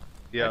left.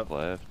 Yeah, Back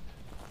left.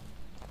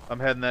 I'm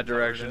heading that Is that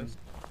where it direction. is?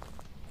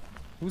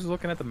 Who's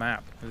looking at the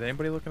map? Is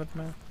anybody looking at the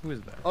map? Who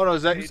is that? Oh no,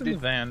 is that? Who's in the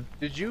van?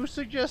 Did you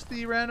suggest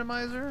the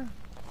randomizer?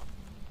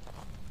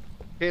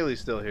 Kaylee's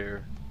still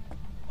here.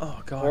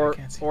 Oh god, Or I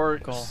can't see.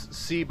 Call.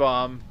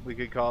 C-bomb, we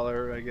could call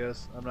her. I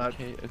guess I'm not.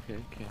 Okay.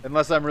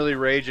 Unless I'm really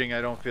raging,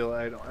 I don't feel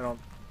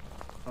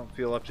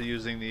up to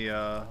using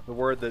the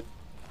word that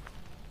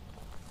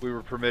we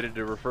were permitted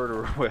to refer to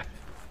her with.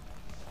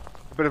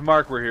 But if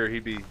Mark were here,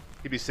 he'd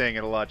be saying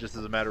it a lot, just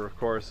as a matter of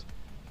course.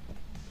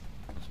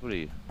 That's what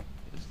he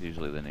is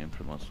usually the name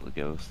for most of the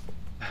ghosts.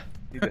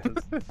 He does.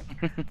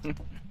 Did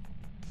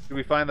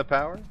we find the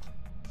power?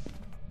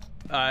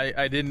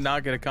 I did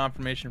not get a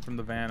confirmation from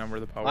the van on where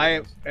the power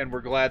is. And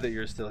we're glad that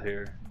you're still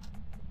here.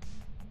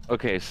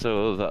 Okay,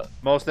 so the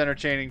Most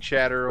entertaining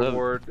chatter The-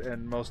 award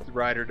and most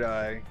ride or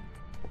die.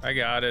 I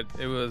got it.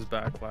 It was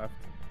back left.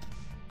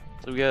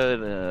 so we got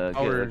get a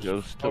Power's-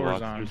 ghost to power's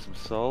walk on. through some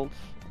salt.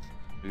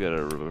 We got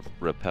to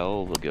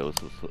repel the ghost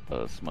with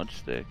a smudge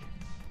stick.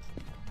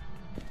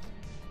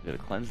 We got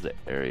to cleanse the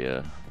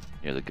area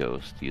near the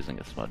ghost using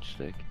a smudge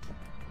stick.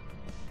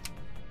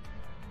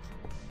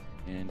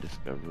 And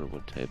discover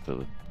what type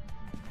of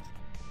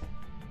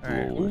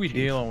Alright, Whoa, who we jeez.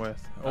 dealing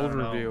with? I don't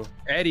know. Overview.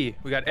 Eddie.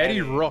 We got Eddie,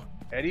 Eddie. Rook.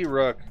 Eddie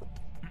Rook.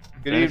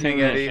 Good anything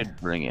evening, I Eddie. should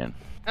bring in.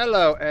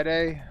 Hello,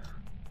 Eddie.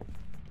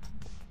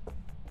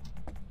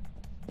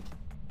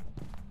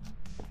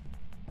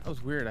 That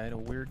was weird. I had a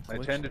weird I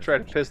glitch tend to there. try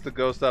to piss the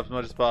ghost off as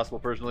much as possible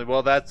personally.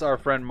 Well, that's our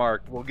friend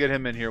Mark. We'll get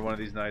him in here one of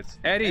these nights.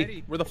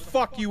 Eddie, where the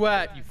fuck you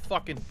at, you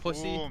fucking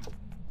pussy? Boom.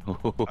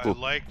 I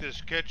like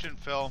this kitchen,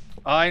 Phil.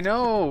 I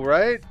know,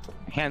 right?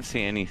 I can't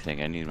see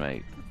anything. I need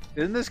my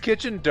Isn't this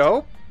kitchen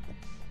dope?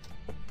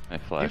 You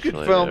flashlight. could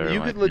or film. my You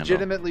could candle.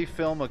 legitimately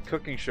film a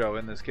cooking show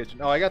in this kitchen.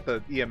 Oh, I got the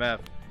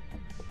EMF.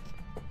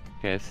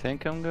 Okay, I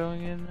think I'm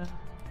going in now.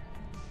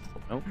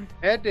 Nope.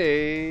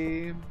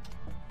 Eddie.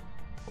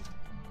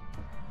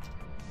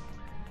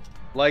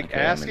 Like Okay, I'm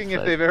asking if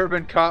inside. they've ever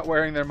been caught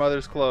wearing their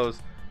mother's clothes.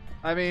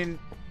 I mean,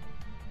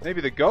 maybe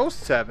the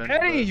ghosts haven't.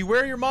 Eddie, but you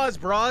wear your mom's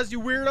bras,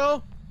 you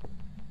weirdo?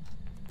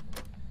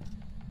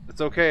 it's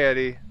okay,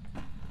 Eddie.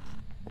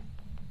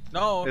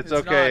 No, It's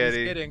it's okay, not. Eddie.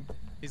 He's kidding.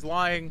 He's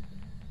lying.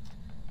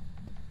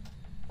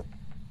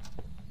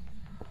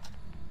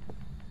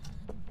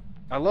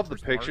 I love the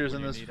Where's Mark pictures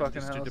when in you this need him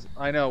fucking just to house.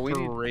 I know. We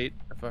need. Great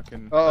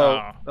fucking.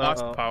 Uh-oh,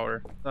 Lost uh-oh.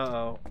 power.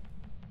 Uh-oh.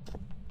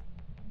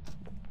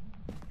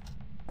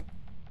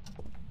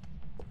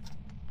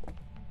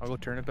 I'll go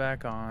turn it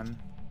back on.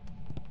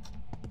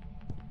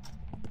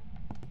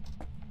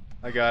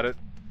 I got it.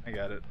 I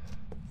got it.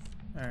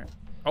 Alright.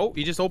 Oh,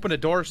 he just opened a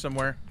door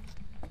somewhere.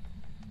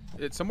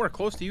 It's somewhere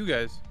close to you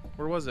guys.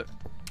 Where was it?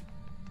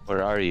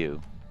 Where are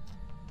you?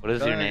 What is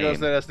your Telling the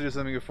ghost name? that has to do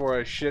something before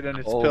I shit in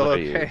its How old are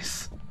you?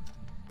 pillowcase.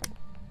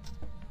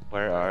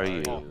 Where are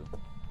you?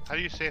 How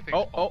do you say things?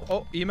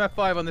 Oh, EMF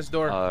 5 on this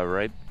door.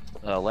 Right,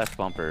 left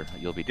bumper.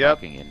 You'll be Yep.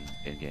 talking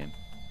in game.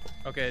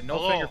 Okay, no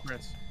Hello.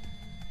 fingerprints.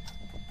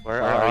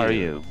 Where are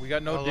you? We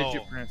got no Hello.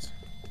 digit prints.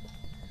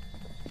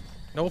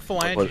 No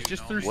phalanges. What-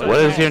 just threw What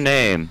something is your else.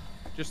 name?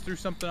 Just threw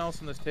something else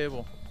on this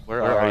table.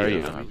 Where are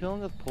you? Are you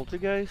dealing with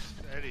poltergeist?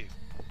 Eddie.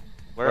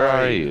 Where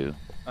are you?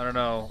 I don't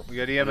know. We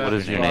got EMF What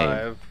is your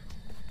 5.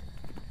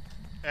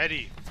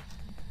 Eddie,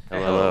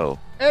 Hello.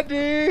 Eddie!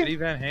 Eddie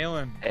Van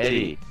Halen.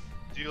 Eddie.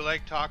 do you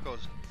like tacos?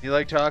 You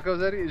like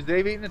tacos, Eddie? Is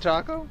Dave eating a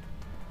taco?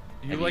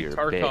 You Eddie, like you're a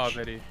Tarkov, bitch.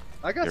 Eddie.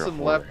 I got You're a some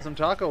whore. some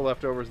taco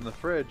leftovers in the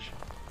fridge.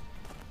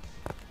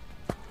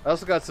 I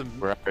also got some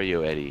Where are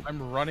you, Eddie?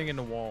 I'm running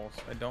into walls.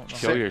 I don't know.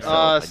 Show how- yourself.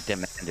 I s-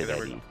 demanded, there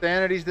we Eddie.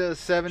 sanity's to Show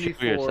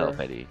 74. yourself,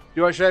 Eddie.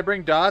 Should I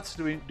bring dots?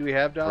 Do we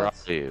have Where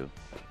dots? are you?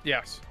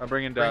 Yes. I'm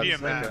bringing Bring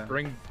dots. EMF. Okay.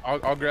 Bring.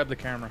 I'll grab the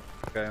camera.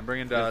 Okay, I'm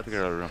bringing Gotta dots.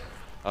 figure out a room.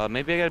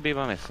 Maybe I gotta be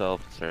by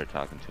myself and start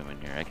talking to him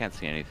in here. I can't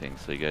see anything,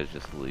 so you guys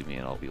just leave me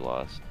and I'll be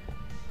lost.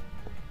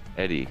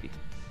 Eddie,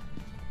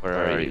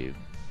 where are you?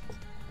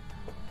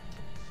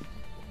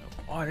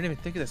 Oh, I didn't even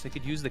think of this. I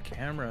could use the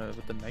camera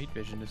with the night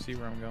vision to see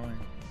where I'm going.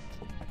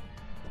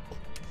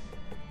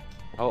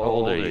 How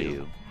old are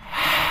you?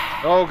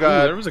 Oh Ooh,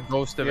 god. there was a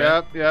ghost of it.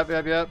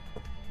 Yep.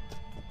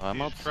 I'm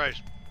Jesus outside.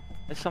 Christ.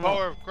 It's The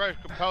power of Christ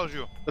compels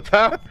you. The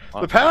power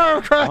I'm of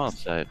Christ.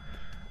 outside.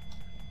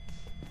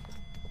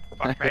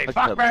 Fuck me, I fuck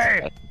walked me!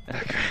 outside.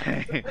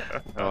 Okay.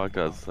 I walked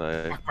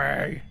outside. Fuck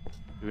me.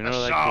 Do we The know where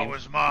that saw came?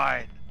 was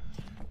mine.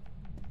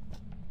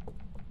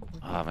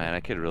 Oh man, I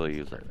could really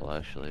use a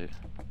flashlight.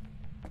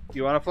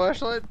 You want a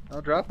flashlight?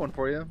 I'll drop one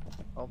for you.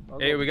 I'll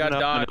Hey, go. we got No,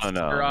 dots.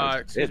 no, Or,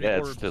 it excuse me,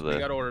 adds orbs. to the- We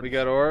got orbs. We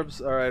got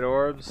orbs. All right,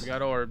 orbs. We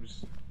got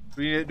orbs.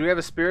 Do we have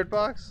a spirit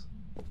box?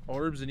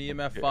 Orbs and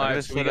EMF I'm 5.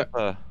 gonna So we set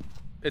got, up a.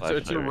 it's a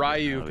flashlight right now.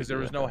 Ryu We because do there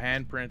was that. no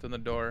handprint on the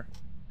door.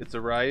 It's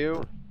a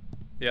Ryu.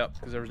 Yep,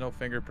 because there was no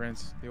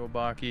fingerprints. The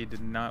Obaki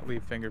did not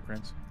leave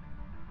fingerprints.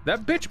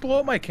 That bitch blew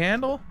up my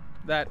candle?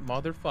 That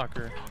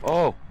motherfucker.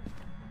 Oh,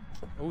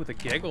 Oh, the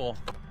giggle.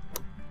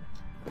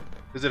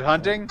 Is it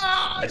hunting?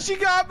 Ah, she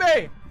got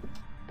me!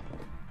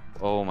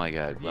 Oh my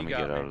god, He let me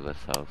got get out me. of this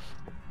house.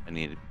 I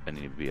need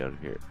to be out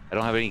of here. I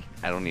don't have any.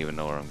 I don't even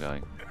know where I'm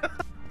going.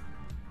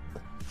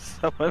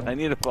 Someone, I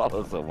need to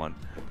follow someone.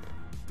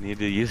 I need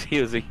to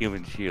use a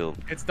human shield.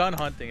 It's done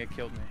hunting. It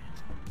killed me.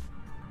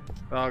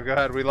 Oh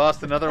god, we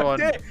lost another one.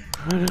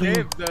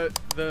 Dave,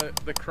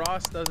 the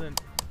cross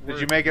doesn't. Did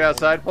you work. make it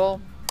outside,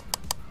 Paul?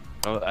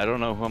 Oh, I don't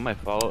know who am I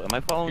following. Am I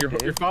following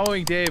Dave? You're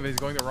following Dave, and he's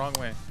going the wrong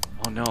way.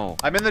 Oh no.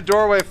 I'm in the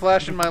doorway,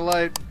 flashing my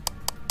light.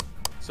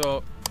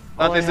 So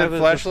Thought All I they said have is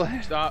a-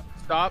 flashlight. stop,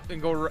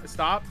 and go.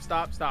 Stop.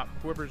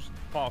 Whoever's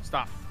Paul,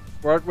 stop.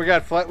 We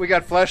got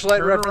flashlight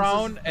Turn references.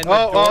 around, and the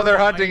oh, door they're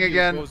behind hunting you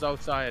again. Goes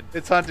outside.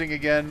 It's hunting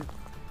again.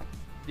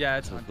 Yeah,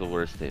 it's This is hunting. the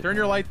worst day. Turn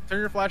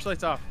your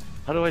flashlights off.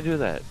 How do I do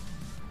that?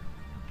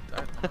 I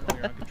don't know,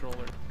 you're on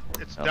controller.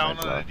 It's Oh, down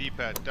my on God. the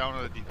D-pad. Down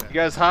on the D-pad. You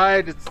guys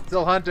hide. It's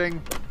still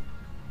hunting.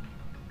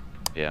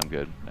 Yeah, I'm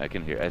good. I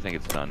can hear. I think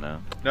it's done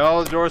now.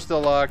 No, the door's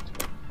still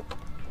locked.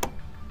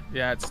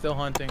 Yeah, it's still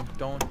hunting.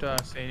 Don't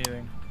say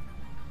anything.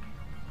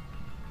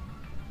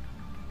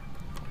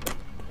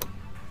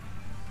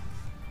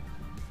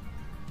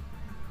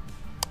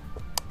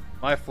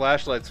 My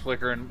flashlight's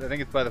flickering. I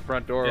think it's by the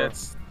front door. Yeah,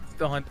 it's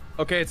still hunt.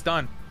 Okay, it's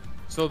done.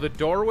 So the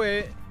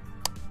doorway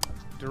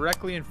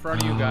directly in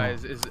front of you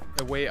guys is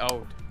a way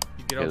out.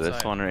 You get Okay, outside.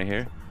 this one right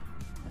here.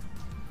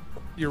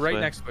 You're this right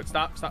way. next to it.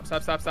 Stop.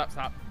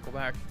 Go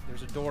back.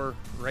 There's a door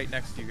right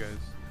next to you guys.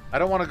 I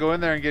don't want to go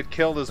in there and get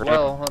killed as Right.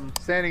 well. I'm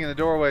standing in the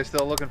doorway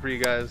still looking for you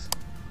guys.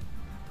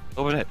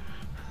 Open it.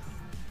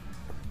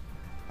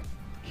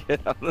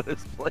 Get out of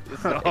this place.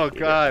 Oh,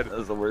 God. That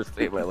was the worst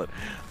day of my life.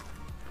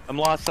 I'm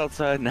lost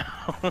outside now.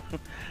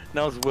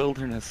 Now it's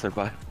wilderness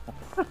survival.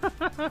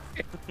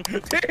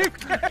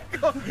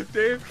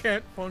 Dave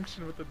can't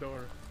function with the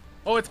door.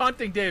 Oh, it's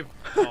hunting, Dave.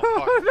 Oh,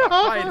 fuck.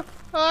 Hide.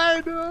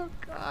 I know,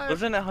 God.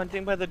 Wasn't it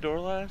hunting by the door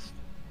last?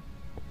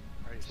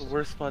 It's the Christ.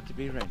 worst spot to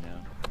be right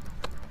now.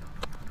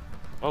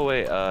 Oh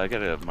wait, I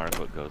gotta mark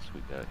what ghost we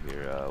got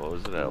here. What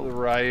was it? The El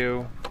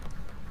Ryu.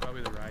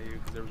 Probably the Ryu,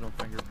 because there was no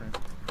fingerprint.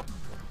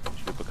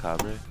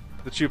 Chupacabra?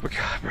 The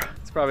Chupacabra.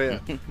 It's probably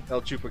a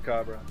El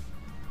Chupacabra.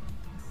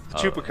 The Oh,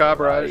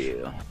 Chupacabra.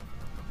 Ryu.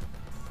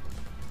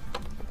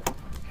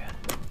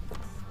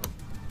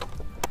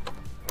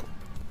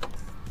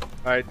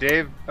 Alright,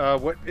 Dave,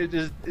 what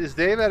is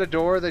Dave at a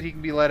door that he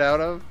can be let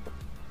out of?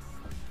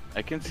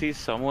 I can see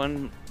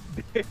someone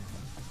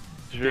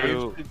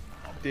through.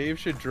 Dave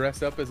should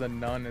dress up as a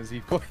nun as he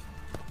plays.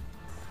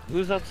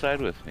 Who's outside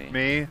with me?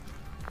 Me.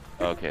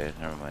 Okay,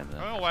 never mind I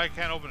then. don't know why I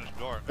can't open this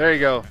door. There you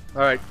go.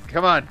 Alright,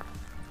 come on.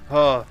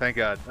 Oh, thank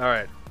God.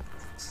 Alright.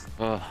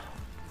 Oh,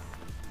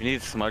 we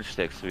need smudge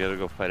sticks. We gotta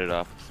go fight it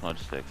off with smudge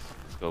sticks.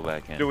 Let's go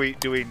back in. Do we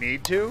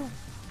need to?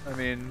 I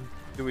mean,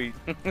 do we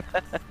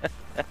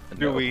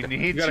No, we You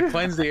need gotta to?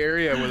 cleanse the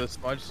area with a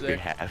smudge We stick.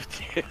 have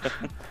to.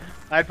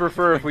 I'd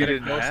prefer if we Get a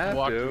didn't ghost and have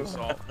walk through to.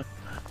 salt.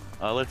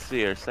 Let's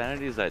see. Our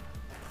sanity's at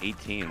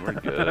 18. We're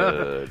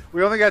good.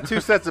 We only got 2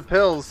 sets of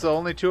pills, so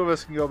only 2 of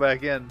us can go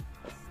back in.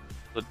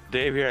 So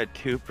Dave, you're at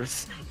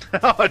 2%.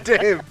 Oh,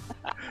 Dave.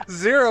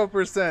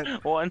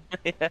 0%. One.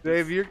 Yes.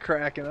 Dave, you're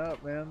cracking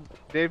up, man.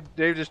 Dave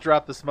just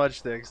dropped the smudge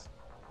sticks.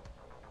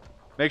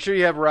 Make sure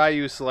you have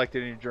Ryu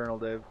selected in your journal,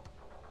 Dave.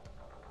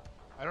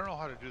 I don't know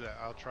how to do that.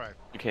 I'll try.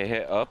 Okay,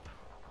 hit up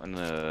on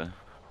the.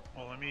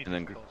 Well, let me eat And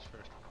then these pills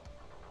first.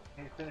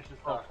 Can you finish this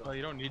Oh,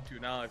 you don't need to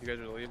now if you guys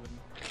are leaving.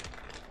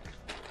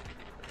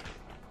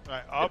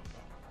 Right, up.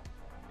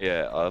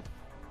 Yeah, up,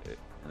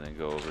 and then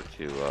go over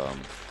to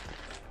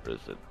where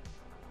is it?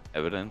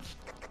 Evidence.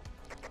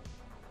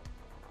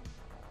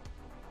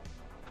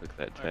 Click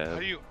that Alright, how tab,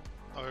 do you?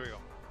 Oh, here we go.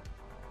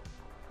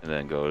 and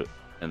then go,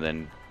 and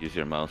then use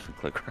your mouse and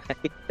click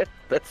right.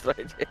 That's what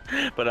I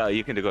did. But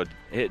you can go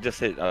just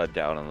hit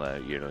down on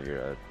the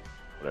your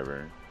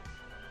whatever.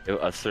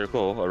 A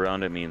circle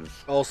around it means.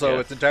 Also,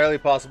 yes. it's entirely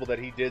possible that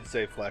he did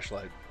say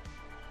flashlight.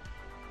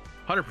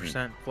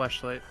 100%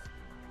 flashlight.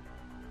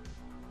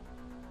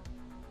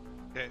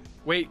 Okay.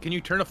 Wait, can you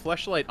turn a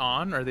flashlight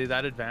on? Are they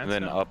that advanced?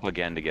 And then now? up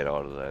again to get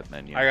out of that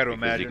menu. I gotta because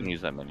imagine. you can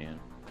use that menu.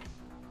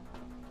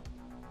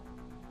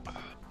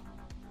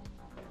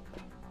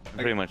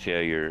 Pretty much, yeah.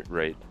 Your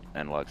right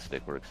analog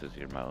stick works as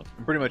your mouse.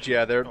 Pretty much,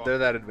 yeah. They're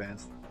that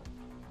advanced.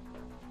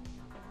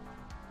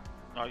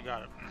 Oh, you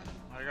got it.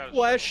 I got it.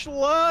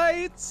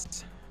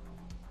 Flashlights!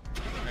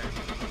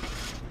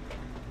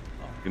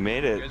 We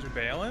made You it. guys are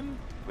bailing?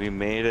 We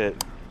made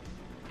it.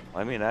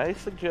 I mean, I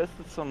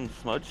suggested some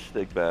smudge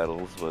stick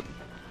battles, but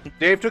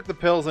Dave took the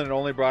pills and it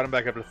only brought him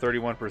back up to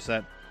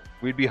 31%.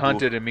 We'd be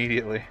hunted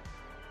immediately.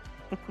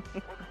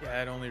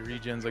 Yeah, it only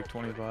regens like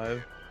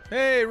 25.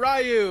 Hey,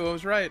 Ryu! I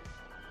was right.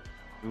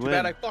 we Too win.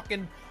 bad I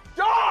fucking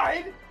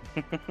died!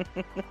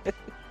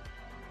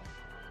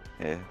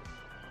 Yeah.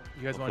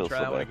 You guys We'll want to feel try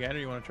so that one bad. again, or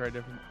you want to try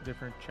a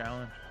different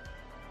challenge?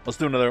 Let's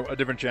do a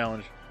different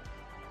challenge.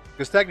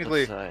 Because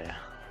technically, Let's,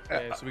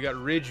 Okay, so we got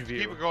Ridge Keep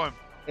View. it going.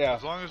 yeah.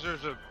 As long as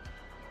there's a.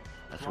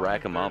 let's as long rack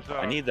as them up. there's,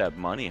 I need that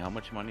money. How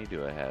much money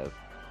do I have?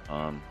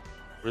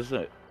 Where's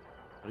it?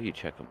 How do you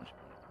check how much?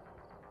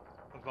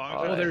 As As long as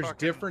Oh, Well, it's there's fucking-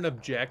 different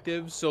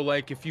objectives. So,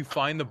 like, if you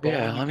find the bone,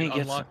 Yeah, you let me can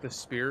get unlock the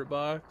spirit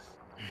box.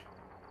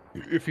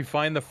 If you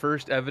find the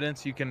first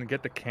evidence, you can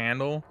get the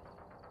candle.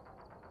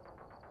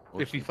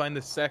 If you find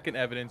the second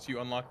evidence, you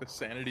unlock the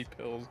sanity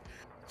pills.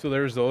 So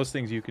there's those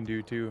things you can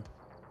do too.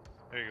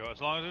 There you go. As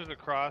long as there's a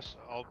cross,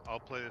 I'll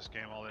play this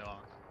game all day long.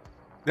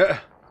 Yeah.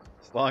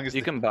 As long as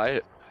You can buy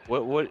it.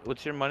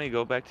 What's your money?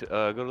 Go back to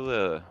go to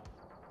the.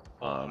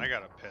 Hold on, I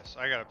gotta piss.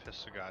 I gotta piss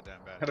so goddamn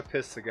bad. gotta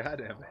piss the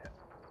goddamn man.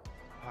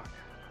 Fuck.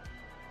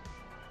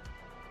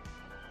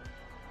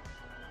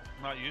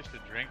 I'm not used to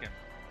drinking.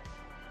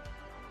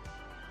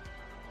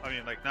 I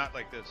mean, like, not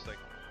like this, like...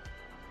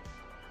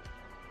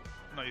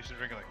 I'm not used to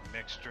drinking, like,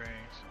 mixed drinks,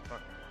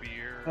 fucking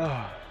beer.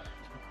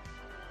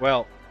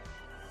 Well,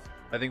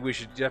 I think we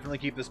should definitely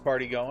keep this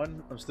party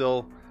going. I'm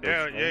still...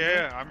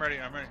 Yeah, I'm ready.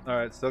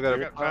 Alright, still got I a...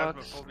 got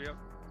Phasmophobia.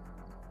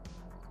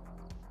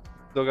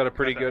 Still got a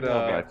pretty good,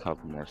 I'll buy a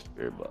couple more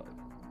spirit bugs.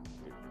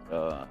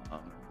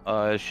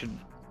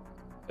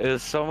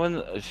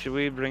 Should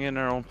we bring in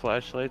our own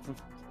flashlights and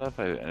stuff?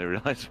 I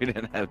realized we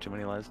didn't have too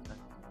many last time.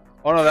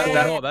 Oh no,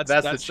 No, that's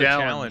that's the the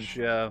challenge. challenge.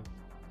 Yeah.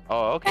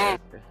 Oh, okay.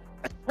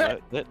 I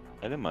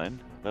didn't mind.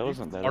 That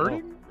wasn't bad at all.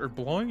 Farting or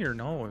blowing your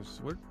nose?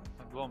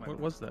 What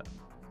was that?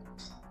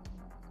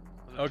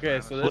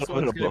 Okay, so this Little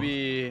one's bit of gonna both.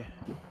 be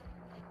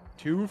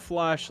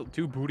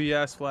two booty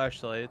ass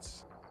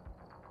flashlights,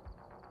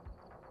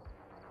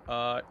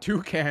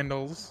 2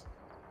 candles,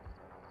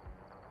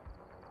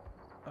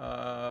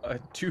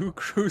 2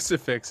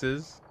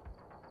 crucifixes,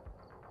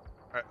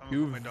 Alright, I'm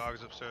you- gonna put my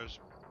dogs upstairs.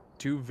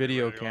 2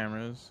 video Ready to go.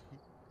 cameras.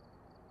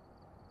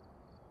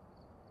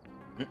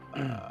 What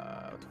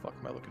the fuck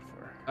am I looking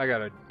for? I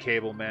gotta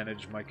cable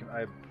manage my...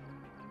 I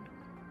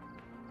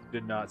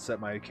did not set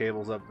my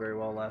cables up very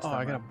well last Oh, time.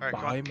 I gotta Alright,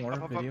 come buy on. more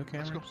Up, video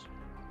let's go. cameras.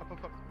 Up,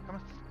 come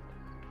on.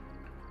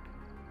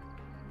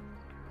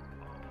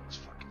 Oh, this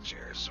fucking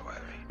chair is so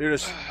heavy.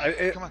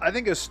 Dude, Come on. I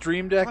think a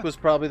stream deck was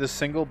probably the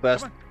single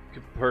best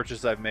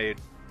purchase I've made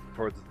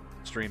towards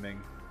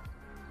streaming.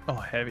 Oh,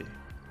 heavy.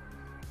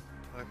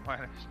 Like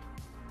mine.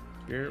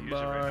 Spirit Use it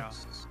right now.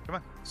 box. Come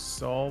on.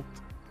 Salt.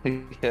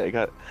 Yeah,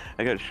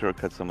 I got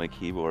shortcuts on my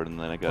keyboard, and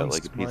then I got One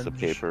like a piece of sponge.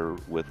 paper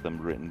with them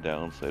written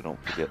down so I don't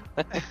forget.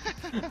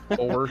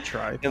 Or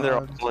tripods. And they're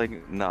all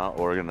like not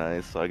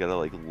organized, so I gotta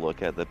like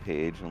look at the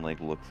page and like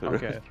look through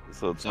Okay. it.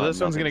 So it's So not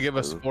this one's gonna nothing give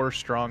us smooth. 4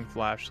 strong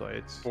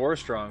flashlights. 4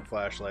 strong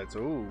flashlights.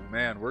 Ooh,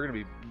 man, we're gonna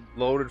be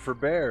loaded for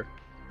bear.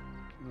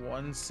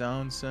 1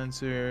 sound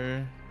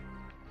sensor.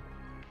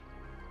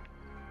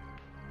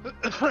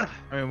 I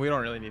mean, we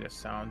don't really need a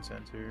sound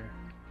sensor.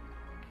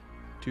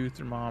 2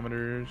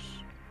 thermometers.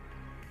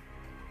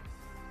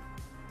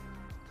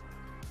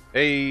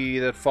 Hey,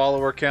 that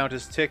follower count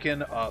is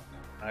ticking up.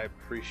 I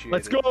appreciate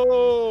Let's it.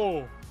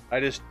 go! I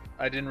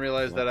didn't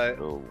realize that Let's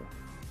go.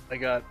 I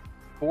got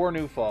 4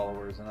 new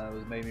followers, and that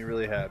made me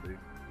really happy.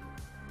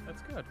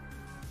 That's good.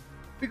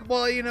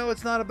 Well, you know,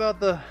 it's not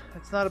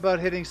about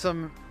hitting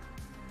some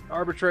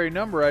arbitrary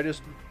number. I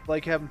just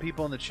like having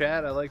people in the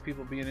chat. I like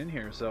people being in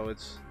here, so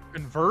it's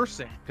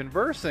Conversing.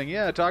 conversing.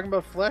 Yeah, talking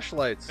about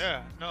fleshlights.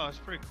 Yeah, no, that's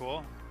pretty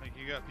cool. Like,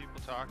 you got people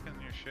talking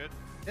your shit.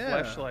 Yeah.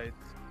 Flashlights.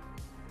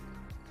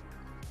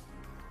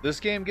 This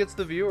game gets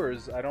the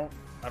viewers. I don't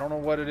know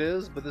what it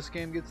is, but this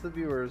game gets the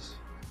viewers.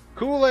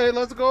 Kool-Aid,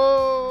 let's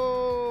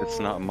go! It's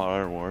not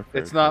Modern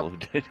Warfare. It's not- Call of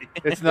Duty.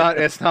 It's not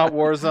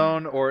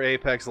Warzone or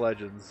Apex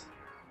Legends.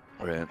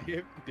 Right.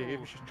 Dave,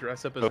 you should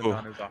dress up as Oh, a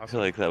nun. It's I feel awesome.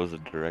 like that was a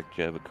direct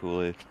jab at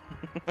Kool-Aid.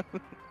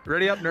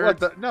 Ready up, What nerds.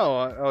 the?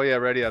 No. Oh yeah,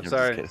 ready up. I'm just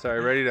Sorry, kidding. sorry.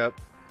 Ready up.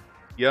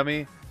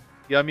 Yummy,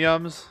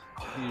 yums.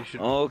 You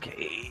should.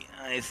 Okay,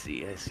 I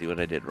see what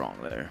I did wrong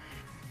there.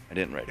 I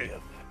didn't ready Okay.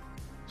 up.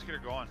 Let's get her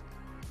going.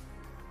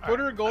 Put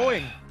her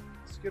going.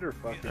 Let's get her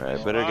fucking. Alright,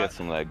 Well, better I- get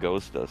some of that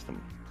ghost dust.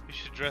 You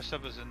should dress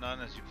up as a nun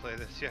as you play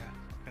this. Yeah.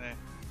 Fucking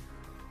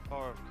A.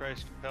 Power of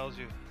Christ compels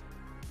you.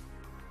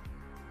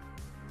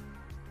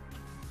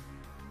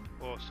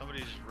 Oh, somebody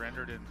just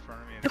rendered it in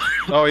front of me.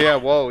 Oh yeah.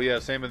 Whoa. Yeah.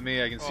 Same with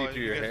me. I can see Oh,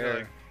 through you your guys are hair,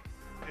 like-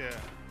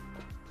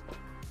 yeah.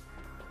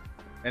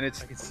 and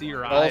it's I can see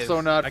your eyes.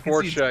 also not I can see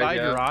Fortnite, inside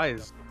yeah. your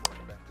eyes.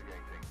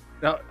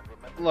 no.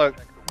 Look,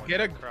 Get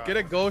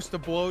a ghost to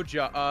blow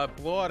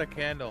blow out a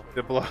candle.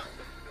 to blow.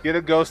 Get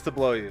a ghost to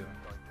blow you.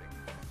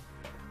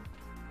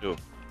 Do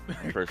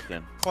first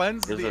in.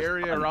 Cleanse There's the a-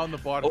 area around the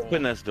bottom.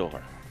 Open this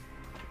door.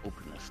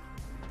 Open this.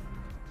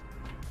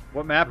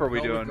 What map are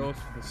we doing?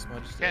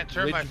 Can't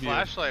turn my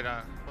flashlight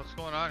on. What's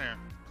going on here?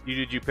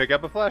 Did you pick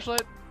up a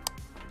flashlight?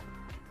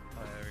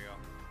 Oh, there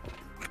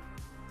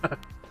we go.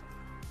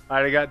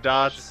 I got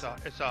dots.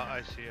 It's all.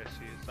 I see.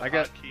 It's a I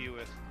got- key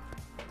with.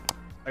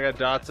 I got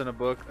dots in a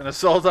book. An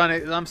assault on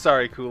it. I'm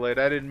sorry, Kool-Aid.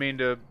 I didn't mean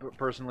to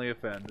personally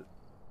offend.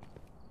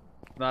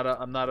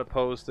 I'm not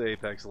opposed to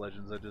Apex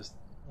Legends. As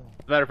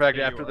a matter of fact,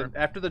 Yeah, you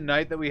after the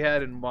night that we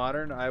had in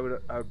Modern, I'd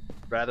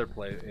rather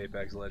play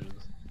Apex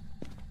Legends.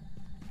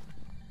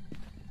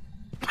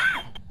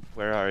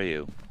 Where are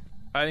you?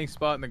 Hiding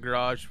spot in the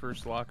garage.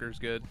 First locker's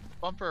good.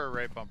 Bumper or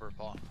right bumper,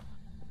 Paul?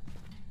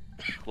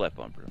 Left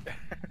bumper.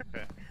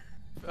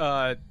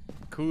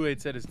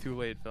 Kool-Aid said it's too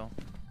late, Phil.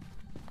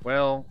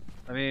 Well,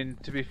 I mean,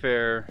 to be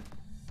fair.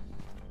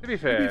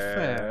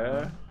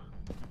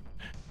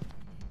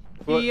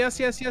 What- Yes.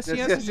 yes.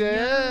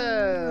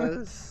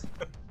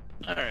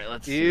 All right,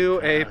 let's You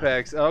see.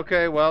 Apex.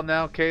 Okay, well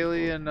now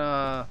Kaylee and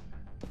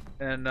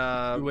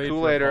Kool-Aid for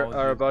Kool-Aid are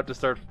apologies. about to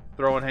start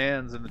throwing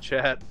hands in the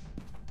chat.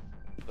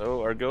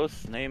 So our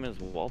ghost's name is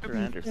Walter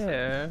Anderson.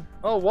 Yeah.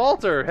 Oh,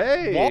 Walter!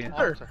 Hey.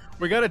 Walter.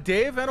 We got a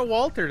Dave and a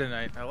Walter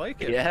tonight. I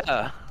like it.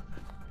 Yeah.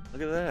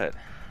 Look at that.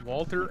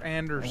 Walter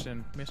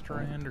Anderson.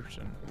 Mr.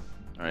 Anderson.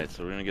 All right,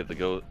 so we're gonna get the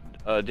goat.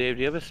 Dave, do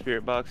you have a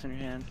spirit box in your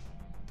hand?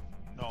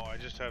 No, I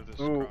just have this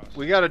Ooh, cross.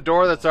 we got a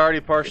door that's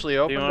already partially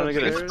open. you wanna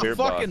get a upstairs. spirit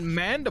Fucking box?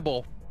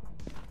 mandible.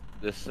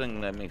 This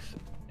thing that makes,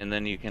 and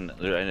then you can.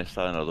 I just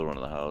saw another one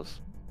in the house,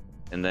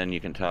 and then you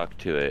can talk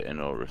to it, and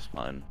it'll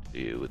respond to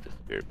you with the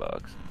spirit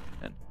box.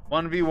 And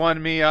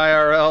 1v1 me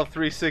IRL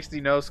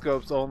 360 no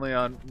scopes only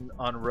on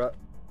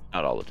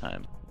not all the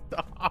time.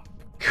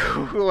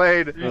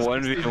 Kool-Aid.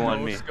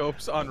 1v1 me.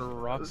 Scopes on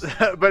Rust.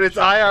 But it's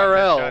Shot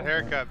IRL.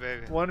 haircut,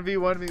 baby.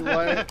 1v1 me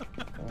why?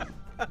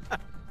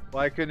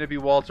 Why couldn't it be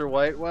Walter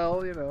White?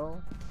 Well, you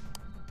know,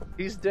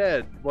 he's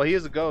dead. Well, he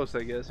is a ghost,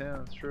 I guess. Yeah,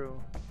 that's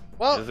true.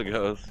 Well, As it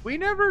goes. we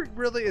never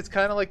really. It's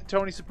kind of like the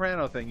Tony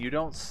Soprano thing. You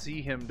don't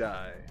see him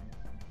die.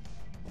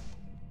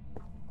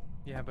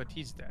 Yeah, but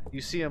he's dead.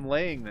 You see him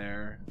laying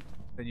there,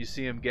 and you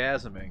see him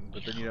gasming,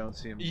 but then you don't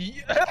see him.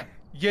 Yeah.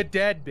 You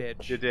dead,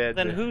 bitch. You're dead.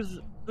 Then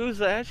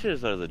whose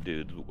ashes are the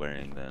dudes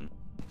wearing then?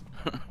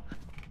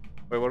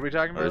 Wait, what are we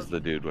talking Or about? is the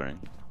dude wearing?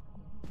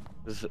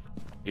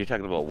 You're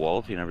talking about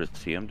Walt? You never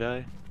see him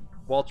die?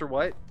 Walter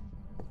White?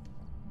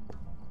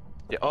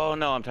 Yeah. Oh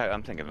no, I'm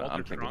thinking. Walter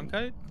I'm thinking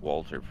Cronkite?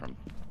 Walter from.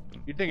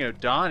 You're thinking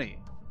of Donnie.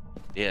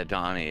 Yeah,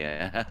 Donnie.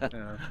 Yeah. Yeah.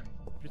 You're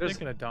There's-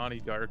 thinking of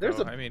Donnie Darko. there's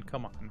a- I mean,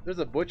 come on. There's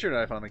a butcher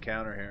knife on the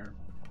counter here.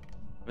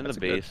 I'm in That's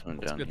the a good- basement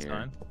That's a down good here.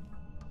 sign.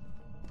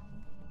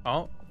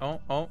 Oh!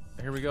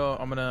 Here we go.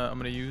 I'm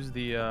gonna use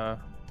the.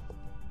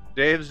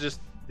 Dave's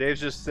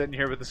just sitting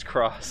here with his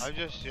cross. I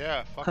just,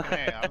 yeah, fucking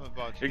A. I'm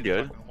about to You're get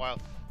good. fucking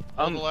wild.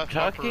 Hold the left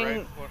bumper, Talking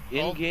right.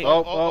 in game.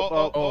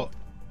 Oh.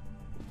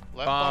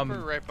 Left bumper,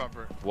 right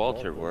bumper.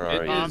 Walter, where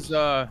are It you? is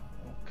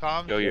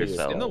Calm. Go it's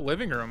yourself. in the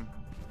living room.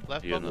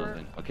 Left You're in the bumper.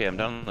 living. Okay, I'm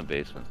down in the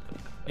basement.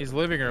 He's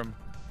living room.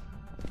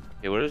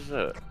 Hey, what is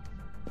the?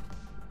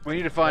 We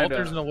need to find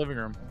Walter's in the living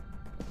room.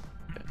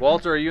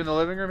 Walter, are you in the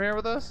living room here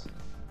with us?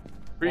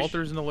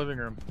 Walter's in the living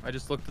room. I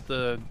just looked at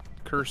the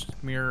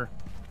cursed mirror.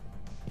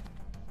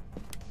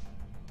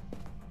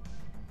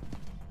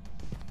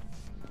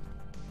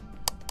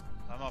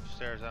 I'm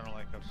upstairs. I don't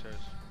like upstairs.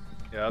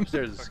 Yeah,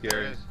 upstairs is Fuck, there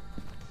scary. it is.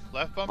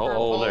 Left bumper. How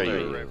old are bumper,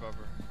 you? Right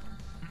bumper.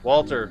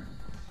 Walter,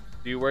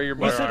 do you wear your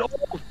He said mark?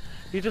 old.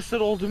 He just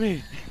said old to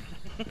me.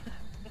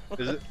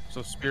 Is it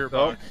So spirit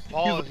Oh. box.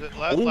 Paul, is it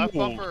left Old.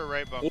 bumper or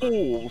right bumper?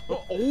 Old.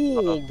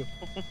 Old.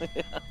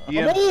 I'm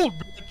EM, old,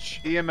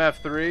 bitch.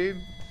 EMF 3?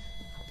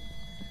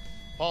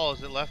 Paul,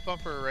 is it left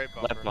bumper or right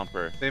bumper? Left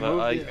bumper. They But,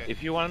 moved it.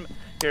 if you want,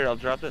 here I'll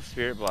drop the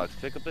spirit box.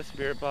 Pick up the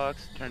spirit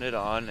box, turn it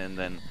on, and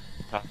then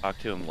talk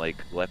to him like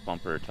left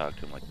bumper. Talk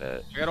to him like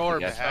that. We got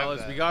orbs, Yes. have fellas.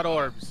 that. We got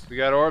orbs. We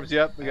got orbs.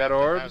 Yep, we I got have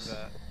to have orbs.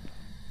 that.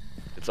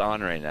 It's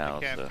on right now.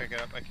 I can't So. pick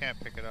it up. I can't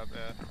pick it up.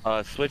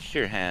 Yeah. Switch to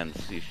your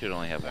hands. You should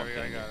only have There one we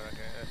go. I thing. got it.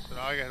 Okay. So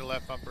now I got a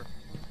left bumper.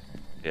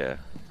 Yeah.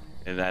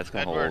 And that's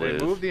gonna hold Edward, it.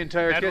 They moved the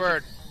entire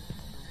Edward. kitchen.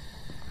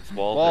 It's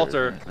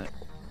Walter. isn't it?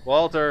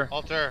 Walter.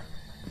 Alter.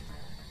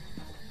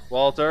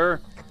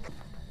 Walter.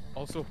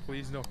 Also,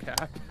 please no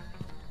cap.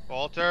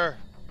 Walter.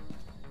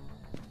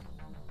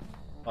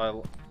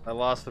 I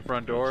lost the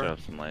front Turn door.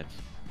 off some lights.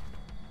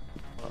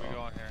 Where are we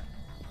going here?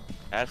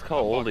 Ask how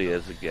I'm old about he to-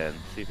 is again.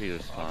 See if he I'm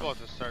responds. about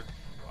to start.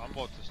 I'm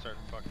about to start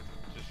fucking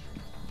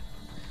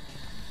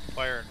just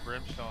fire and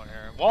brimstone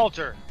here.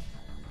 Walter.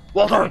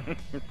 Walter.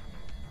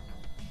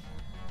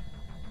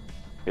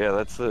 Yeah,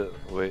 that's the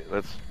way.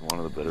 That's one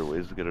of the better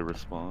ways to get a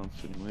response,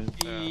 anyways.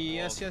 Yeah,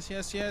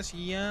 Yes.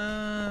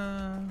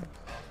 Yeah.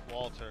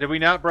 Walter. Did we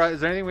not brought?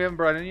 Is there anything we haven't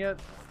brought in yet?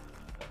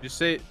 Just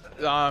say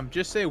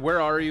where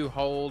are you?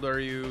 How old are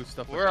you?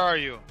 Stuff. Where are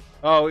you?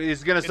 Oh,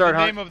 he's gonna In start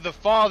the name hunting. of the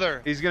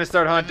Father He's gonna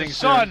start hunting the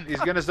soon. Son,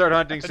 He's gonna start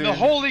hunting and soon. the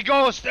Holy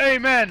Ghost.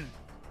 Amen.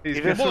 He's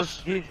He gonna,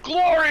 just- Most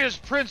glorious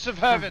Prince of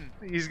Heaven.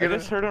 he's I gonna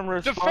just heard him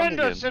respond Defend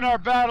again. us in our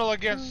battle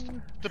against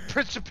the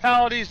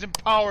principalities and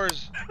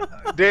powers.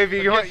 Dave,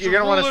 you're against gonna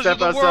the want to rulers step of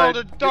the outside. world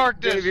of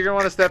darkness. Dave, you're gonna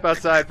want to step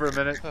outside for a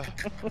minute.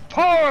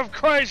 Power of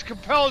Christ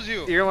compels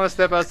you. You're gonna want to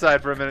step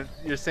outside for a minute.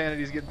 Your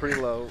sanity's getting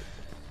pretty low.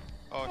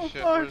 Oh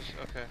shit. Where's,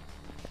 okay.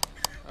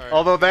 All right.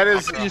 Although that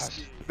is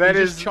Cross. that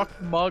You is just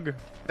chuck mug.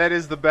 that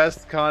is the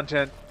best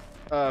content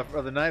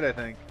of the night, I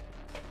think.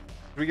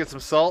 Can we get some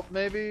salt,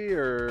 maybe,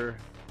 or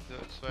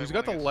So I Who's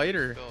got the wanna get some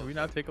lighter? refills. Did we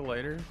not take a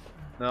lighter?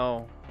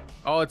 no?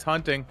 Oh, it's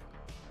hunting.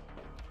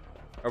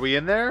 Are we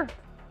in there?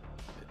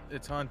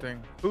 It's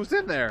hunting. Who's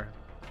in there?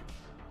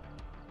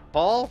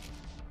 Paul?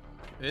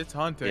 It's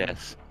hunting.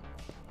 Yes.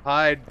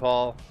 Hide,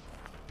 Paul.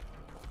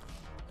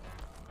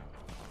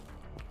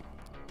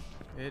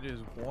 It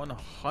is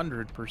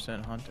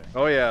 100% hunting.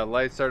 Oh yeah,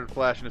 lights started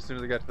flashing as soon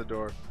as I got to the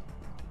door.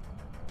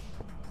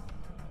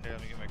 Here,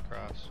 let me get my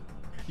cross.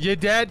 You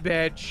dead,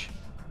 bitch.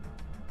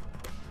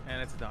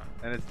 And it's done.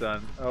 And it's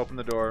done. I open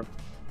the door.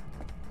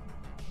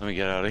 Let me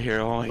get out of here.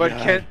 Oh my But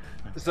god.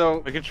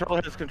 so My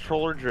controller has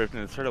controller drift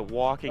and it started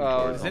walking Oh.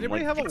 towards Does him.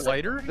 anybody Like, have a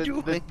lighter?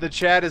 the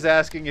chat is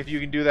asking if you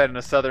can do that in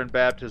a Southern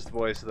Baptist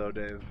voice, though,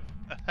 Dave.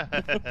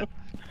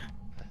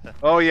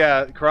 Oh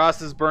yeah,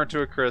 cross is burnt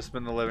to a crisp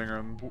in the living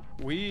room.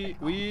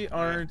 We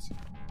aren't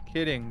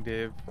kidding,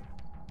 Dave.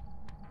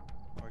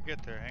 We'll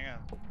get there, hang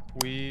on.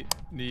 We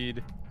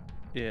need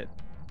it.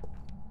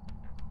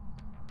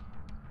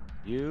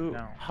 You?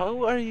 No.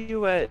 How are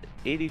you at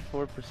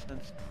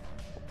 84%?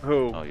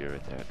 Who? Oh, you're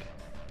right there.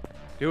 Okay.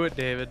 Do it,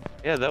 David.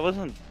 Yeah, that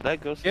wasn't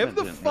that ghost. Give event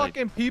the didn't, like,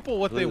 fucking people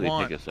what they completely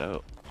want. Take us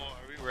out. Oh, are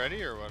we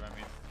ready or what? I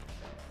mean,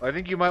 I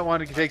think you might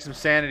want to take some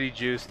sanity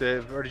juice,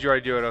 Dave. Or did you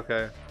already do it?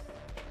 Okay.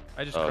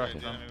 I just Oh, crushed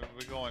okay. them.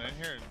 we going in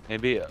here?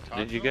 Maybe. Talk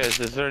Did you to him? guys?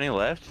 Is there any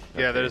left?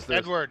 Yeah, Okay. there's.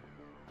 Edward!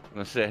 I'm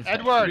gonna say.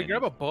 Edward! Did we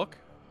grab a book?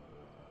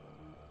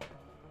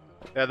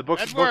 Yeah, the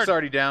book's Edward!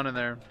 already down in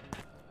there.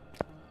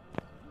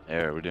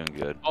 There, we're doing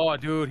good. Oh,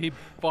 dude, he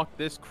fucked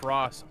this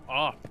cross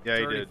up. Yeah, It's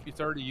he already, did. It's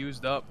already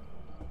used up.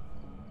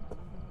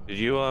 Did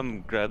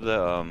you grab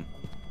the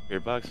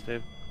spirit box,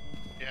 Dave?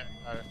 Yeah,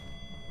 got it.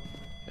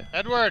 Okay.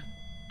 Edward!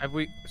 Have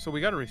we? So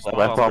we got to restore.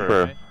 Left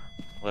bumper. right?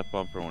 Left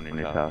bumper when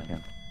you're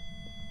talking.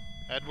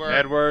 Edward!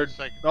 Edward. It's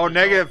like, Oh, there's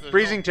negative. there's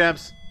Freezing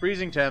temps.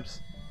 Freezing temps.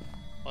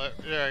 Yeah,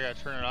 I gotta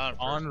turn it on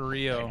first. On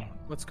Rio.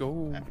 Let's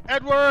go.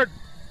 Edward!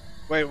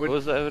 Wait, What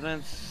was the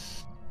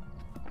evidence?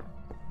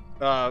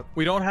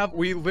 We don't have.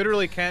 We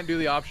literally can't do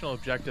the optional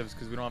objectives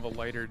because we don't have a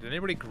lighter. Did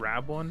anybody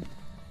grab one?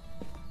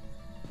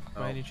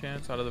 By No. any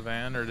chance out of the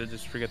van, or did they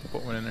just forget to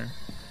put one in there?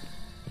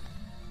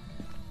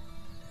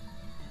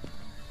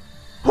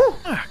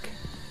 Fuck.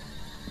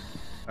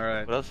 all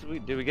right. What else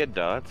did we get?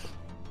 Dots?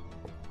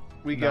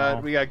 We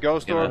No. got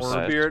ghost Yeah, orbs,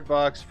 that's- spirit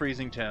box,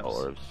 freezing temps.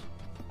 Orbs.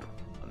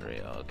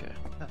 Unreal. Okay.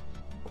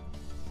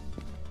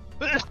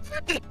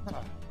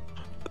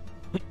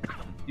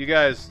 You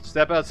guys,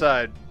 step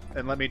outside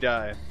and let me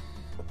die.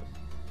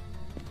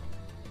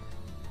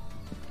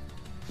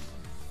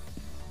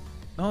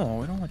 No,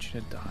 we don't want you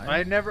to die.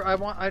 I've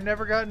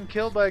never gotten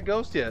killed by a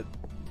ghost yet.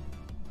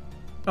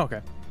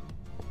 Okay.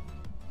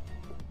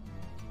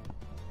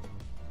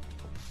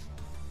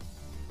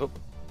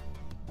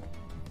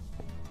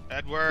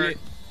 Edward!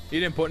 He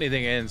didn't put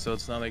anything in, so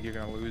it's not like you're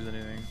gonna lose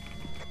anything.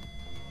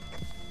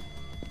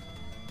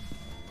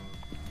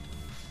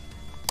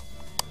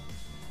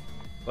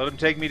 Let him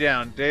take me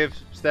down. Dave,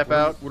 step What-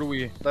 out. What do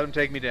we? Let him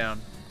take me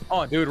down.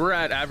 Oh, dude, we're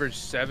at average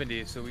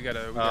 70, so we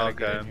gotta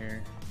get okay. in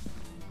here.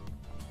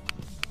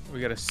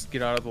 We gotta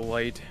get out of the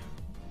light.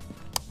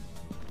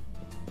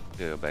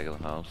 Go back in the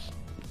house.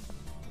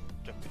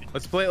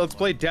 Let's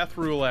play death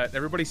roulette.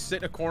 Everybody sit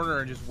in a corner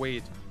and just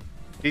wait.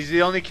 He's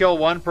the only kill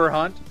one per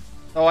hunt.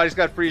 Oh, I just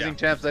got freezing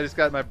Yeah. temps. I just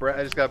got my breath.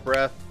 I just got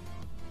breath.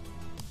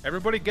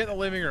 Everybody get in the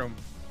living room.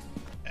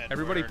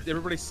 Edward.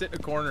 Everybody sit in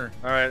a corner.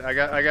 All right,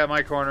 I got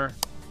my corner.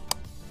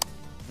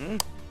 Hmm.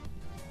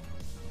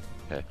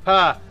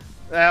 Ha.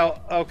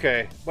 Now,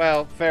 okay.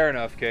 Well, fair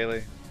enough,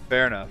 Kaylee.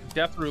 Fair enough.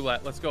 Death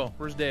roulette. Let's go.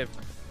 Where's Dave?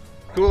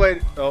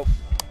 Kool-Aid. Oh,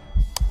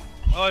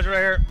 Oh, he's right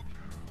here.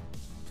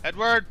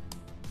 Edward!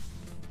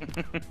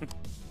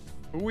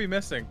 Who are we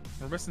missing?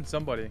 We're missing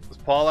somebody. is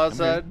Paul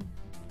outside?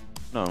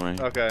 No,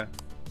 man. Okay.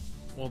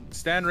 Well,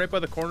 stand right by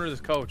the corner of this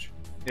coach.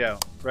 Yeah,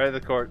 right at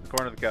the corner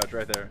of the couch,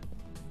 right there.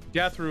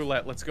 Death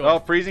roulette. Let's go. Oh,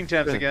 freezing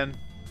temps again.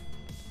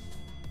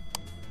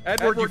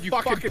 Edward, you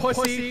fucking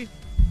pussy.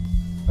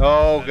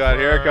 Oh God,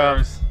 here it Edward.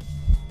 comes.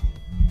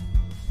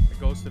 The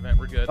ghost event.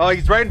 We're good. Oh,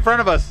 he's right in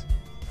front of us.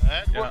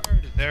 Edward!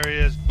 There he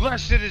is.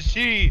 Blessed is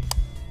he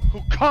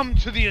who come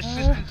to the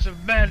assistance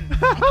of men.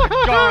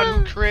 The God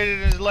who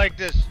created in his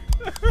likeness.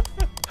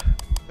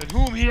 And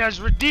whom he has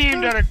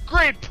redeemed at a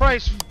great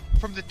price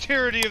from the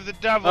tyranny of the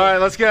devil. All right,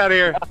 let's get out of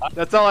here.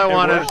 That's all I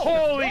wanted.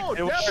 Holy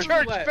Death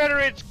Church roulette.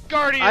 venerates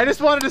guardian I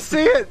just wanted to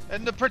see it.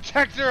 and the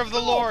protector of the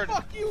Lord.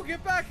 Fuck you.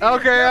 Get back here.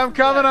 Okay, Death I'm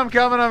coming.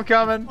 roulette. I'm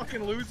coming.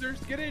 Fucking losers.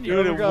 Get in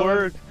Dude, here. it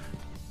worked.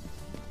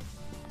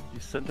 You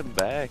sent him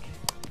back.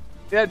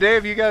 Yeah,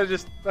 Dave, you gotta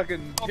just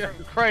fucking. The power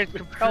of Christ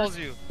compels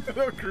you. The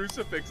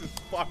crucifix is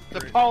fucked. The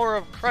right power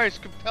of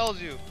Christ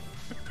compels you.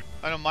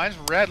 I know mine's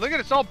red. Look at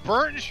it, it's all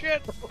burnt and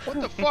shit. What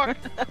the fuck?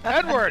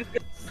 Edward!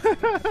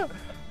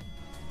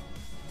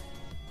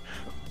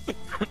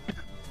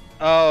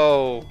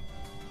 Oh.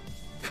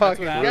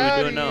 Fucking what are we got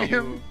doing now?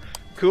 him.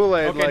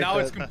 Kool-Aid. Okay, like now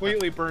that. it's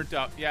completely burnt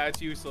up. Yeah,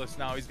 it's useless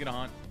now. He's gonna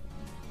hunt.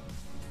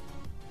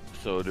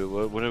 So, dude,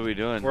 what are we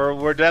doing?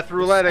 We're death Stand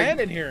rouletting.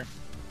 in here.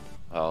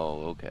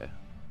 Oh, okay.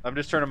 I'm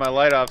just turning my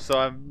light off, so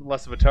I'm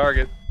less of a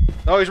target.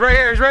 Oh, he's right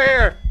here. He's right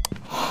here.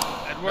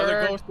 Another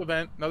Edward! ghost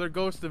event. Another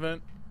ghost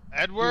event.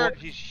 Edward!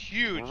 He's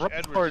huge. Right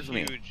Edward's towards me.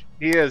 huge.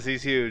 He is.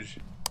 He's huge.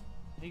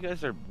 You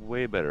guys are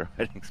way better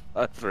hiding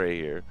spots right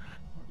here.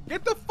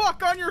 Get the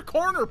fuck on your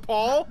corner,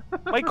 Paul.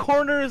 My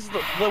corner is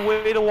the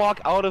way to walk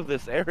out of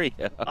this area.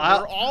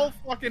 We're all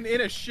fucking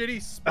in a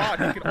shitty spot.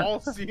 You can all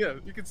see us.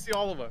 You can see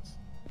all of us.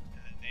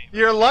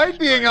 Your light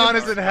being on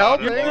isn't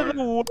helping. You're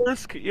the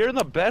worst. You're in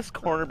the best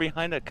corner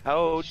behind a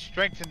couch.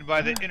 Strengthened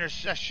by the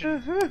intercession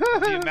of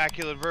the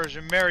Immaculate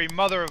Virgin Mary,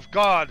 Mother of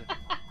God,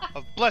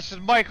 of Blessed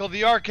Michael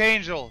the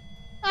Archangel,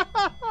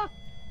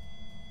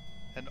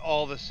 and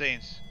all the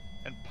saints,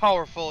 and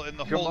powerful in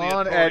the Come holy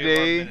on, authority of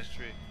Eddie. our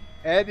ministry.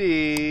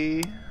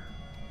 Eddie.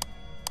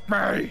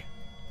 Mary.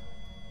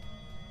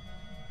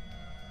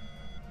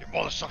 Your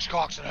mother sucks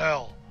cocks in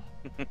hell.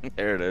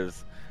 There it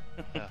is.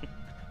 Yeah.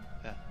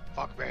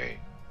 Fuck me.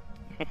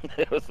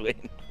 I was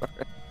waiting for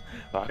it.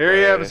 Fuck Here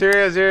he is. Here he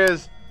is. Here he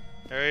is.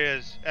 There he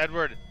is.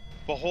 Edward,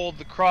 behold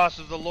the cross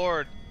of the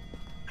Lord.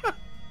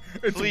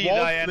 It's Flee Walt.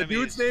 thy The enemies.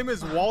 dude's name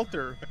is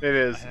Walter. It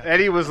is.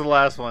 Eddie was the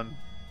last one.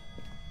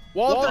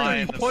 Walter,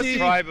 Lion you of pussy. the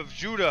tribe of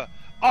Judah,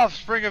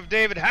 offspring of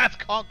David, hath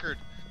conquered.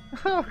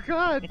 Oh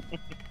God.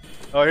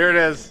 Oh, here it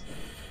is.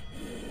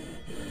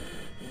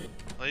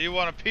 Well, you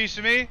want a piece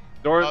of me?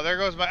 Door. Oh, there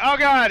goes my. Oh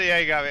God! Yeah,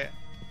 you got me.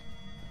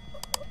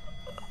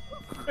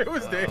 It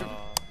was Dave.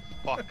 Oh,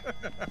 fuck.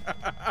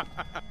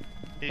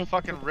 He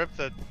fucking ripped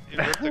the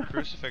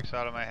crucifix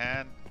out of my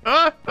hand.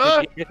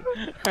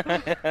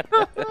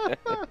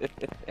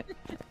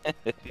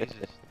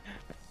 Jesus.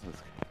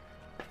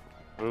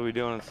 What are we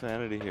doing on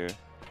sanity here?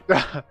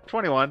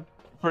 21.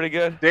 Pretty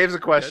good. Dave's a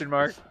question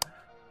mark.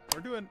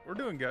 We're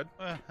doing good.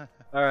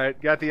 All right,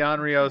 got the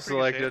Onryo Pretty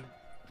selected.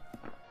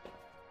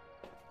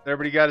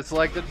 Everybody got it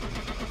selected.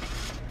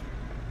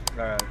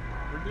 All right.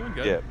 We're doing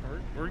good. Yeah.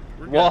 We're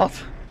good.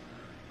 Walt.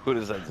 Who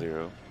does that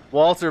zero?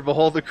 Walter,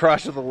 behold the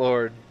cross of the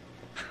Lord.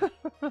 Fuck.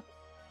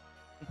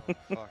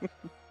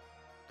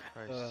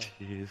 Christ.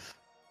 Jeez.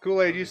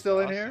 Kool-Aid, you still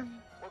in here?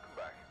 Welcome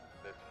back.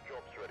 There's some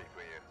jobs ready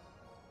for you.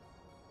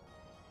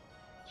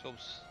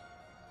 Jobs.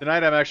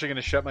 Tonight I'm actually going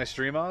to shut my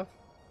stream off.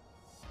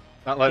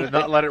 Not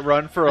let it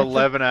run for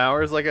 11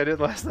 hours like I did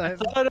last night. I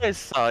thought I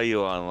saw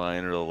you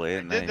online real late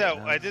at night.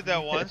 I did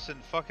that once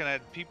and fucking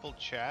had people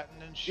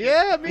chatting and shit.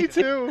 Yeah, me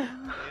too. 8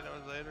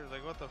 hours later,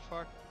 like what the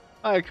fuck?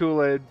 Hi,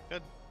 Kool-Aid. You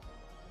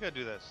gotta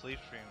do that sleep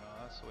stream though.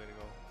 That's the way to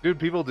go. Dude,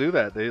 people do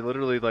that. They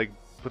literally like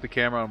put the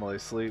camera on while they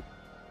sleep.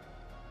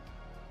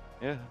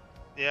 Yeah.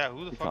 Yeah,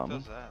 who the Be fuck common.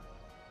 does that?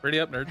 Ready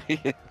up, nerd.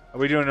 Are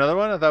we doing another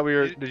one? I thought we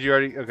were. Did you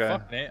already? Okay.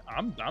 Fuck, man.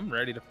 I'm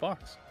ready to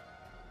fucks.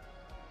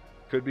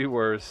 Could be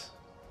worse.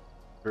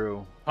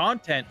 True.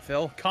 Content,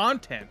 Phil.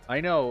 Content.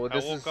 I know. I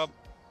This woke is. up.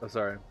 Oh,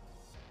 sorry.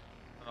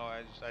 No,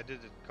 I did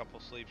a couple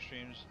sleep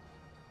streams.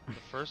 The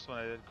first one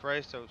I did,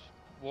 Christ,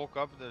 woke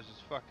up and there's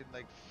just fucking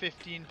like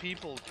 15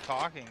 people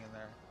talking in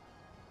there.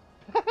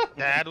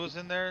 Dad was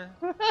in there.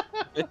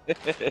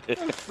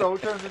 So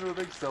turns into a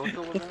big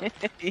social event.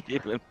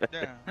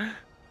 Yeah.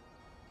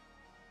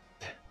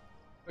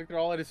 Like they're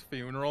all at his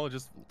funeral,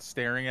 just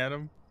staring at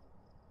him.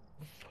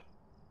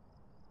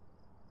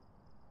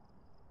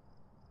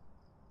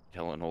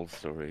 Telling old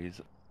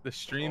stories. The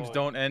streams Oh,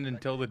 don't end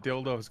until the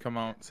dildos come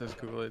out, says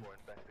Kool-Aid. For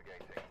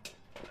investigating.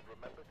 And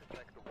remember to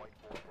check the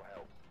whiteboard for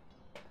help.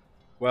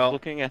 Well,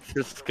 Looking at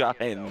the sky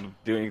and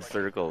doing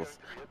circles.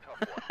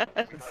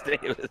 Stay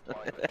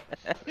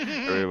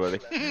everybody.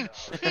 Look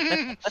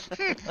at this!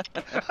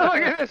 Look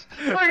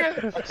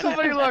at this!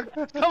 Somebody look!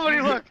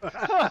 Somebody look!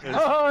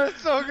 Oh,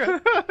 it's so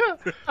good!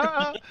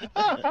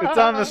 it's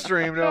on the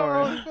stream.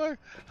 Don't worry.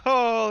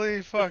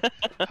 Holy fuck!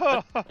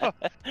 Holy fuck!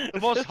 The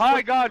Most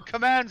High God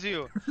commands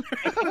you.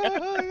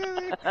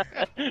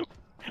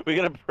 We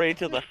gotta pray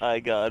to the high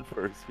God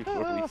first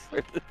before we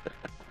start.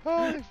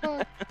 Holy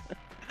fuck!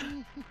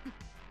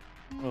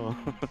 Oh.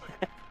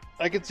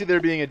 I could see there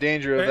being a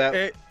danger of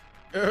that.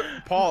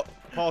 Paul,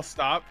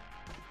 stop.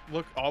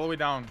 Look all the way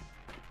down.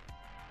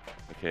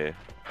 Okay.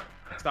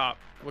 Stop.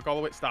 Look all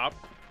the way. Stop.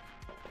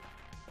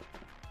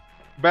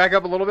 Back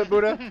up a little bit,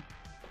 Buddha.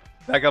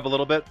 Back up a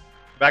little bit.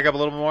 Back up a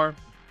little more.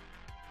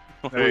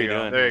 What There are you we go.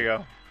 doing? There you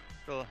go.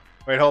 Phil,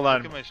 Wait, hold look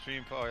on. at my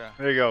stream. Oh yeah.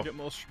 There you go. Get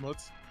little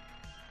schmutz.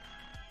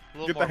 A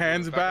little Get more, the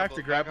hands Boo. back up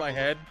to a- grab up my a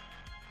little- head.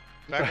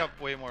 Back up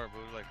way more,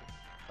 Boo.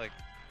 Like,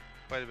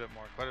 quite a bit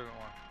more. Quite a bit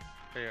more.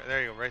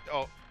 There you go. Right.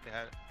 Oh, you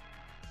had it.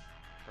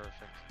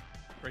 Perfect.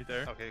 Right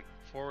there. Okay,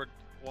 forward.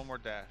 One more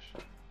dash.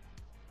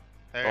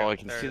 There Oh, you I go,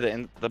 can there see it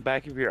the the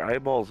back of your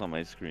eyeballs on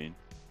my screen.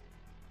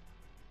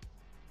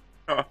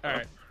 All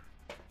right.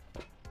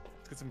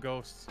 Let's get some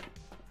ghosts.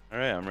 All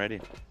right, I'm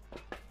ready.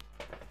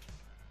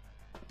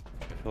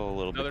 I feel a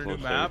little Another bit new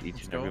closer map, with each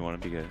let's and every go. one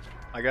of you guys.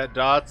 I got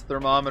dots,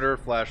 thermometer,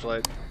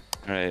 flashlight.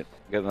 All right,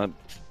 got the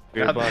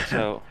spirit Got box that.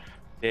 out.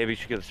 Dave, you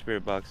should get the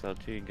spirit box out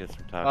too and get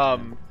some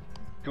talking.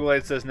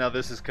 Kool-Aid says now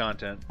this is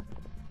content.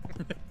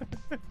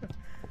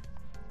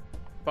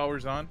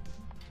 Power's on.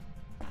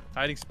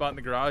 Hiding spot in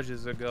the garage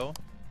is a go.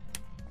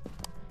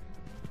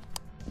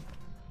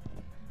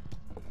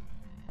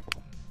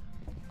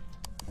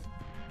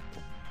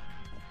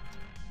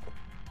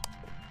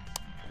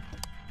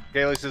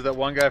 Kaylee says that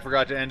one guy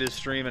forgot to end his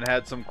stream and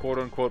had some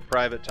quote-unquote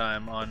private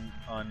time on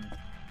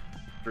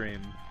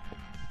stream.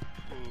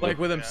 Ooh. Like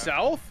with Yeah.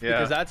 himself?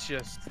 Yeah.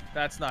 Because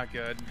that's not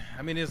good.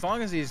 I mean, as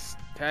long as he's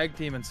tag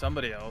teaming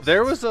somebody else.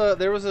 There was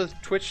a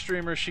Twitch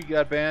streamer. She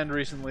got banned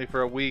recently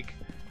for a week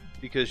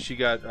because she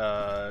got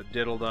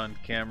diddled on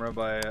camera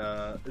by.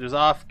 It was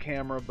off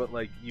camera, but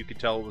like you could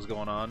tell what was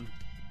going on.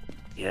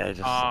 Yeah,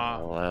 just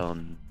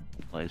alone.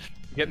 Like,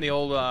 Getting the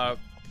old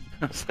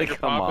it's like, finger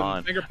come popping-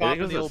 on. finger I think popping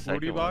it was the the old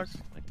booty second box?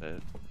 one, like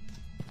that.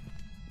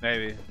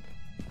 Maybe.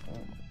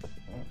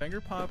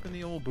 finger pop in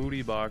the old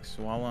booty box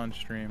while on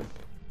stream.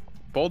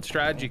 Bold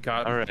strategy,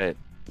 Cotton. All right.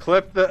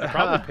 Clip the. It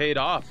probably paid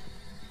off.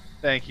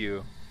 Thank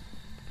you.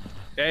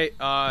 Hey, it's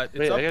Wait, I up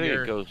gotta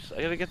here. get ghosts.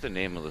 I gotta get the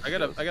name of this. I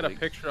got a ghost.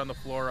 picture on the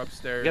floor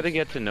upstairs. You gotta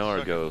get to know our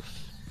Fucking- ghost.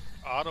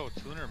 Auto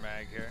tuner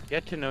mag here.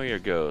 Get to know your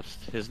ghost.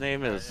 His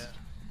name is. yeah.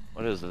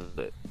 What is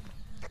it?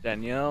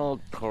 Danielle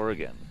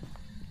Corrigan.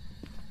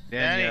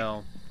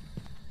 Danielle.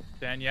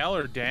 Danielle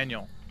or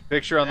Daniel?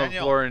 Picture on the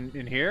Daniel. floor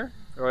in here?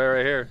 Or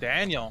right here?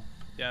 Daniel.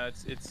 Yeah,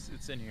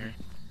 it's in here.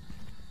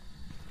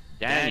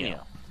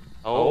 Daniel.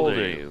 How old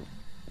are you?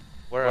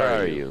 Where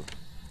are you?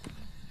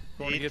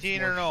 Going to get some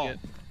 18 more or no? shit.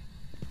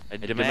 I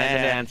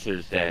demand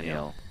answers,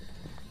 Daniel.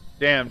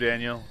 Damn,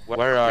 Daniel.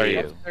 Where are you?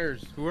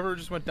 Upstairs. Whoever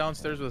just went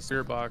downstairs with a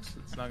spirit box,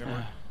 it's not gonna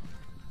work.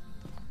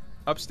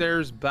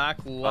 Upstairs, back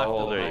left. How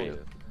old of the are road. you?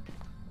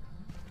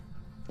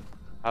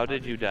 How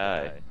did you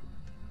die?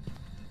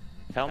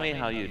 Tell me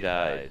how you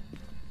died.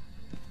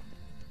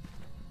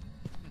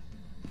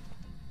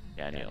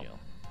 Daniel,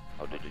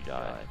 how did you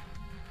die?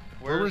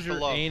 Where was Where's the your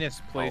love?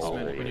 anus placement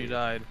old when are you you?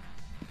 died?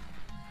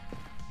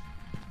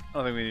 I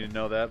don't think we need to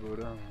know that,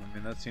 but I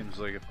mean that seems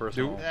like a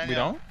personal. Daniel. We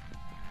don't?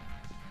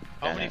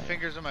 How many Daniel.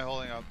 fingers am I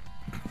holding up?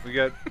 We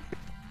got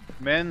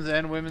men's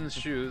and women's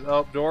shoes.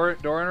 Oh, door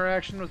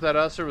interaction. Was that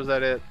us or was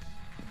that it?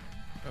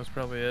 That was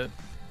probably it.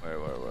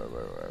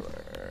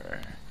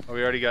 Where? Oh,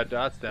 we already got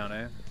dots down,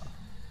 eh?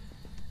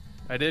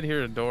 I did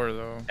hear a door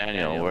though.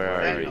 Daniel, where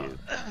are Daniel. you?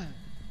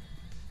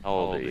 How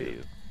old are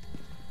you?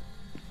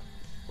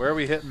 Where are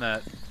we hitting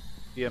that?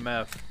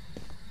 EMF.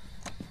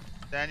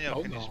 Daniel,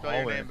 Oh, can you the spell your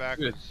hallway. name Dude,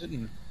 backwards?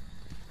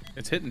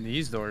 it's hitting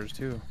these doors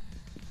too.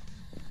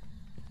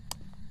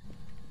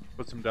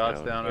 Put some dots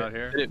Yeah, down Did- out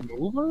here. Did it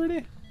move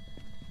already?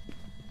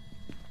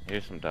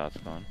 Here's some dots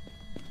going.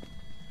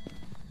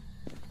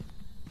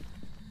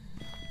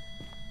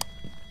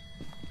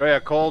 Oh yeah,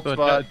 cold So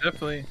spot.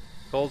 definitely.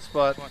 Cold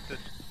spot.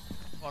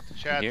 Want the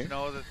chat Here? to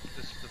know that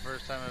this is the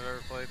first time I've ever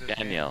played this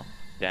Daniel,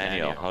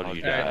 how did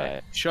you Alright.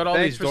 die? Shut all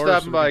Thanks these for doors.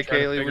 stopping so we by, can try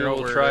to Kaylee. We figure out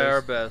will where it try is.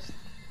 our best.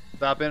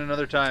 Stop in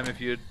another time if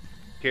you'd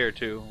care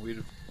to.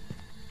 We'd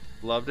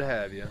love to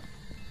have you.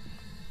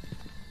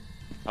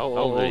 How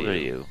old are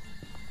you?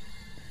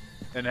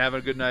 And have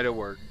a good night at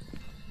work.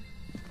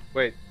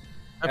 Wait.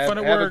 Have fun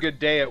at have a work. good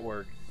day at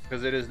work.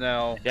 Because it is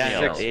now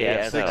Daniel,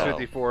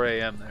 6:54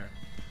 a.m. there.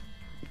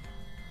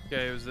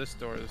 Okay, it was this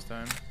door this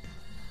time.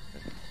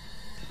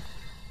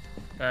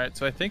 Alright,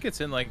 so I think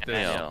it's in like this,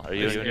 Daniel, are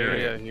you this in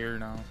area here? here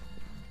now.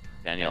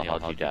 Daniel,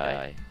 how'd you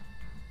die?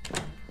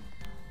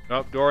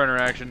 Nope, door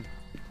interaction.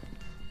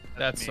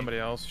 That's me. somebody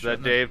else. Is that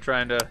shouldn't it? Dave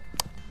trying to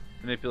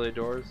manipulate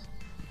doors?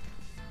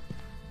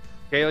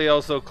 Kaylee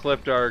also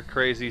clipped our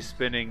crazy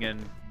spinning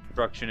and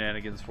truck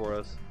shenanigans for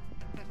us.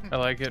 I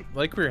like it.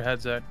 Like where your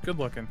head's at. Good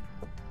looking.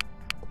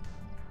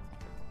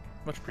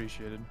 Much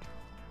appreciated.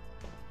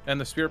 And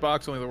the spirit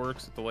box only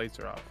works if the lights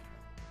are off.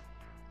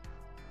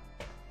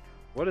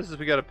 What is this?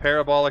 We got a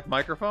parabolic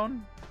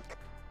microphone?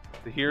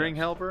 The hearing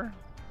helper?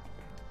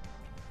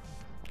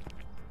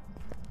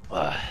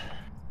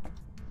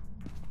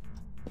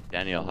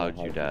 Daniel, how'd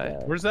you die?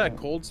 Where's that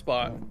cold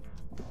spot?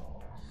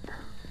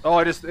 Oh,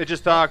 it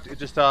just talked. It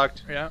just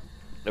talked. Yeah.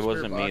 It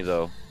wasn't me box.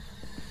 though.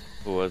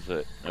 Who was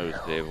it? It was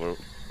Dave.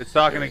 It's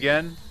talking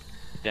again.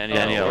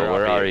 Daniel,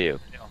 where are you?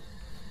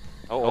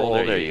 How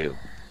old are you?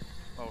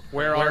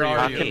 Where are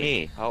Talk you? to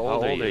me. How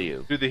old are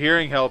you? Dude, the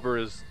hearing helper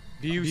is.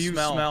 Do you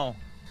smell?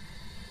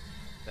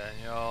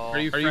 Daniel. Are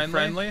you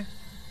friendly?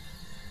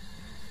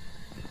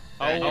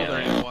 How Daniel. old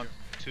are you? Want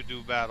to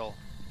do battle?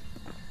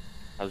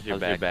 How's your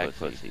back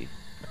pussy?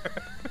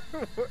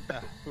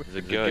 Is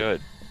it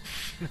good?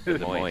 Is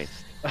it moist?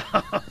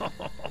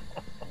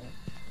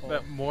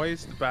 That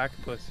moist back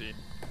pussy.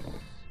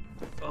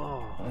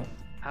 Oh,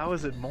 how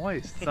is it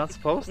moist? It's not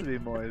supposed to be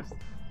moist.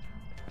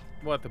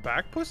 What, the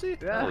back pussy?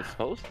 No, it's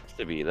supposed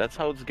to be. That's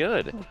how it's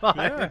good.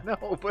 I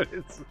know, but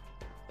it's.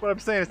 What I'm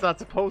saying, it's not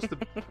supposed to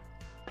be.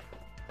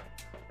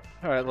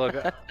 All right, look.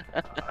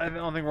 I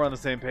don't think we're on the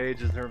same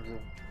page in terms of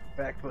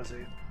back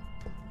pussy.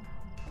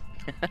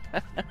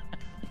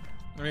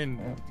 I mean,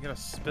 you gotta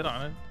spit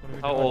on it. What are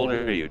we How doing? old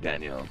are you,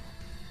 Daniel?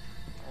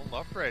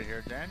 Hold up right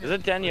here, Daniel. Is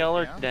it Danielle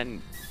or Yeah.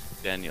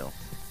 Daniel?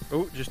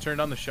 Oh, just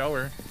turned on the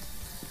shower.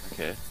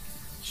 Okay.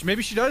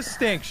 Maybe she does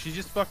stink. She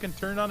just fucking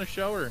turned on a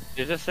shower.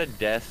 You just said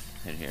death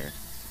in here.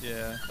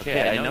 Yeah.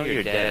 Okay, I know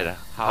you're dead.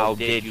 How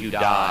did you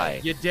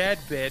die? You dead,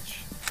 bitch.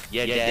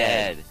 You're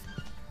dead.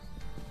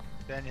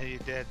 Daniel, you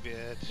dead,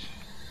 bitch.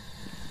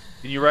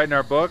 Can you write in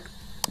our book?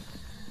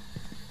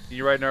 Can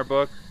you write in our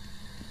book?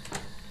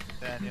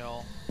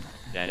 Daniel.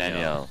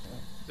 Daniel.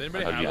 Does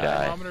anybody How'd have you a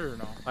die? thermometer or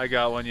no? I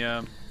got one,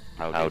 yeah.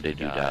 How did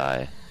you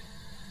die?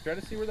 Try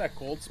to see where that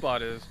cold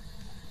spot is,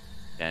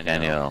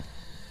 Daniel.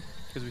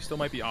 because we still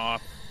might be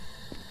off.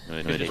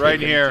 Right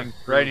here,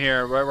 right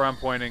here, right where I'm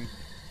pointing.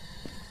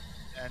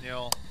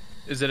 Daniel.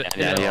 Is it in the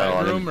Daniel, right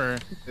on room or?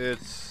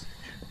 It's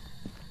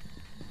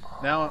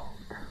now.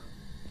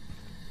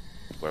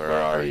 Where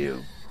are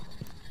you?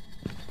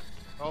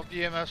 Oh,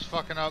 EMF's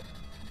fucking up.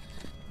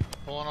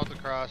 Pulling out the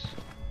cross.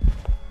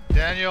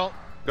 Daniel.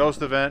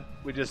 Ghost event.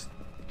 We just.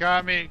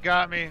 Got me.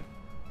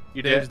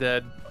 You Dave's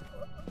did. dead.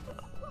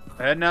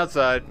 Heading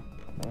outside.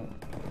 In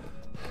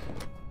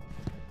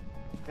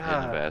the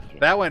God, bathroom.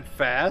 that went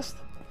fast.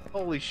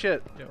 Holy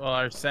shit. Yeah, well,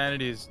 our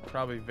sanity is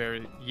probably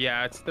very.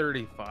 Yeah, it's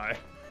 35.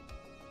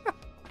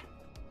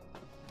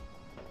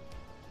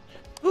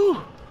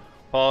 Whew.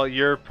 Paul,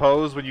 your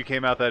pose when you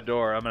came out that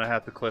door, I'm gonna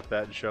have to clip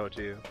that and show it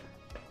to you.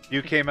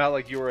 You came out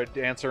like you were a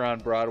dancer on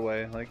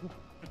Broadway, like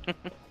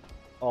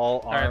all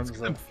All right, let's arms. get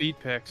some feet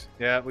pics.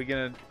 Yeah, I'm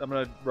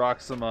gonna rock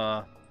some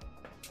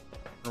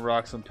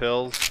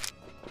pills.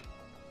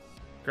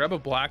 Grab a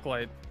black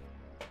light,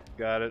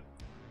 Got it.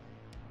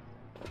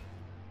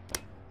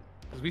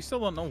 because we still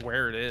don't know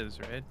where it is,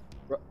 right?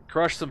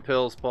 Crush some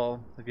pills,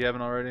 Paul, if you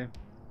haven't already.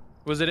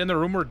 Was it in the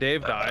room where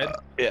Dave died?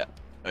 Yeah.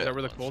 Is that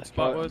where the cold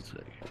spot was?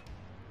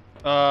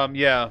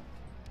 Yeah.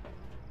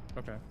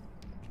 Okay.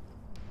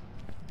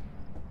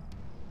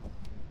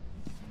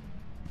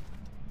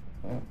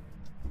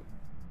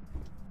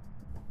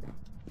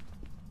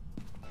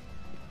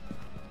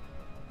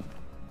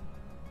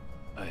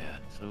 Oh yeah.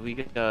 So we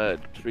got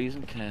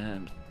freezing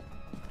temps.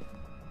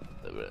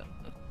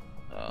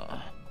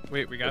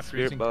 Wait, we got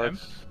spirit freezing box.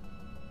 temps?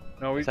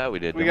 No, we I thought we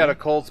did. we didn't got a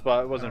cold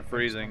spot. It wasn't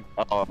freezing.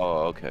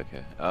 Oh, okay.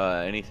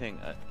 Anything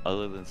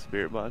other than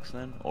spirit box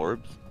then?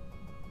 Orbs?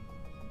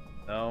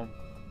 No.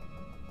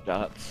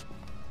 Dots?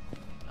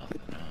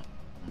 Nothing. No.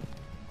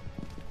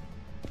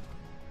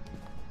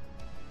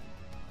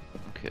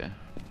 Okay.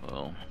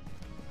 Well.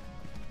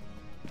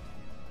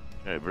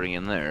 Try to bring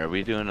in there. Are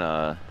we doing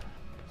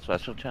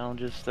special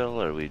challenges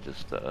still, or are we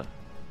just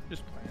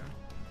Just playing.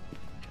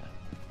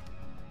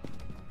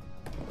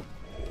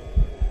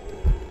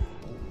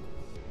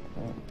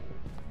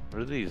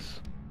 What are these?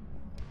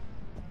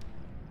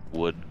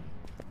 Wood?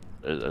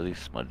 Are these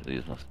smudge?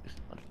 These must be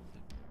smudge.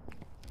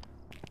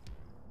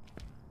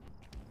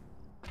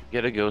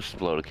 Get a ghost,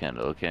 blow a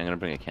candle. Okay, I'm gonna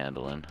bring a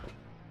candle in.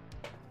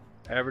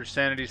 Average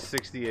sanity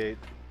 68.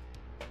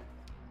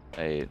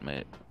 I ate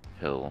my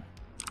pill.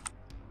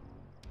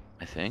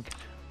 I think.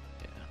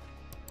 Yeah.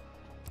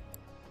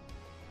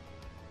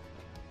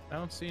 I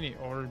don't see any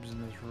orbs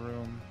in this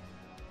room.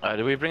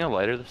 Did we bring a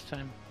lighter this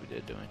time? We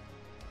did, didn't we?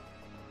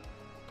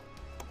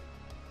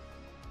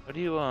 What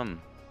do you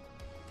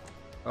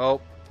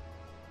Oh.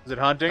 Is it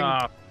hunting?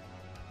 Ah,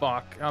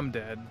 fuck. I'm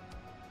dead.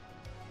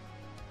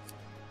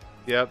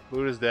 Yep,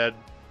 Buddha's dead.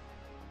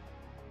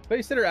 But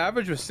you said our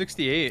average was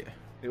 68.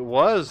 It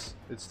was.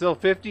 It's still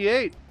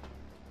 58.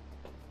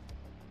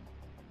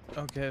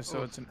 Okay,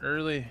 so it's an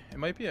early. It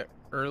might be an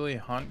early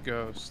hunt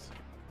ghost.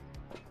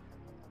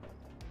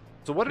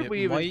 So what did It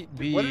we even might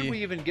what did be-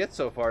 we even get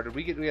so far?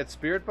 We had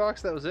spirit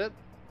box, that was it?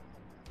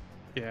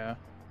 Yeah.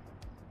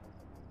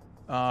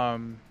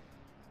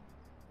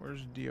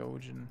 Where's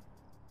Diogen?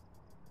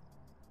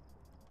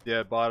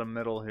 Yeah, bottom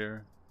middle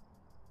here.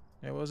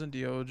 It wasn't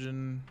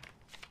Diogen.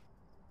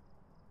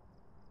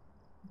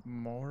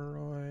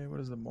 Moroi. What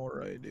does the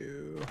Moroi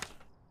do?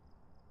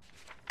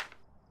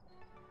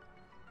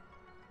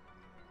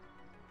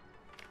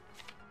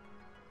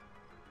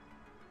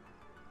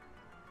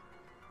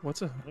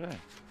 What's a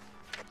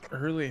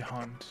early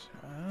hunt?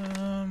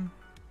 I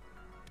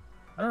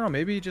don't know.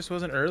 Maybe it just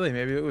wasn't early.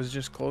 Maybe it was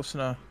just close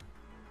enough.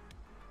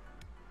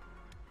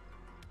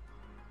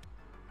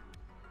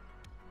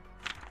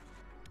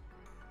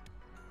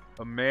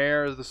 A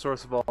mare is the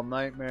source of all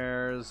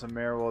nightmares. A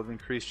mare will have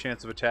increased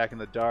chance of attack in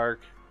the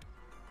dark.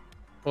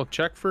 Well,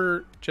 check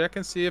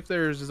and see if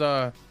there's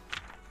Oh,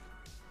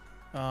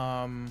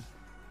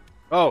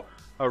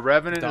 a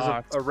revenant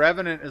Dots. a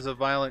revenant is a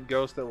violent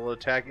ghost that will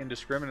attack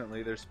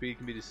indiscriminately. Their speed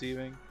can be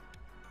deceiving.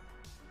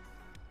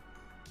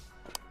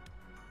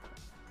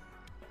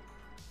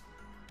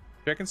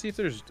 check and see if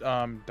there's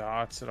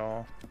dots at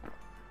all.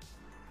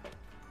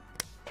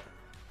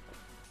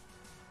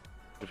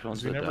 Which one's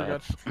 'Cause we the never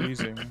got dots?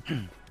 freezing.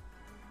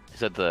 Is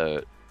that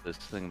this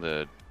thing,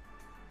 the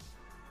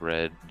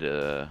red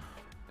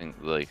thing,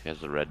 like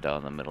has the red dot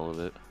in the middle of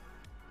it?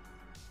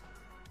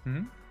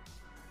 Hmm.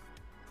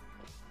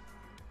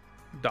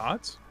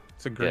 Dots?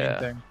 It's a green Yeah.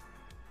 thing.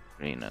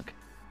 Green, okay.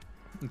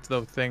 It's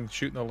the thing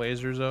shooting the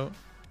lasers out.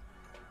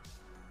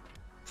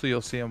 So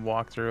you'll see him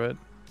walk through it.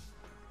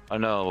 Oh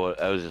no,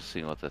 I was just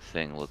seeing what the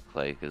thing looked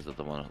like. Is it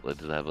the one that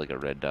does it have like a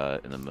red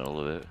dot in the middle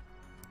of it?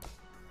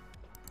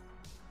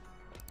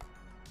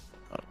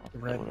 I don't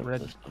know, whatever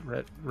this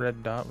stuff-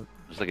 Red dot.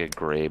 It's like a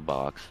gray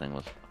box thing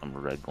with a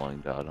red glowing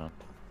dot on.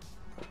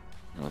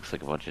 It looks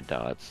like a bunch of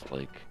dots,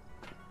 like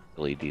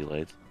LED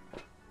lights.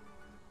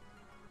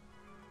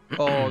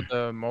 Oh,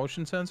 the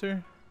motion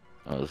sensor?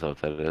 Oh, is that what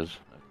that is?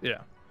 Yeah.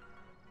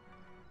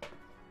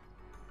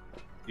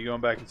 You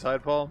going back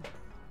inside, Paul?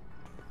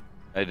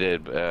 I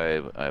did, but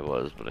I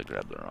was, but I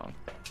grabbed the wrong.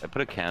 I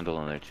put a candle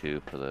in there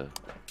too for the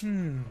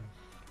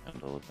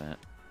candle event.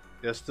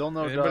 Yeah, still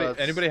no Anybody, dots.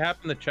 anybody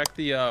happen to check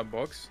the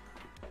books?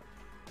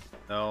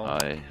 No.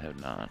 I have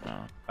not.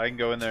 No, I can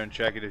go in there and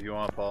check it if you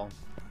want, Paul.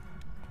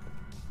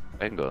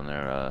 I can go in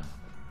there.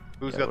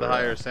 Who's Yeah, got the we're,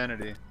 higher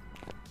sanity?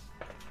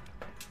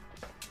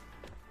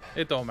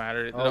 It don't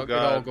matter. It, Oh, it all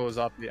God. goes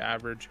off the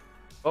average.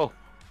 Oh,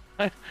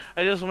 I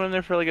just went in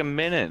there for like a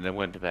minute and then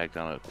went back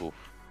down. Like, oof,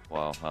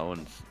 wow, I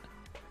wouldn't.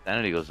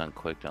 Sanity goes down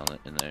quick down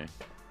in there.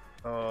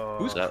 Oh.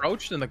 Who's that-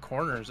 crouched in the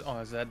corners? Oh,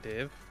 is that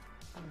Dave?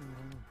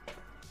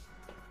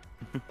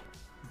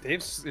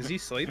 Dave's, is he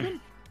sleeping?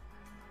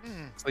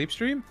 Sleep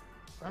stream?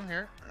 I'm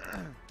here.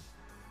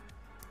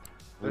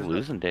 We're There's no-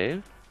 losing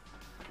Dave.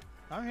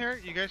 I'm here.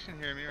 You guys can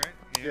hear me, right?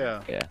 Can you hear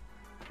me? Yeah. Yeah,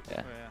 Oh, yeah.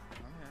 I'm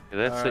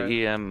here. that's All the right.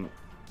 EM.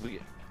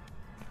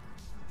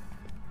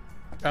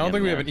 I don't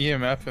think we have an EMF.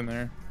 EMF in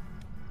there.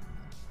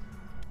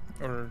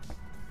 Or,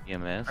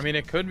 EMS. I mean,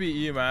 it could be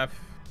EMF.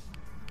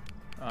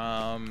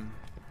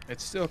 It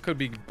still could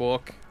be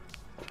book.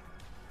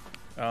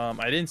 I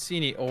didn't see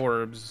any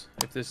orbs.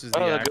 If this is the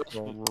Oh, the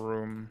actual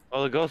room.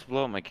 oh, the ghost blew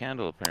up my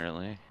candle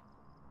apparently.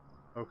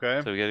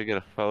 Okay. So we gotta get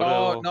a photo.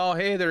 Oh no!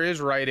 Hey, there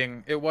is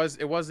writing. It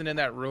wasn't in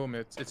that room.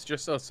 It's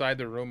just outside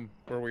the room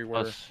where we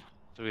were.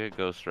 So we had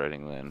ghost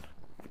writing then.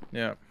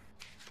 Yeah.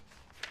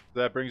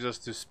 That brings us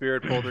to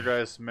Spirit,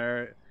 Poltergeist,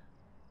 Merit.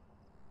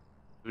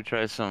 Did we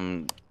try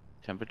some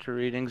temperature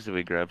readings? Did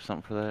we grab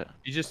something for that?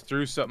 You just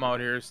threw something out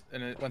here,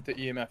 and it went to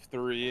EMF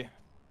 3.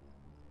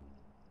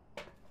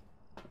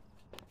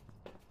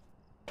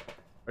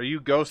 Are you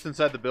ghost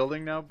inside the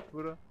building now,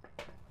 Buddha?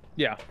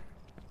 Yeah.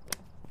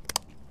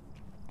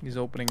 He's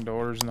opening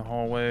doors in the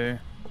hallway.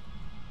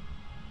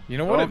 You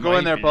know what? Don't it go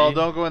in might there, Paul. be?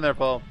 Don't go in there,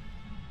 Paul.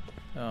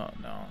 Oh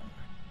no.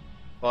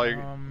 Paul,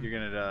 you're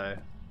gonna die.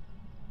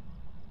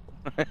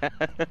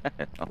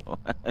 Oh,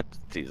 I'm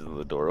teasing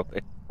the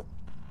doorway.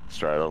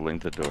 Straddling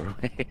the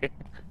doorway.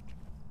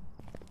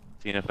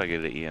 Seeing if I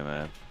get an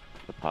EMF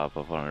to pop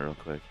up on it real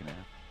quick, you know.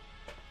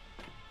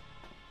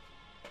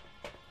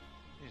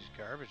 These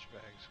garbage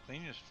bags.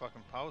 Clean your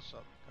fucking house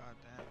up.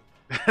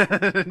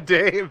 God damn.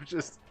 Dave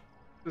just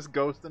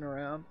ghosting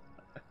around.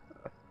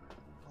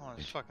 Oh,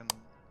 these fucking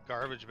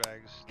garbage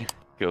bags.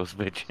 Ghost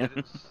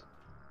bitching.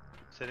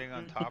 Sitting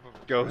on top of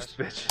a Ghost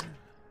dresser.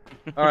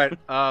 bitch. All right.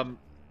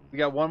 We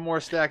got one more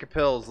stack of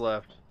pills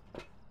left.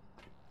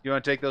 You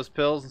want to take those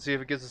pills and see if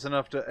it gets us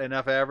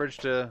enough average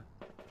to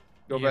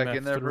go back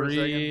in there for a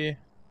second? 3.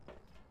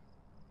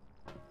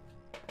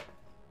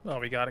 Well,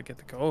 we gotta get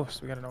the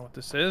ghost. We gotta know what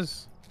this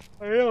is.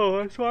 I know.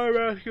 That's why I'm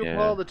asking Yeah.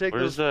 Paul to take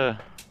Where's those. the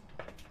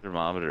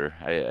thermometer?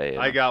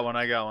 I got one.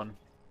 I got one.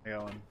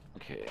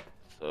 Okay.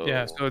 So.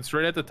 Yeah, so it's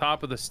right at the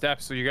top of the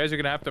steps. So you guys are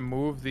gonna have to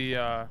move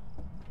the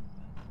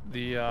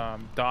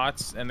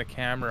dots and the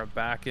camera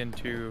back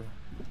into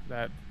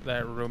that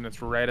room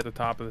that's right at the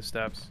top of the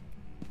steps.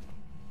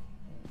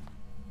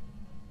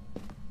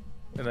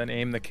 And then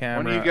aim the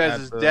camera. One of you guys at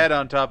is the... dead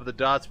on top of the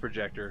dots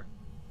projector.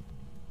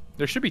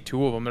 There should be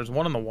 2 of them. There's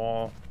one on the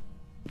wall.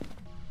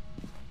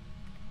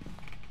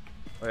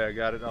 Oh yeah, I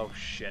got it. Oh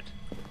shit.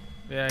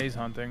 Yeah, he's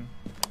hunting.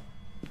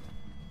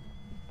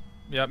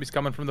 Yep, he's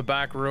coming from the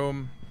back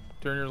room.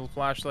 Turn your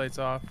flashlights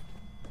off.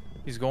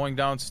 He's going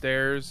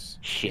downstairs.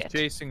 Shit. He's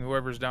chasing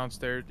whoever's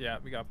downstairs. Yeah,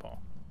 we got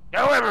Paul.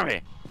 Get away from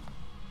me!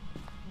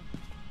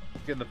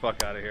 Getting the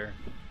fuck out of here.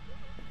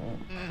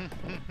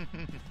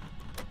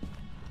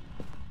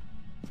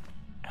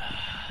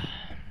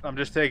 I'm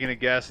just taking a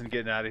guess and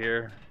getting out of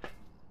here.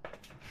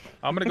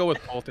 I'm gonna go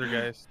with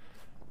Poltergeist.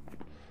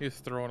 He's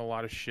throwing a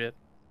lot of shit.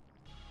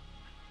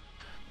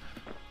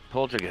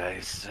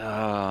 Poltergeist.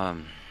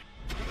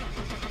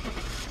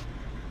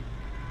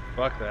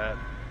 Fuck that.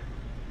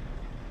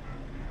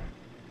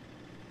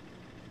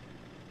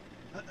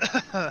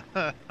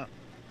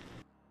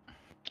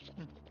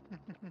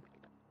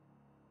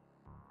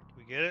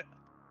 We get it?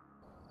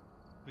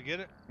 We get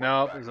it?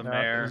 No, there's a No,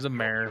 mayor. There's a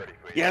mayor.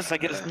 Yes, I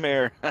guess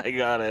mayor. I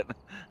got it.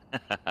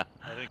 I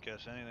didn't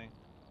guess anything.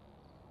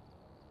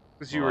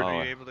 Because you were, Wow.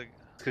 Are you able to?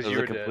 because It was you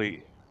a were dead.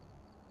 complete.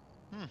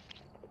 Hmm.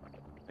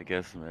 I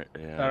guess.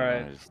 Yeah. All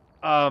right. I just-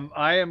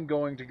 I am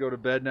going to go to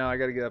bed now. I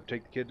got to get up,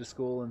 take the kid to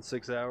school in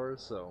 6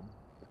 hours. So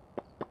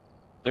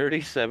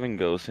 37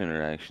 ghost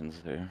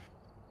interactions there.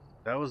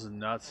 that was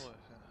nuts. Oh,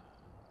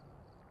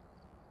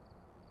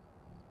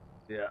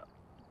 Yeah.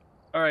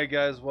 All right,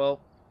 guys. Well,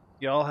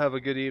 y'all have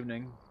a good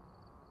evening.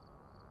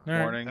 All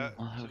right. Morning.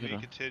 I'll have to a be good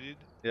one. continued.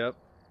 Yep.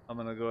 I'm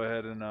gonna go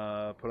ahead and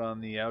put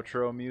on the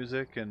outro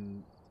music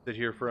and sit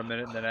here for a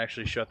minute and then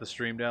actually shut the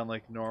stream down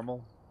like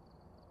normal.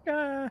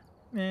 Eh.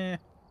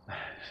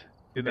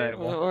 Good night.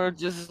 Or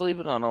just leave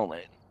it on all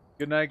night.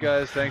 Good night,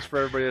 guys. Thanks for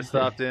everybody that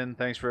stopped in.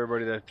 Thanks for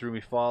everybody that threw me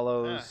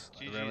follows.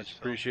 Yeah, I very much GGs, Phil.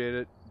 appreciate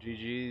it.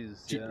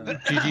 GG's. Yeah.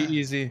 GG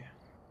easy.